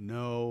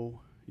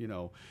 no,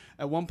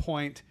 At one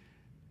point,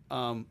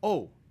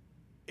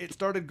 it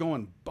started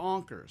going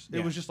bonkers. It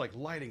Yeah. was just like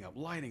lighting up.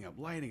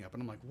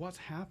 And I'm like, what's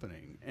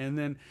happening? And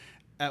then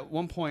at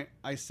one point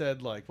I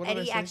said like, what did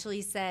I Eddie say?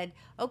 actually said,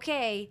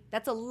 "Okay,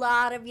 that's a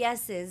lot of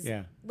yeses.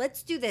 Yeah.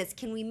 Let's do this.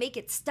 Can we make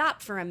it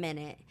stop for a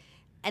minute?"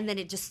 And then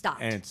it just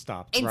stopped. And it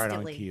stopped instantly.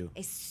 right on cue.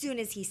 As soon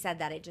as he said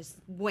that, it just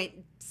went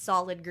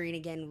solid green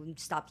again and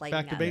stopped lighting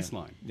Back to up.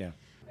 baseline. Yeah.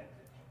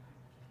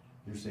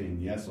 You're saying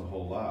yes a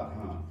whole lot,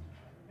 huh?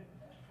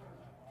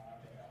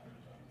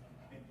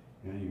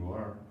 Yeah, you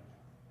are.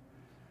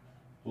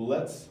 Well,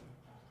 let's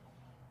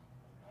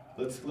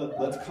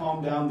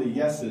calm down the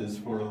yeses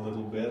for a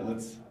little bit.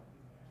 Let's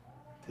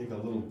take a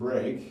little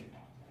break.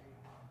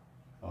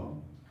 Oh,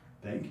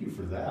 thank you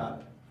for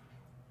that.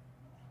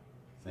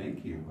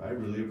 Thank you. I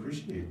really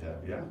appreciate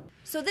that. Yeah.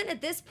 So then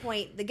at this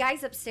point, the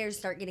guys upstairs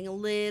start getting a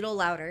little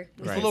louder.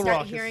 We Right. A little start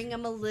raucous. hearing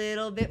them a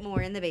little bit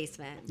more in the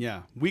basement.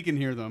 Yeah, we can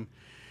hear them,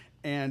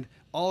 and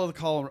all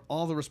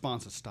the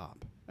responses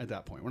stop at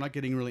that point. We're not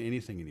getting really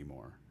anything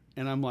anymore.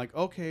 And I'm like,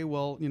 okay,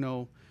 well,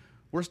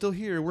 we're still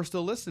here, we're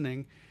still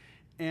listening,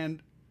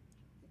 and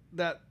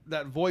that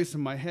voice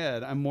in my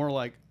head, I'm more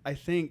like, I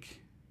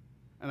think,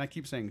 and I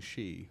keep saying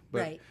she,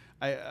 but Right.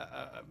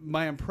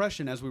 My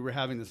impression as we were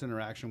having this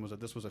interaction was that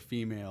this was a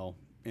female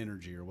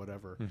energy or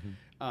whatever,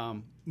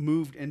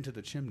 moved into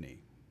the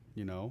chimney,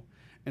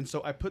 and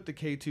so I put the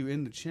K2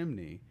 in the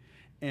chimney.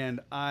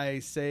 And I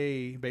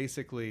say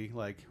basically,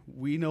 like,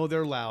 we know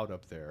they're loud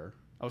up there.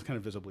 I was kind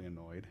of visibly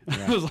annoyed.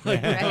 I was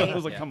like,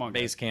 Right. come on,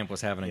 Base guys. camp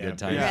was having a good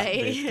time. Yeah.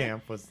 Right. Base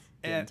camp was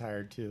getting And-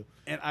 tired too.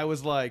 And I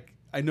was like,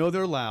 I know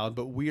they're loud,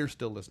 but we are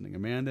still listening.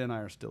 Amanda and I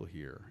are still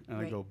here. And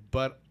I Right. go,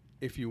 but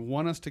if you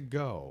want us to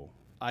go,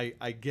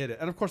 I get it.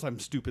 And of course, I'm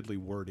stupidly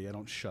wordy. I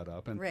don't shut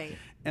up. And, Right.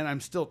 and I'm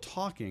still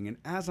talking. And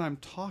as I'm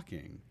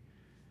talking,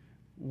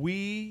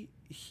 we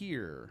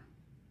hear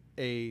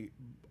a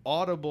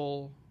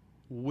audible,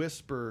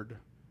 whispered,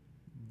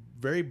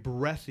 very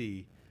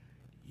breathy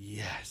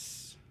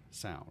yes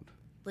sound.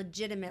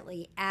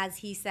 Legitimately, as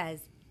he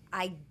says,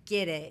 "I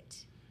get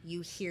it."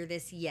 You hear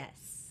this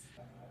yes.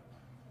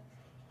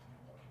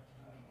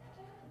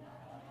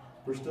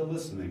 We're still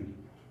listening.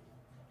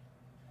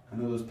 I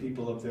know those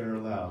people up there are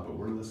loud, but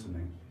we're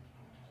listening.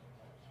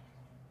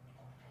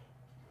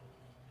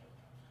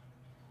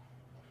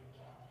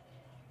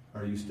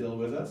 Are you still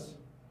with us?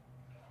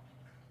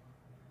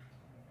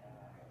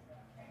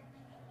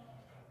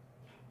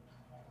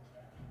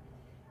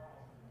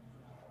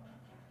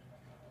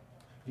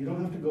 You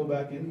don't have to go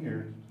back in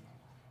here.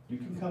 You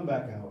can come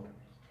back out.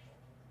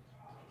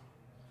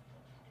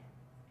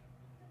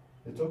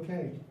 It's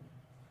okay.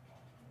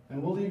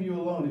 And we'll leave you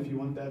alone if you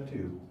want that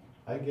too.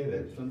 I get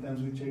it.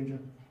 Sometimes we change it.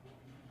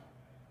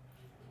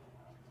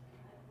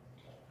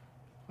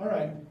 All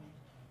right.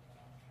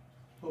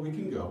 Well, we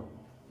can go.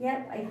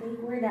 Yep, I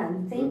think we're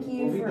done. Thank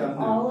you We'll be for done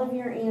now. all of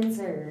your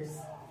answers.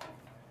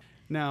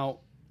 Now,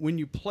 when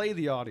you play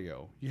the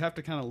audio, you have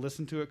to kind of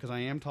listen to it because I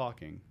am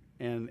talking,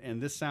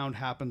 and this sound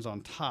happens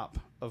on top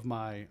of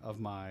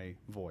my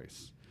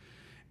voice.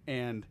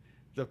 And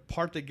the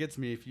part that gets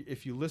me,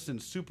 if you listen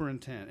super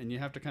intent, and you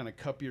have to kind of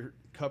cup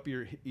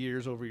your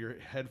ears over your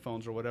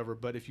headphones or whatever,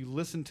 but if you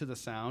listen to the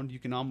sound, you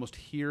can almost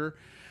hear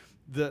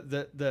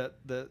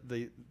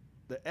the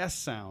S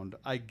sound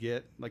I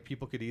get. Like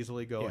people could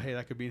easily go, hey,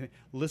 that could be.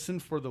 Listen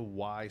for the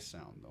Y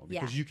sound though,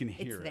 because you can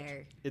hear it's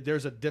there.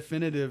 There's a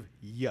definitive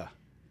yeah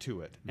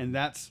to it, and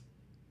that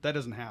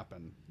doesn't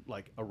happen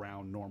like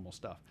around normal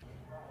stuff.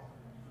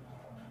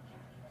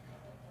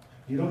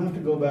 You don't have to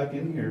go back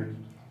in here.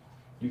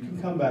 You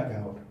can come back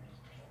out.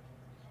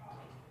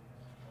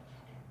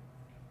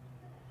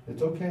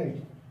 It's okay.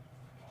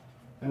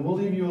 And we'll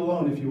leave you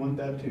alone if you want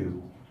that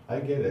too. I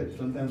get it.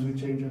 Sometimes we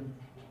change it.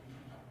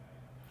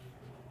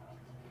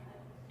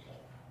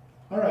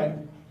 All right.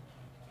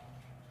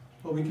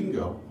 Well, we can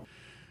go.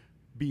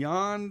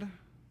 Beyond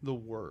the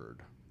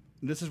word,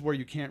 this is where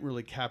you can't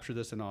really capture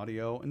this in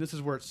audio, and this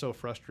is where it's so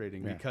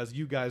frustrating because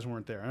you guys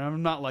weren't there. And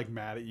I'm not like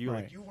mad at you,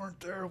 like you weren't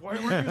there. Why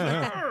weren't you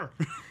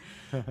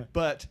there?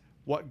 But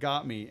what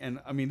got me, and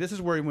I mean, this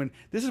is one of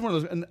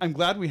those, and I'm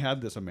glad we had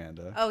this,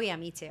 Amanda. Oh yeah,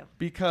 me too.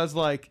 Because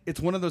like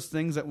it's one of those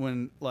things that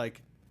when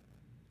like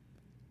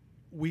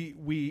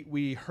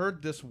we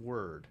heard this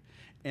word,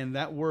 and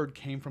that word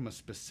came from a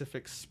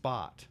specific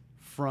spot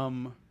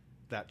from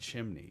that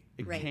chimney.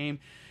 It came.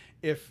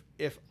 If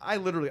I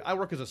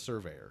work as a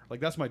surveyor, like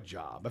that's my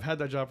job. I've had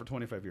that job for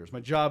 25 years. My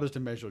job is to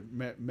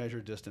measure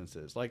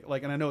distances. Like,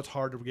 and I know it's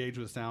hard to gauge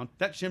with sound.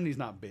 That chimney's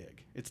not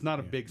big. It's not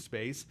a big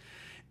space.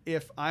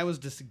 If I was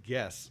just to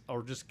guess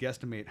or just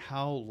guesstimate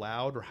how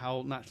loud or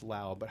how not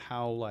loud, but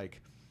how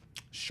like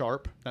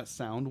sharp that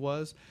sound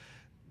was,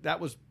 that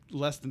was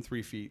less than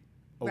 3 feet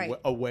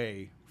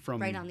away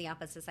from right on the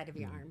opposite side of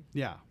your arm.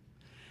 Yeah.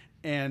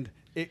 And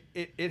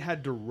it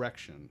had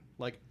direction.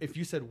 Like if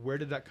you said where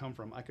did that come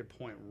from, I could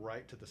point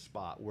right to the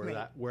spot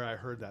where I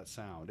heard that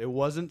sound. It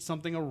wasn't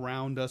something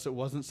around us. It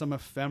wasn't some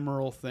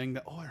ephemeral thing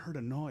that I heard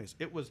a noise.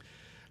 It was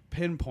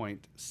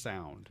pinpoint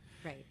sound.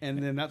 Right.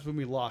 And then that's when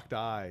we locked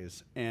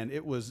eyes, and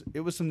it was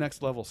some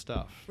next level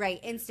stuff. Right.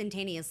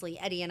 Instantaneously,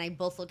 Eddie and I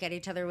both look at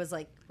each other. Was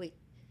like, wait.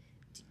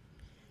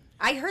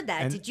 I heard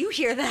that. Did you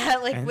hear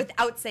that? Like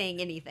without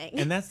saying anything.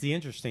 And that's the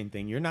interesting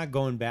thing. You're not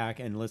going back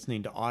and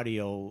listening to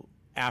audio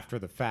after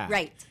the fact.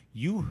 Right.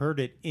 You heard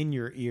it in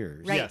your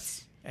ears. Right.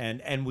 Yes.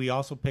 And we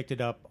also picked it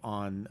up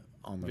on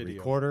the video.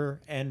 recorder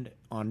and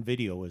on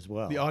video as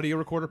well. The audio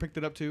recorder picked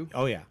it up too?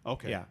 Oh yeah.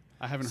 Okay. Yeah.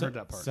 I haven't heard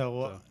that part.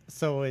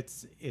 So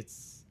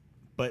it's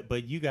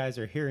but you guys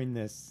are hearing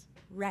this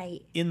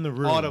right in the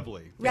room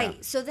audibly. Right.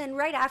 Yeah. So then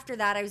right after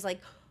that I was like,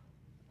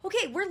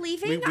 okay, we're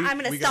leaving. I'm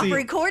going to stop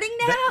recording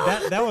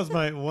now. That was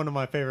one of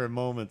my favorite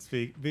moments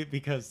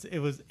because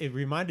it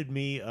reminded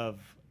me of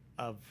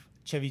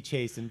Chevy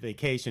Chase in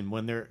Vacation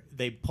when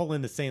they pull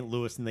into St.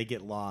 Louis and they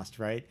get lost,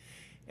 right?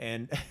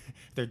 And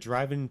they're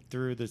driving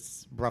through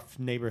this rough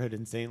neighborhood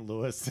in St.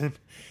 Louis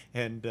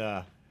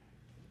and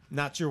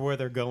not sure where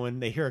they're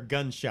going. They hear a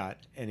gunshot,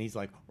 and he's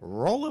like,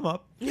 "Roll him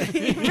up."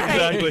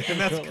 Exactly, and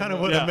that's kind of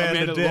what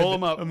Amanda did. Roll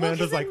him up.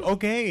 Amanda's like,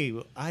 "Okay,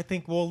 I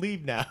think we'll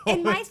leave now."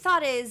 And my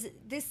thought is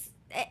this,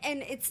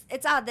 and it's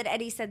odd that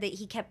Eddie said that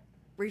he kept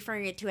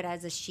referring it to it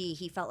as a she.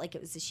 He felt like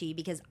it was a she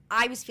because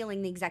I was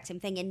feeling the exact same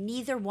thing, and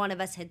neither one of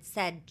us had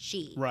said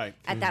she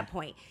at that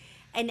point.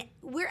 And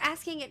we're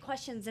asking it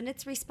questions, and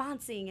it's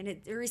responding, and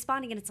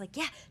it's like,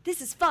 yeah,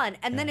 this is fun.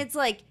 And then it's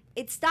like,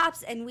 it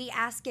stops, and we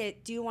ask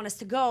it, do you want us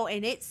to go?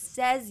 And it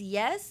says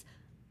yes.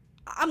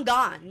 I'm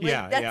gone.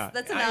 Like,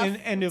 that's enough.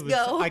 And it was,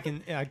 go. I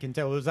can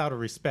tell it was out of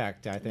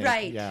respect, I think.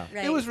 Right. Yeah.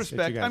 Right. It was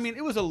respect. I mean,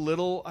 it was a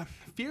little.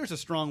 Fear is a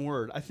strong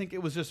word. I think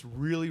it was just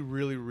really,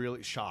 really,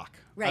 really shock.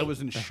 Right. I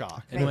was in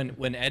shock. And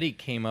when Eddie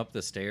came up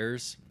the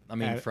stairs, I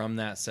mean, from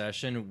that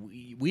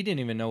session, we didn't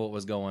even know what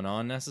was going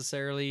on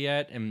necessarily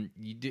yet, and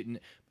you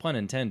didn't. Pun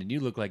intended. You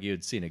looked like you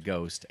had seen a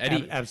ghost.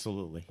 Eddie,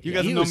 absolutely. You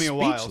guys have known me a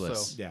while,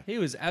 so yeah. He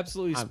was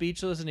absolutely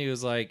speechless, and he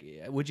was like,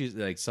 "Would you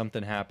like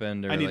something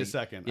happened?" Or I need like, a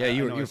second. Yeah,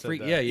 you were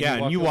freaked. Yeah,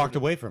 and you walked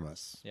away from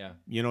us. Yeah,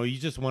 you know, you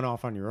just went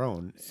off on your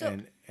own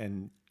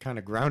and kind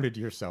of grounded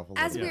yourself a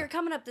little. As we were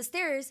coming up the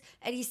stairs,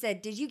 Eddie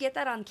said, "Did you get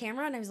that on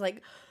camera?" And I was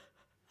like,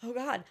 "Oh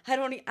God, I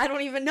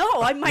don't even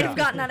know. I might have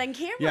gotten that on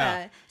camera."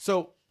 Yeah.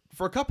 So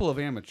for a couple of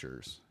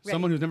amateurs, Right.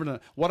 someone who's never done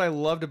it, what I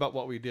loved about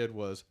what we did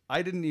was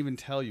I didn't even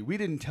tell you. We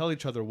didn't tell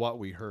each other what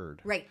we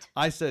heard. Right.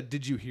 I said,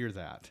 "Did you hear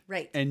that?"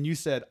 Right. And you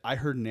said, "I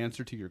heard an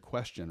answer to your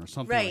question," or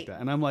something Right. like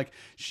that. And I'm like,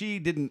 "She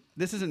didn't.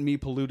 This isn't me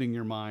polluting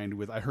your mind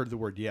with I heard the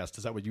word yes.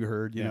 Is that what you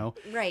heard? You know?"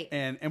 Right.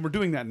 And we're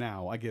doing that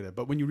now. I get it.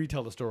 But when you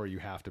retell the story, you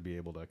have to be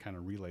able to kind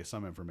of relay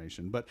some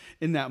information. But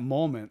in that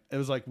moment, it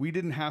was like we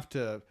didn't have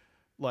to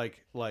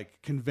like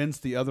convince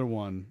the other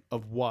one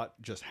of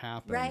what just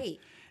happened. Right.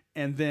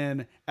 And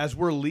then as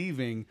we're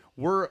leaving,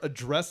 we're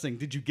addressing,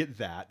 did you get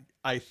that?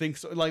 I think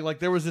so. Like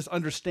there was this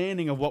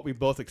understanding of what we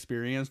both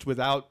experienced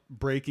without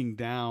breaking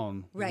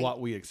down Right. what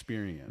we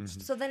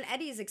experienced. So then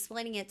Eddie's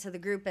explaining it to the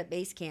group at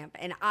base camp,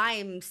 and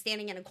I'm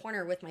standing in a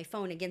corner with my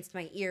phone against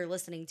my ear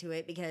listening to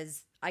it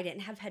because I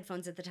didn't have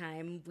headphones at the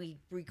time. We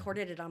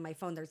recorded it on my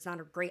phone. There's not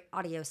a great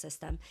audio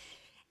system.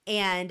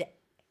 And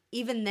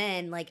even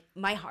then, like,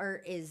 my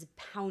heart is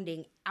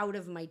pounding out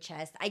of my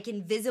chest. I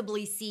can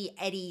visibly see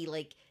Eddie,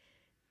 like,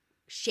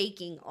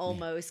 shaking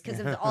almost because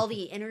of all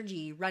the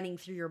energy running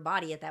through your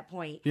body at that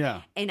point.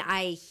 Yeah. And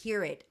I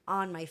hear it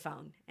on my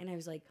phone. And I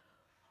was like,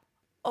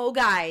 oh,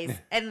 guys.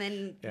 And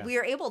then we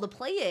were able to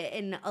play it.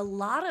 And a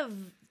lot of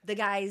the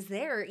guys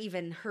there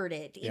even heard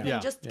it,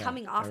 even just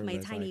coming off my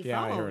tiny phone.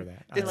 Yeah, I heard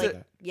that. They're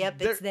like,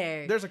 yep, it's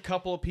there. There's a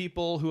couple of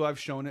people who I've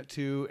shown it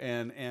to,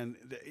 and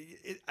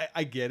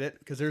I get it,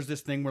 because there's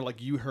this thing where,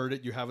 like, you heard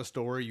it, you have a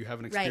story, you have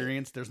an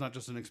experience. Right. There's not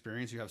just an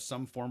experience, you have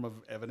some form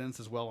of evidence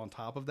as well on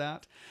top of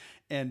that.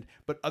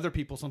 But other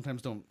people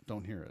sometimes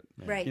don't hear it,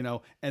 right? You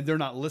know, and they're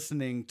not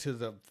listening to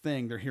the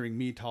thing; they're hearing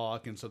me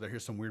talk, and so they hear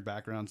some weird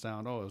background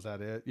sound. Oh, is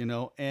that it? You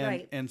know,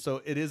 and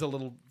so it is a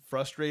little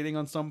frustrating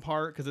on some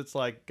part because it's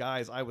like,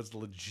 guys, I was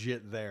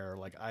legit there,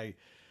 like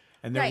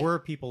and there were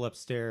people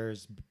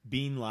upstairs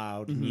being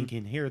loud, and you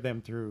can hear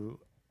them through.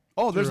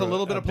 Oh, there's a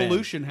little bit of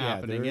pollution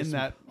happening in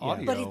that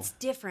audio, but it's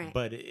different.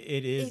 But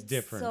it is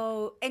different.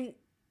 So and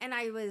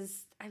I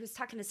was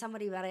talking to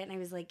somebody about it, and I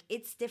was like,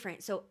 it's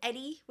different. So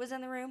Eddie was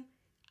in the room.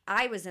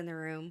 I was in the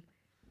room.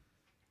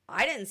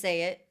 I didn't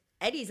say it.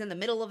 Eddie's in the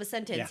middle of a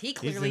sentence. Yeah, he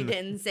clearly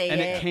didn't say it. And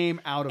it came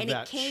out of and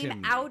that it came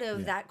chimney. out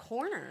of that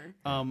corner.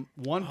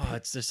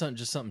 There's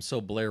something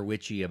so Blair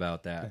Witchy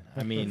about that.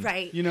 I mean,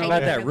 right. You know,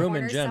 about that room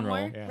in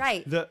general. Yeah.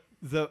 Right.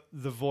 The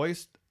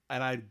voice,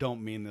 and I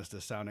don't mean this to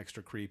sound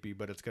extra creepy,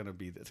 but it's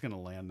gonna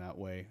land that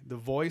way. The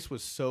voice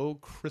was so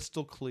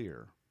crystal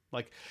clear,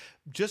 like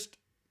just.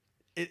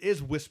 It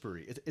is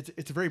whispery.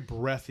 It's a very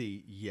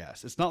breathy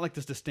yes. It's not like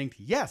this distinct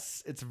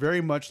yes. It's very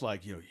much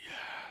like, you know,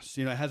 yes.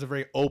 You know, it has a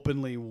very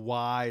openly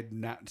wide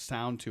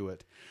sound to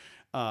it.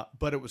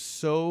 But it was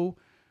so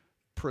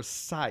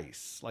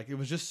precise. Like, it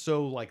was just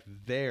so, like,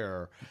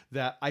 there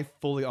that I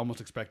fully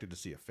almost expected to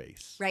see a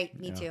face. Right,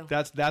 me too.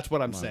 That's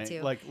what I'm saying.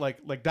 Too.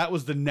 Like that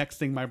was the next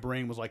thing my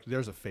brain was like,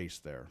 there's a face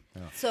there.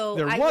 Yeah. So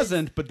there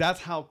wasn't, but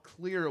that's how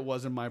clear it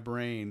was in my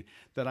brain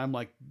that I'm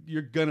like,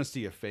 you're gonna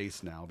see a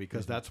face now,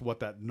 because that's what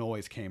that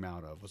noise came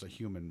out of, was a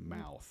human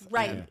mouth.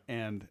 Right.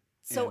 And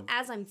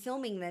as I'm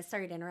filming this,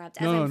 sorry to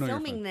interrupt. As I'm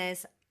filming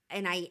this,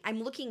 and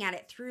I'm looking at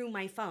it through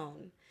my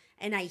phone,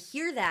 and I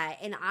hear that,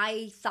 and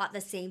I thought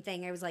the same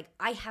thing. I was like,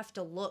 I have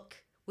to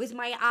look with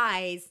my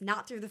eyes,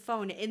 not through the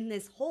phone, in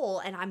this hole,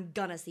 and I'm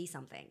gonna see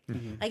something.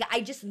 Mm-hmm. Like,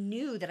 I just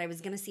knew that I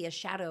was gonna see a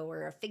shadow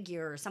or a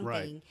figure or something.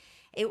 Right.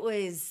 It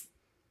was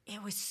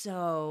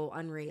so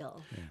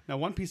unreal. Yeah. Now,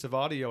 one piece of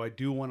audio I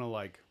do want to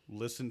like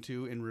listen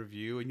to in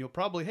review, and you'll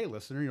probably, hey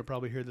listener, you'll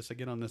probably hear this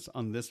again on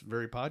this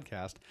very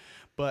podcast,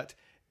 but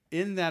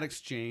in that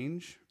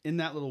exchange, in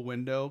that little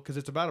window, because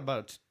it's about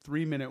a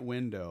 3-minute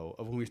window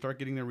of when we start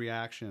getting the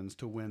reactions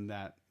to when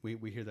that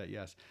we hear that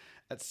yes.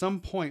 At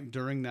some point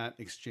during that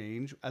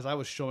exchange, as I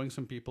was showing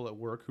some people at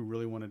work who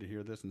really wanted to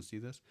hear this and see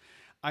this,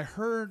 I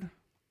heard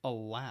a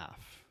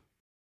laugh.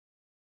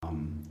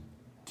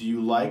 Do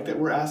you like that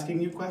we're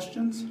asking you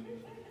questions?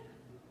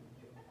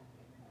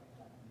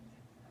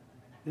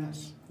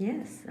 Yes.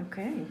 Yes,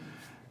 okay.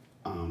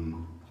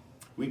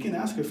 We can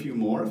ask a few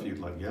more if you'd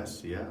like.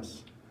 Yes,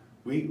 yes.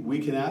 We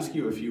can ask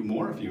you a few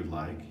more if you'd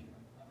like.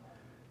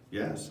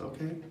 Yes,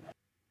 okay.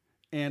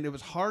 And it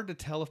was hard to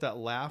tell if that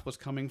laugh was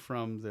coming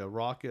from the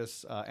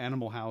raucous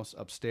animal house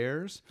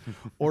upstairs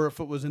or if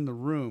it was in the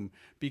room,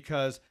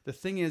 because the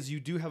thing is,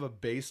 you do have a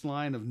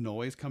baseline of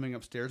noise coming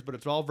upstairs, but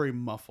it's all very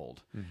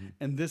muffled. Mm-hmm.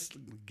 And this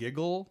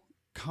giggle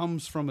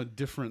comes from a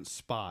different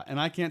spot, and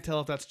I can't tell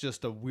if that's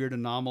just a weird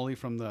anomaly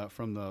from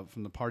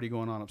the party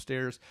going on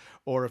upstairs,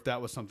 or if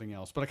that was something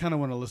else. But I kind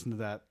of want to listen to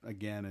that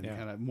again and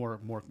kind of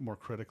more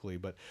critically.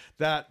 But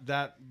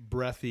that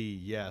breathy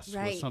yes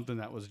was something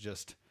that was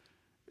just,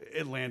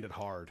 it landed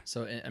hard.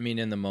 So, I mean,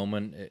 in the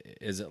moment,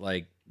 is it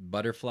like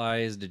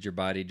butterflies? Did your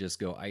body just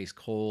go ice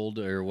cold,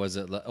 or was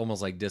it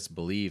almost like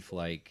disbelief?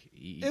 Like,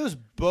 it was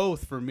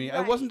both for me.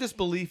 Right. It wasn't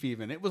disbelief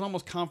even. It was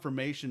almost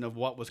confirmation of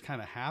what was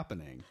kind of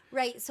happening.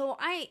 Right. So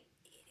I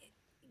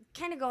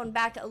kind of going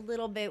back a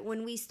little bit, when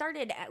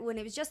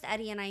it was just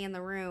Eddie and I in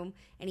the room,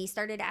 and he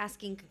started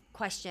asking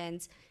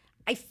questions,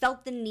 I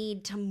felt the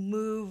need to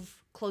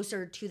move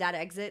closer to that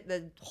exit,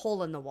 the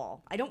hole in the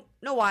wall. I don't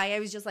know why. I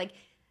was just like,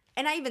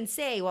 And I even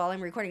say while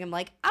I'm recording, I'm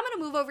like, I'm going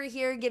to move over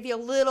here and give you a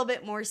little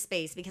bit more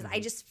space because I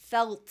just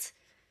felt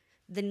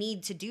the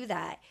need to do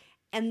that.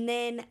 And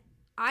then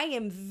I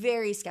am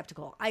very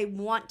skeptical. I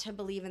want to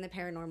believe in the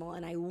paranormal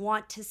and I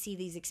want to see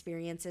these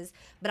experiences.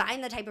 But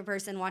I'm the type of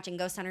person watching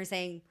Ghost Hunter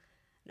saying,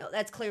 no,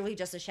 that's clearly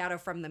just a shadow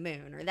from the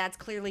moon, or that's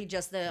clearly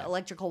just the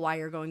electrical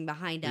wire going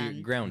behind You're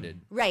them. grounded.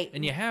 Right.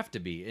 And you have to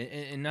be.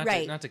 And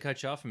not to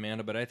cut you off,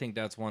 Amanda, but I think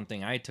that's one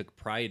thing I took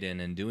pride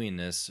in doing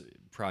this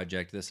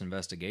project, this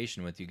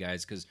investigation with you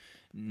guys, because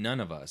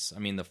none of us, I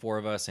mean, the four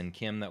of us and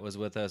Kim that was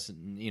with us,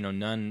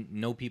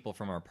 no people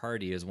from our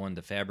party is one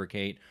to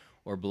fabricate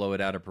or blow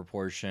it out of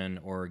proportion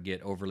or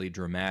get overly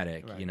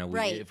dramatic.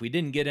 Right. If we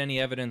didn't get any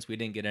evidence, we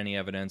didn't get any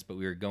evidence, but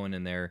we were going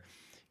in there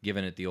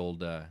giving it the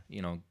old,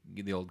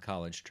 the old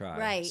college try.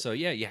 Right. So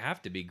yeah, you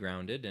have to be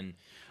grounded, and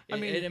I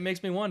mean, it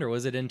makes me wonder: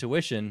 was it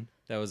intuition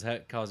that was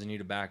causing you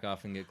to back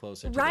off and get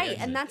closer? To Right, the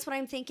exit? and that's what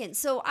I'm thinking.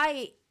 So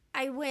I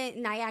went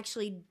and I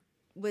actually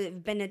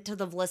been to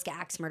the Villisca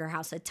Axe Murder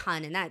House a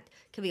ton, and that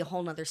could be a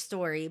whole nother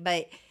story.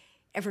 But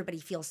everybody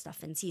feels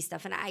stuff and sees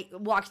stuff, and I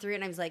walked through it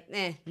and I was like,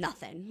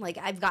 nothing. Like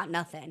I've got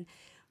nothing.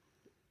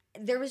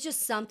 There was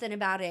just something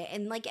about it,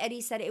 and like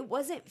Eddie said, it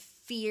wasn't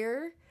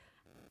fear.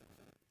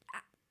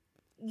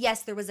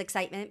 Yes, there was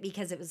excitement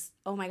because it was,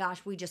 oh my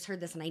gosh, we just heard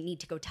this and I need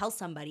to go tell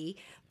somebody.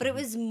 But it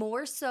was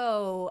more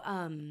so,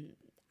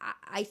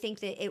 I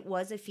think that it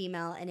was a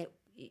female and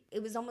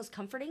it was almost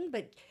comforting,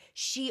 but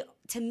she,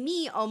 to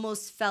me,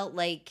 almost felt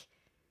like,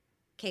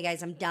 okay,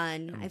 guys, I'm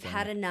done. I've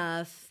had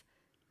enough.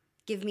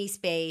 Give me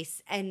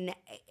space. And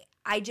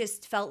I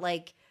just felt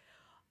like,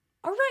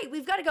 all right,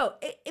 we've got to go.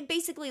 It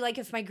basically, like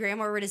if my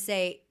grandma were to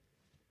say,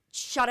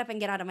 shut up and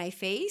get out of my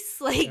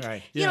face. Like,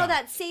 you know,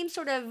 that same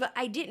sort of,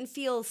 I didn't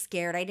feel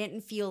scared. I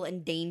didn't feel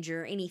in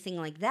danger, anything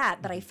like that.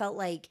 But I felt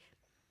like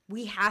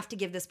we have to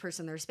give this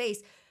person their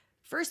space.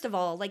 First of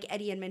all, like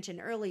Eddie had mentioned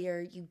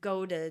earlier, you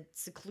go to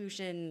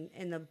seclusion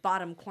in the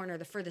bottom corner,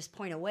 the furthest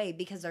point away,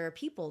 because there are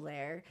people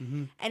there.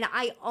 And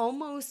I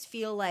almost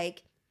feel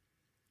like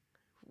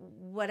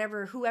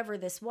whoever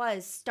this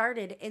was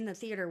started in the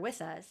theater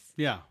with us.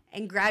 Yeah.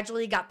 And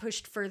gradually got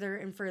pushed further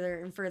and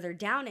further and further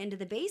down into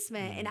the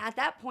basement. And at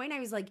that point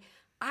I was like,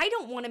 I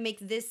don't want to make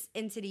this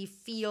entity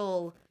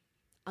feel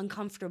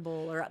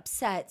uncomfortable or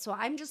upset. So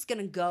I'm just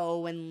going to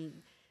go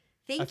and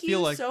thank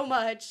you so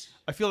much.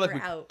 I feel like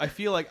out. I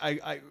feel like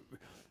I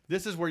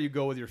this is where you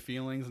go with your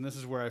feelings, and this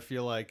is where I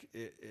feel like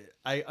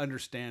I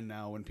understand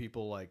now when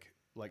people like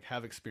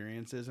have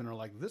experiences and are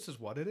like, this is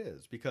what it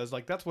is, because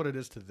like that's what it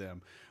is to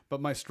them.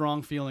 But my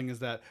strong feeling is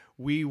that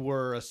we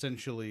were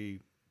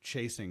essentially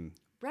chasing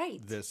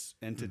this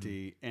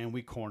entity and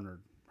we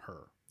cornered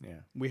her.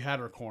 Yeah. We had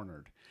her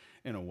cornered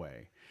in a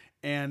way.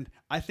 And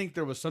I think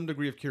there was some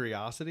degree of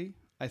curiosity.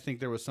 I think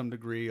there was some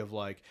degree of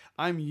like,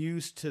 I'm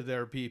used to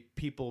there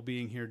people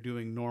being here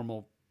doing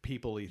normal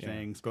people-y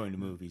things, going to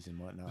movies and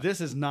whatnot.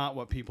 This is not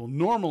what people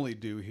normally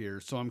do here,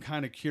 so I'm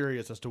kind of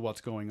curious as to what's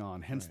going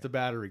on, hence the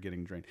battery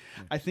getting drained.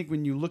 I think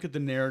when you look at the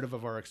narrative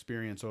of our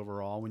experience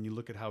overall, when you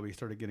look at how we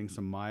started getting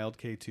some mild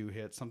K2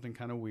 hits, something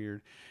kind of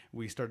weird,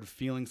 we started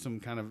feeling some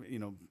kind of,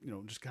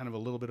 just kind of a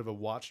little bit of a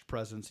watched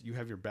presence. You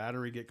have your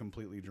battery get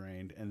completely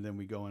drained, and then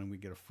we go in and we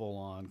get a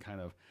full-on kind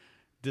of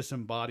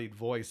disembodied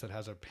voice that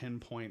has a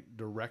pinpoint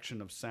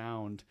direction of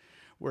sound,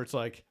 where it's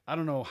like, I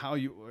don't know how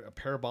a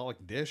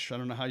parabolic dish, I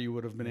don't know how you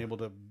would have been able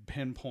to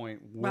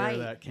pinpoint where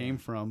that came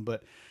from,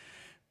 but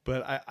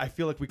I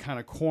feel like we kind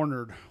of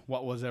cornered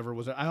what was ever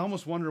was. I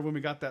almost wonder when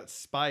we got that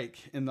spike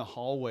in the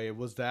hallway,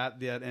 was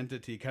that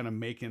entity kind of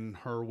making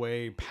her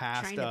way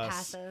past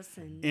us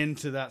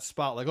into that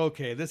spot? Like,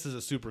 okay, this is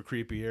a super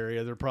creepy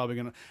area. They're probably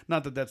gonna,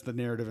 not that that's the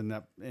narrative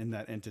in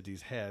that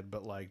entity's head,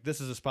 but like, this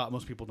is a spot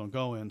most people don't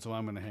go in, so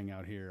I'm gonna hang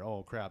out here.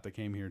 Oh crap, they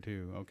came here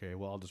too. Okay,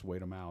 well I'll just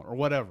wait them out or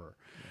whatever.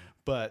 Yeah.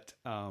 But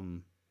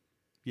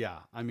yeah,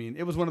 I mean,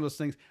 it was one of those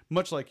things,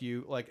 much like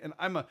you, like, and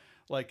I'm a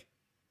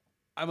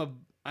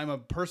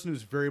person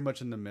who's very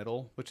much in the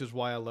middle, which is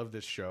why I love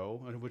this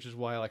show, and which is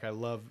why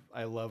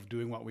I love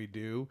doing what we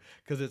do,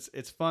 because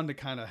it's fun to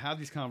kind of have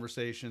these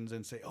conversations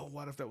and say, oh,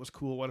 what if that was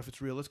cool? What if it's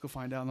real? Let's go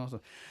find out. And all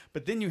stuff.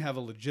 But then you have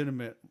a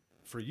legitimate,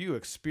 for you,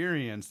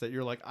 experience that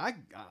you're like,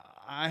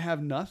 I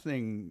have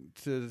nothing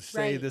to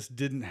say this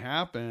didn't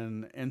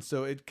happen, and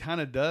so it kind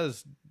of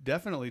does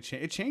definitely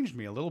change. It changed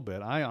me a little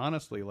bit. I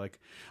honestly, like,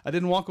 I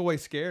didn't walk away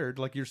scared,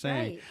 like you're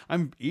saying.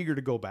 I'm eager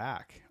to go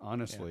back,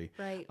 honestly.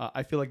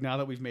 I feel like now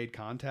that we've made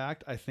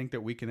contact, I think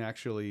that we can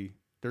actually,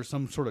 there's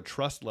some sort of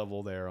trust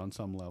level there on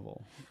some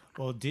level.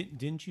 Well,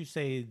 didn't you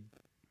say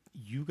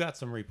you got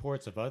some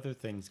reports of other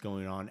things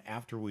going on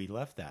after we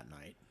left that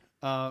night?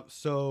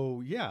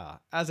 So yeah,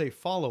 as a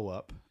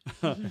follow-up,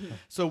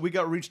 so we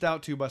got reached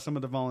out to by some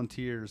of the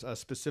volunteers,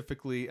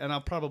 specifically, and I'll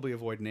probably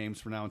avoid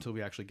names for now until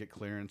we actually get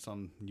clearance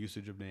on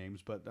usage of names,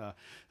 but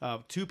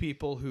two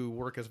people who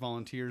work as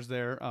volunteers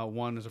there.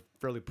 One is a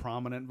fairly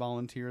prominent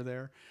volunteer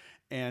there,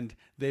 and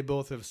they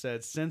both have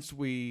said since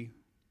we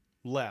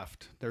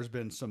left, there's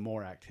been some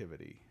more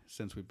activity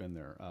since we've been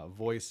there.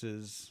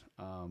 Voices,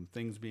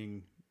 things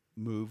being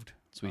moved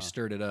So we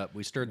stirred it up.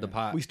 We stirred the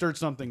pot. We stirred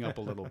something up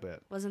a little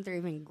bit. Wasn't there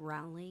even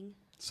growling?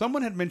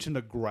 Someone had mentioned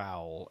a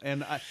growl,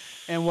 and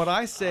what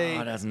I say.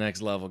 Oh, that's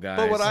next level, guys.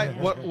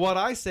 But what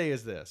I say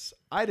is this: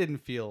 I didn't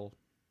feel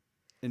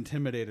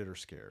intimidated or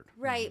scared.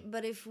 Right,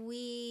 but if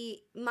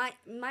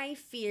my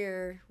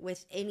fear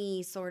with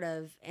any sort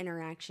of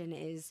interaction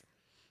is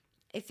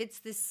if it's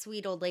this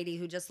sweet old lady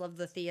who just loved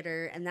the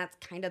theater, and that's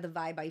kind of the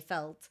vibe I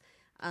felt.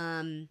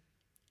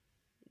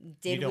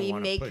 Did we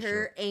make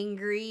her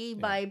angry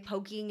by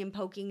poking and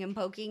poking and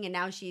poking, and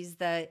now she's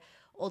the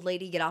old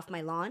lady, get off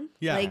my lawn?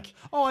 Yeah. Like,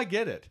 oh, I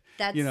get it.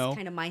 That's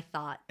kind of my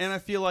thought. And I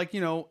feel like,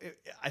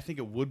 I think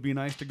it would be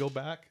nice to go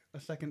back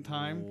a second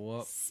time.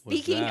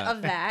 Speaking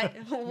of that,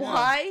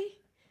 why?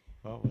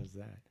 What was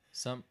that?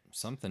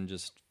 Something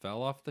just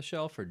fell off the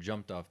shelf or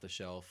jumped off the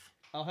shelf.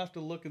 I'll have to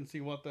look and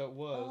see what that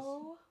was.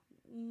 Oh,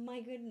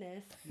 my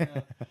goodness.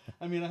 Yeah.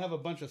 I mean, I have a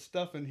bunch of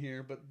stuff in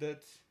here, but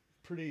that's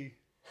pretty...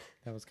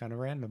 That was kind of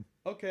random.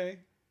 Okay.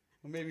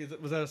 Well, maybe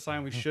was that a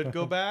sign we should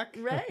go back?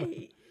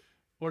 Right.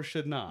 Or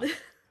should not?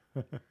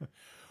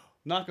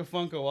 Knock a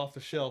Funko off the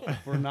shelf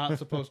if we're not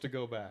supposed to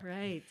go back.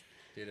 Right.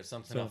 Dude, if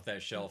something off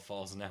that shelf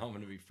falls now, I'm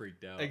going to be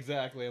freaked out.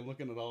 Exactly. I'm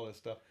looking at all this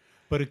stuff.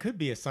 But it could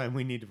be a sign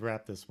we need to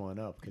wrap this one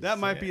up. That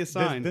might be a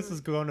sign. This is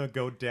going to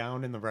go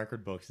down in the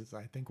record books. It's,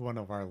 I think, one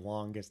of our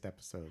longest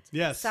episodes.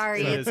 Yes.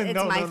 Sorry, it's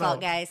my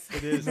fault, guys.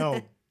 It is.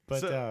 No,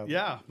 but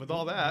yeah, with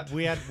all that,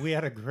 we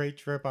had a great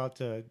trip out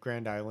to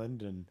Grand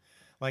Island, and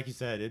like you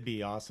said, it'd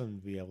be awesome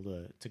to be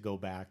able to go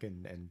back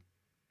and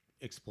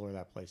explore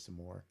that place some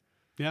more.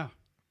 Yeah,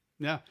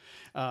 yeah.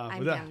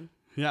 I'm down.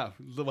 Yeah,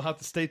 we'll have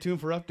to stay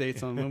tuned for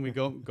updates on when we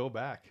go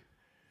back.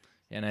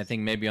 And I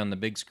think maybe on the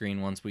big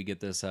screen, once we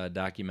get this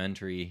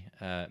documentary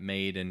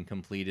made and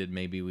completed,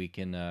 maybe we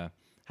can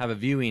have a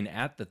viewing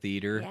at the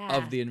theater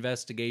of the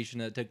investigation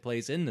that took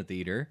place in the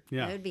theater.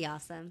 Yeah, that would be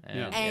awesome.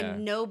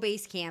 And no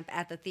base camp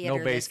at the theater.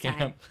 No base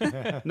camp.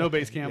 No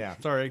base camp. Yeah.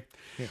 Sorry.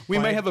 We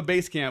may have a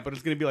base camp, but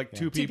it's going to be like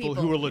two people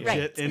who are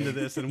legit into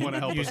this and want to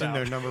help us using out.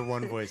 their number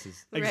one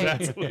voices.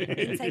 Exactly.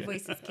 Inside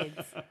Voices kids.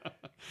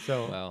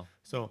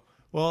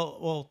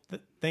 Well,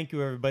 thank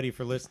you everybody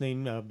for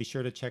listening. Be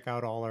sure to check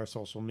out all our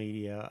social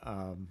media,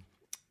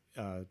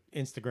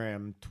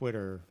 Instagram,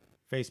 Twitter,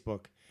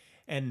 Facebook,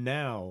 and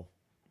now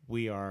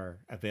we are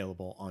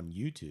available on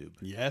YouTube.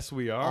 Yes,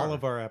 we are. All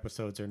of our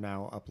episodes are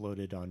now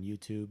uploaded on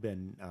YouTube,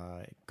 and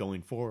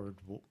going forward,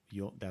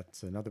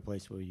 that's another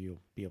place where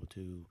you'll be able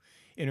to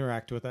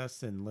interact with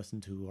us and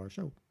listen to our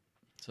show.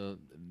 So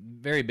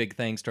very big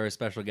thanks to our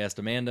special guest,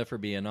 Amanda, for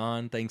being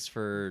on. Thanks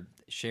for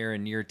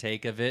sharing your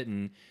take of it.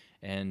 And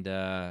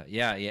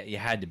you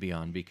had to be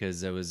on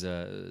because it was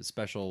a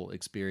special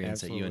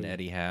experience that you and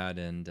Eddie had.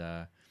 And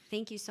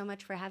thank you so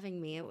much for having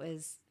me. It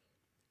was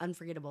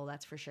unforgettable,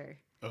 that's for sure.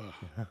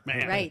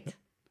 Man. Right.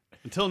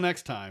 Until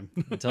next time.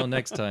 Until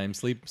next time.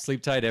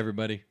 Sleep tight,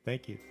 everybody.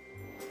 Thank you.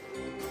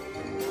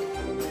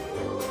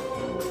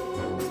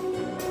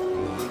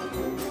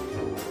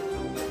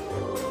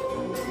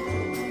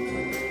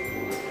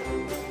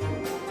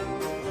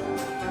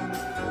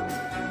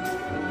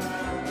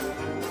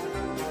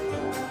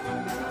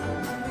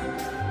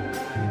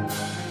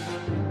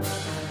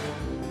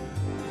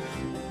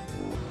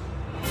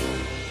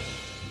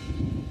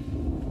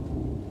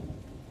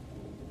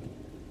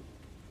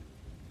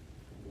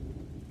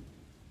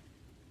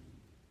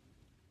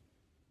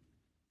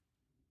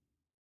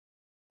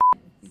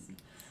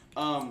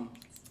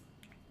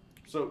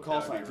 So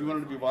call signs. You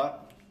wanted to be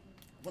what?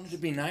 I wanted to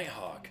be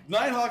Nighthawk.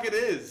 Nighthawk it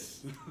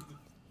is.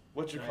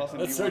 What's your call sign?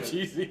 That's so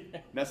cheesy.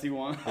 Nessie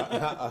one.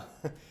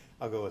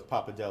 I'll go with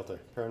Papa Delta,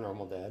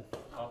 Paranormal Dad.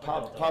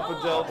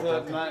 Papa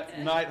Delta,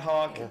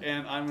 Nighthawk,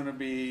 and I'm gonna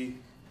be.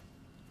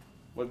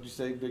 What did you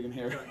say? Big and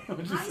hairy.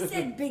 I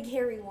said Big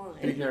Hairy One.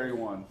 Big Hairy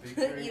One.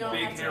 You don't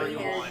have to be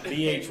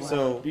hairy. BH1.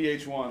 So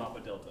BH1. Papa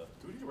Delta.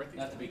 Do we need to write these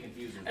Not to be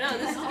confusing. No,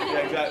 this is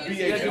getting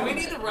confusing. BH1. Do we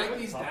need to write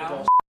these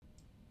down?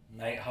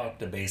 Nighthawk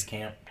to base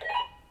camp.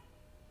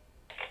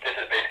 This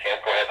is base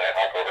camp. Go ahead,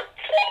 Nighthawk. Over.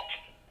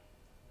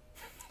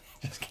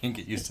 Just can't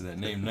get used to that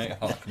name,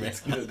 Nighthawk, man. It's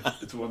good.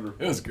 It's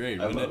wonderful. It was great,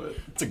 wasn't I love it.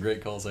 It's a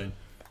great call sign.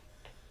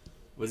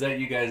 Was that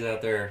you guys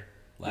out there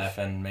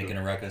laughing, making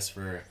a ruckus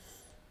for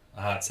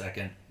a hot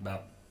second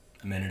about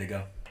a minute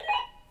ago?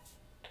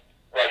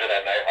 Roger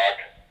that, Nighthawk.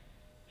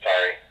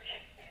 Sorry.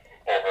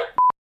 Over.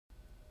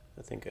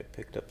 I think I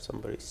picked up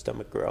somebody's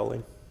stomach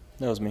growling.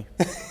 That was me.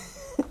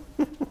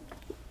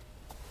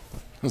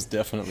 It was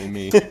definitely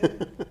me.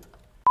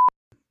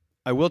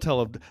 I will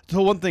tell.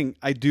 So one thing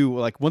I do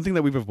like, one thing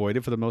that we've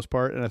avoided for the most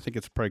part, and I think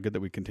it's probably good that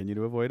we continue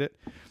to avoid it,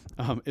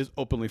 is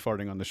openly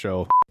farting on the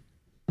show.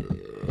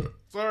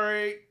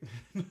 Sorry.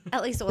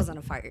 At least it wasn't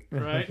a fart.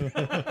 Right.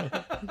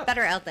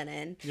 Better out than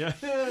in. Yeah.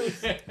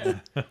 Nighthawk,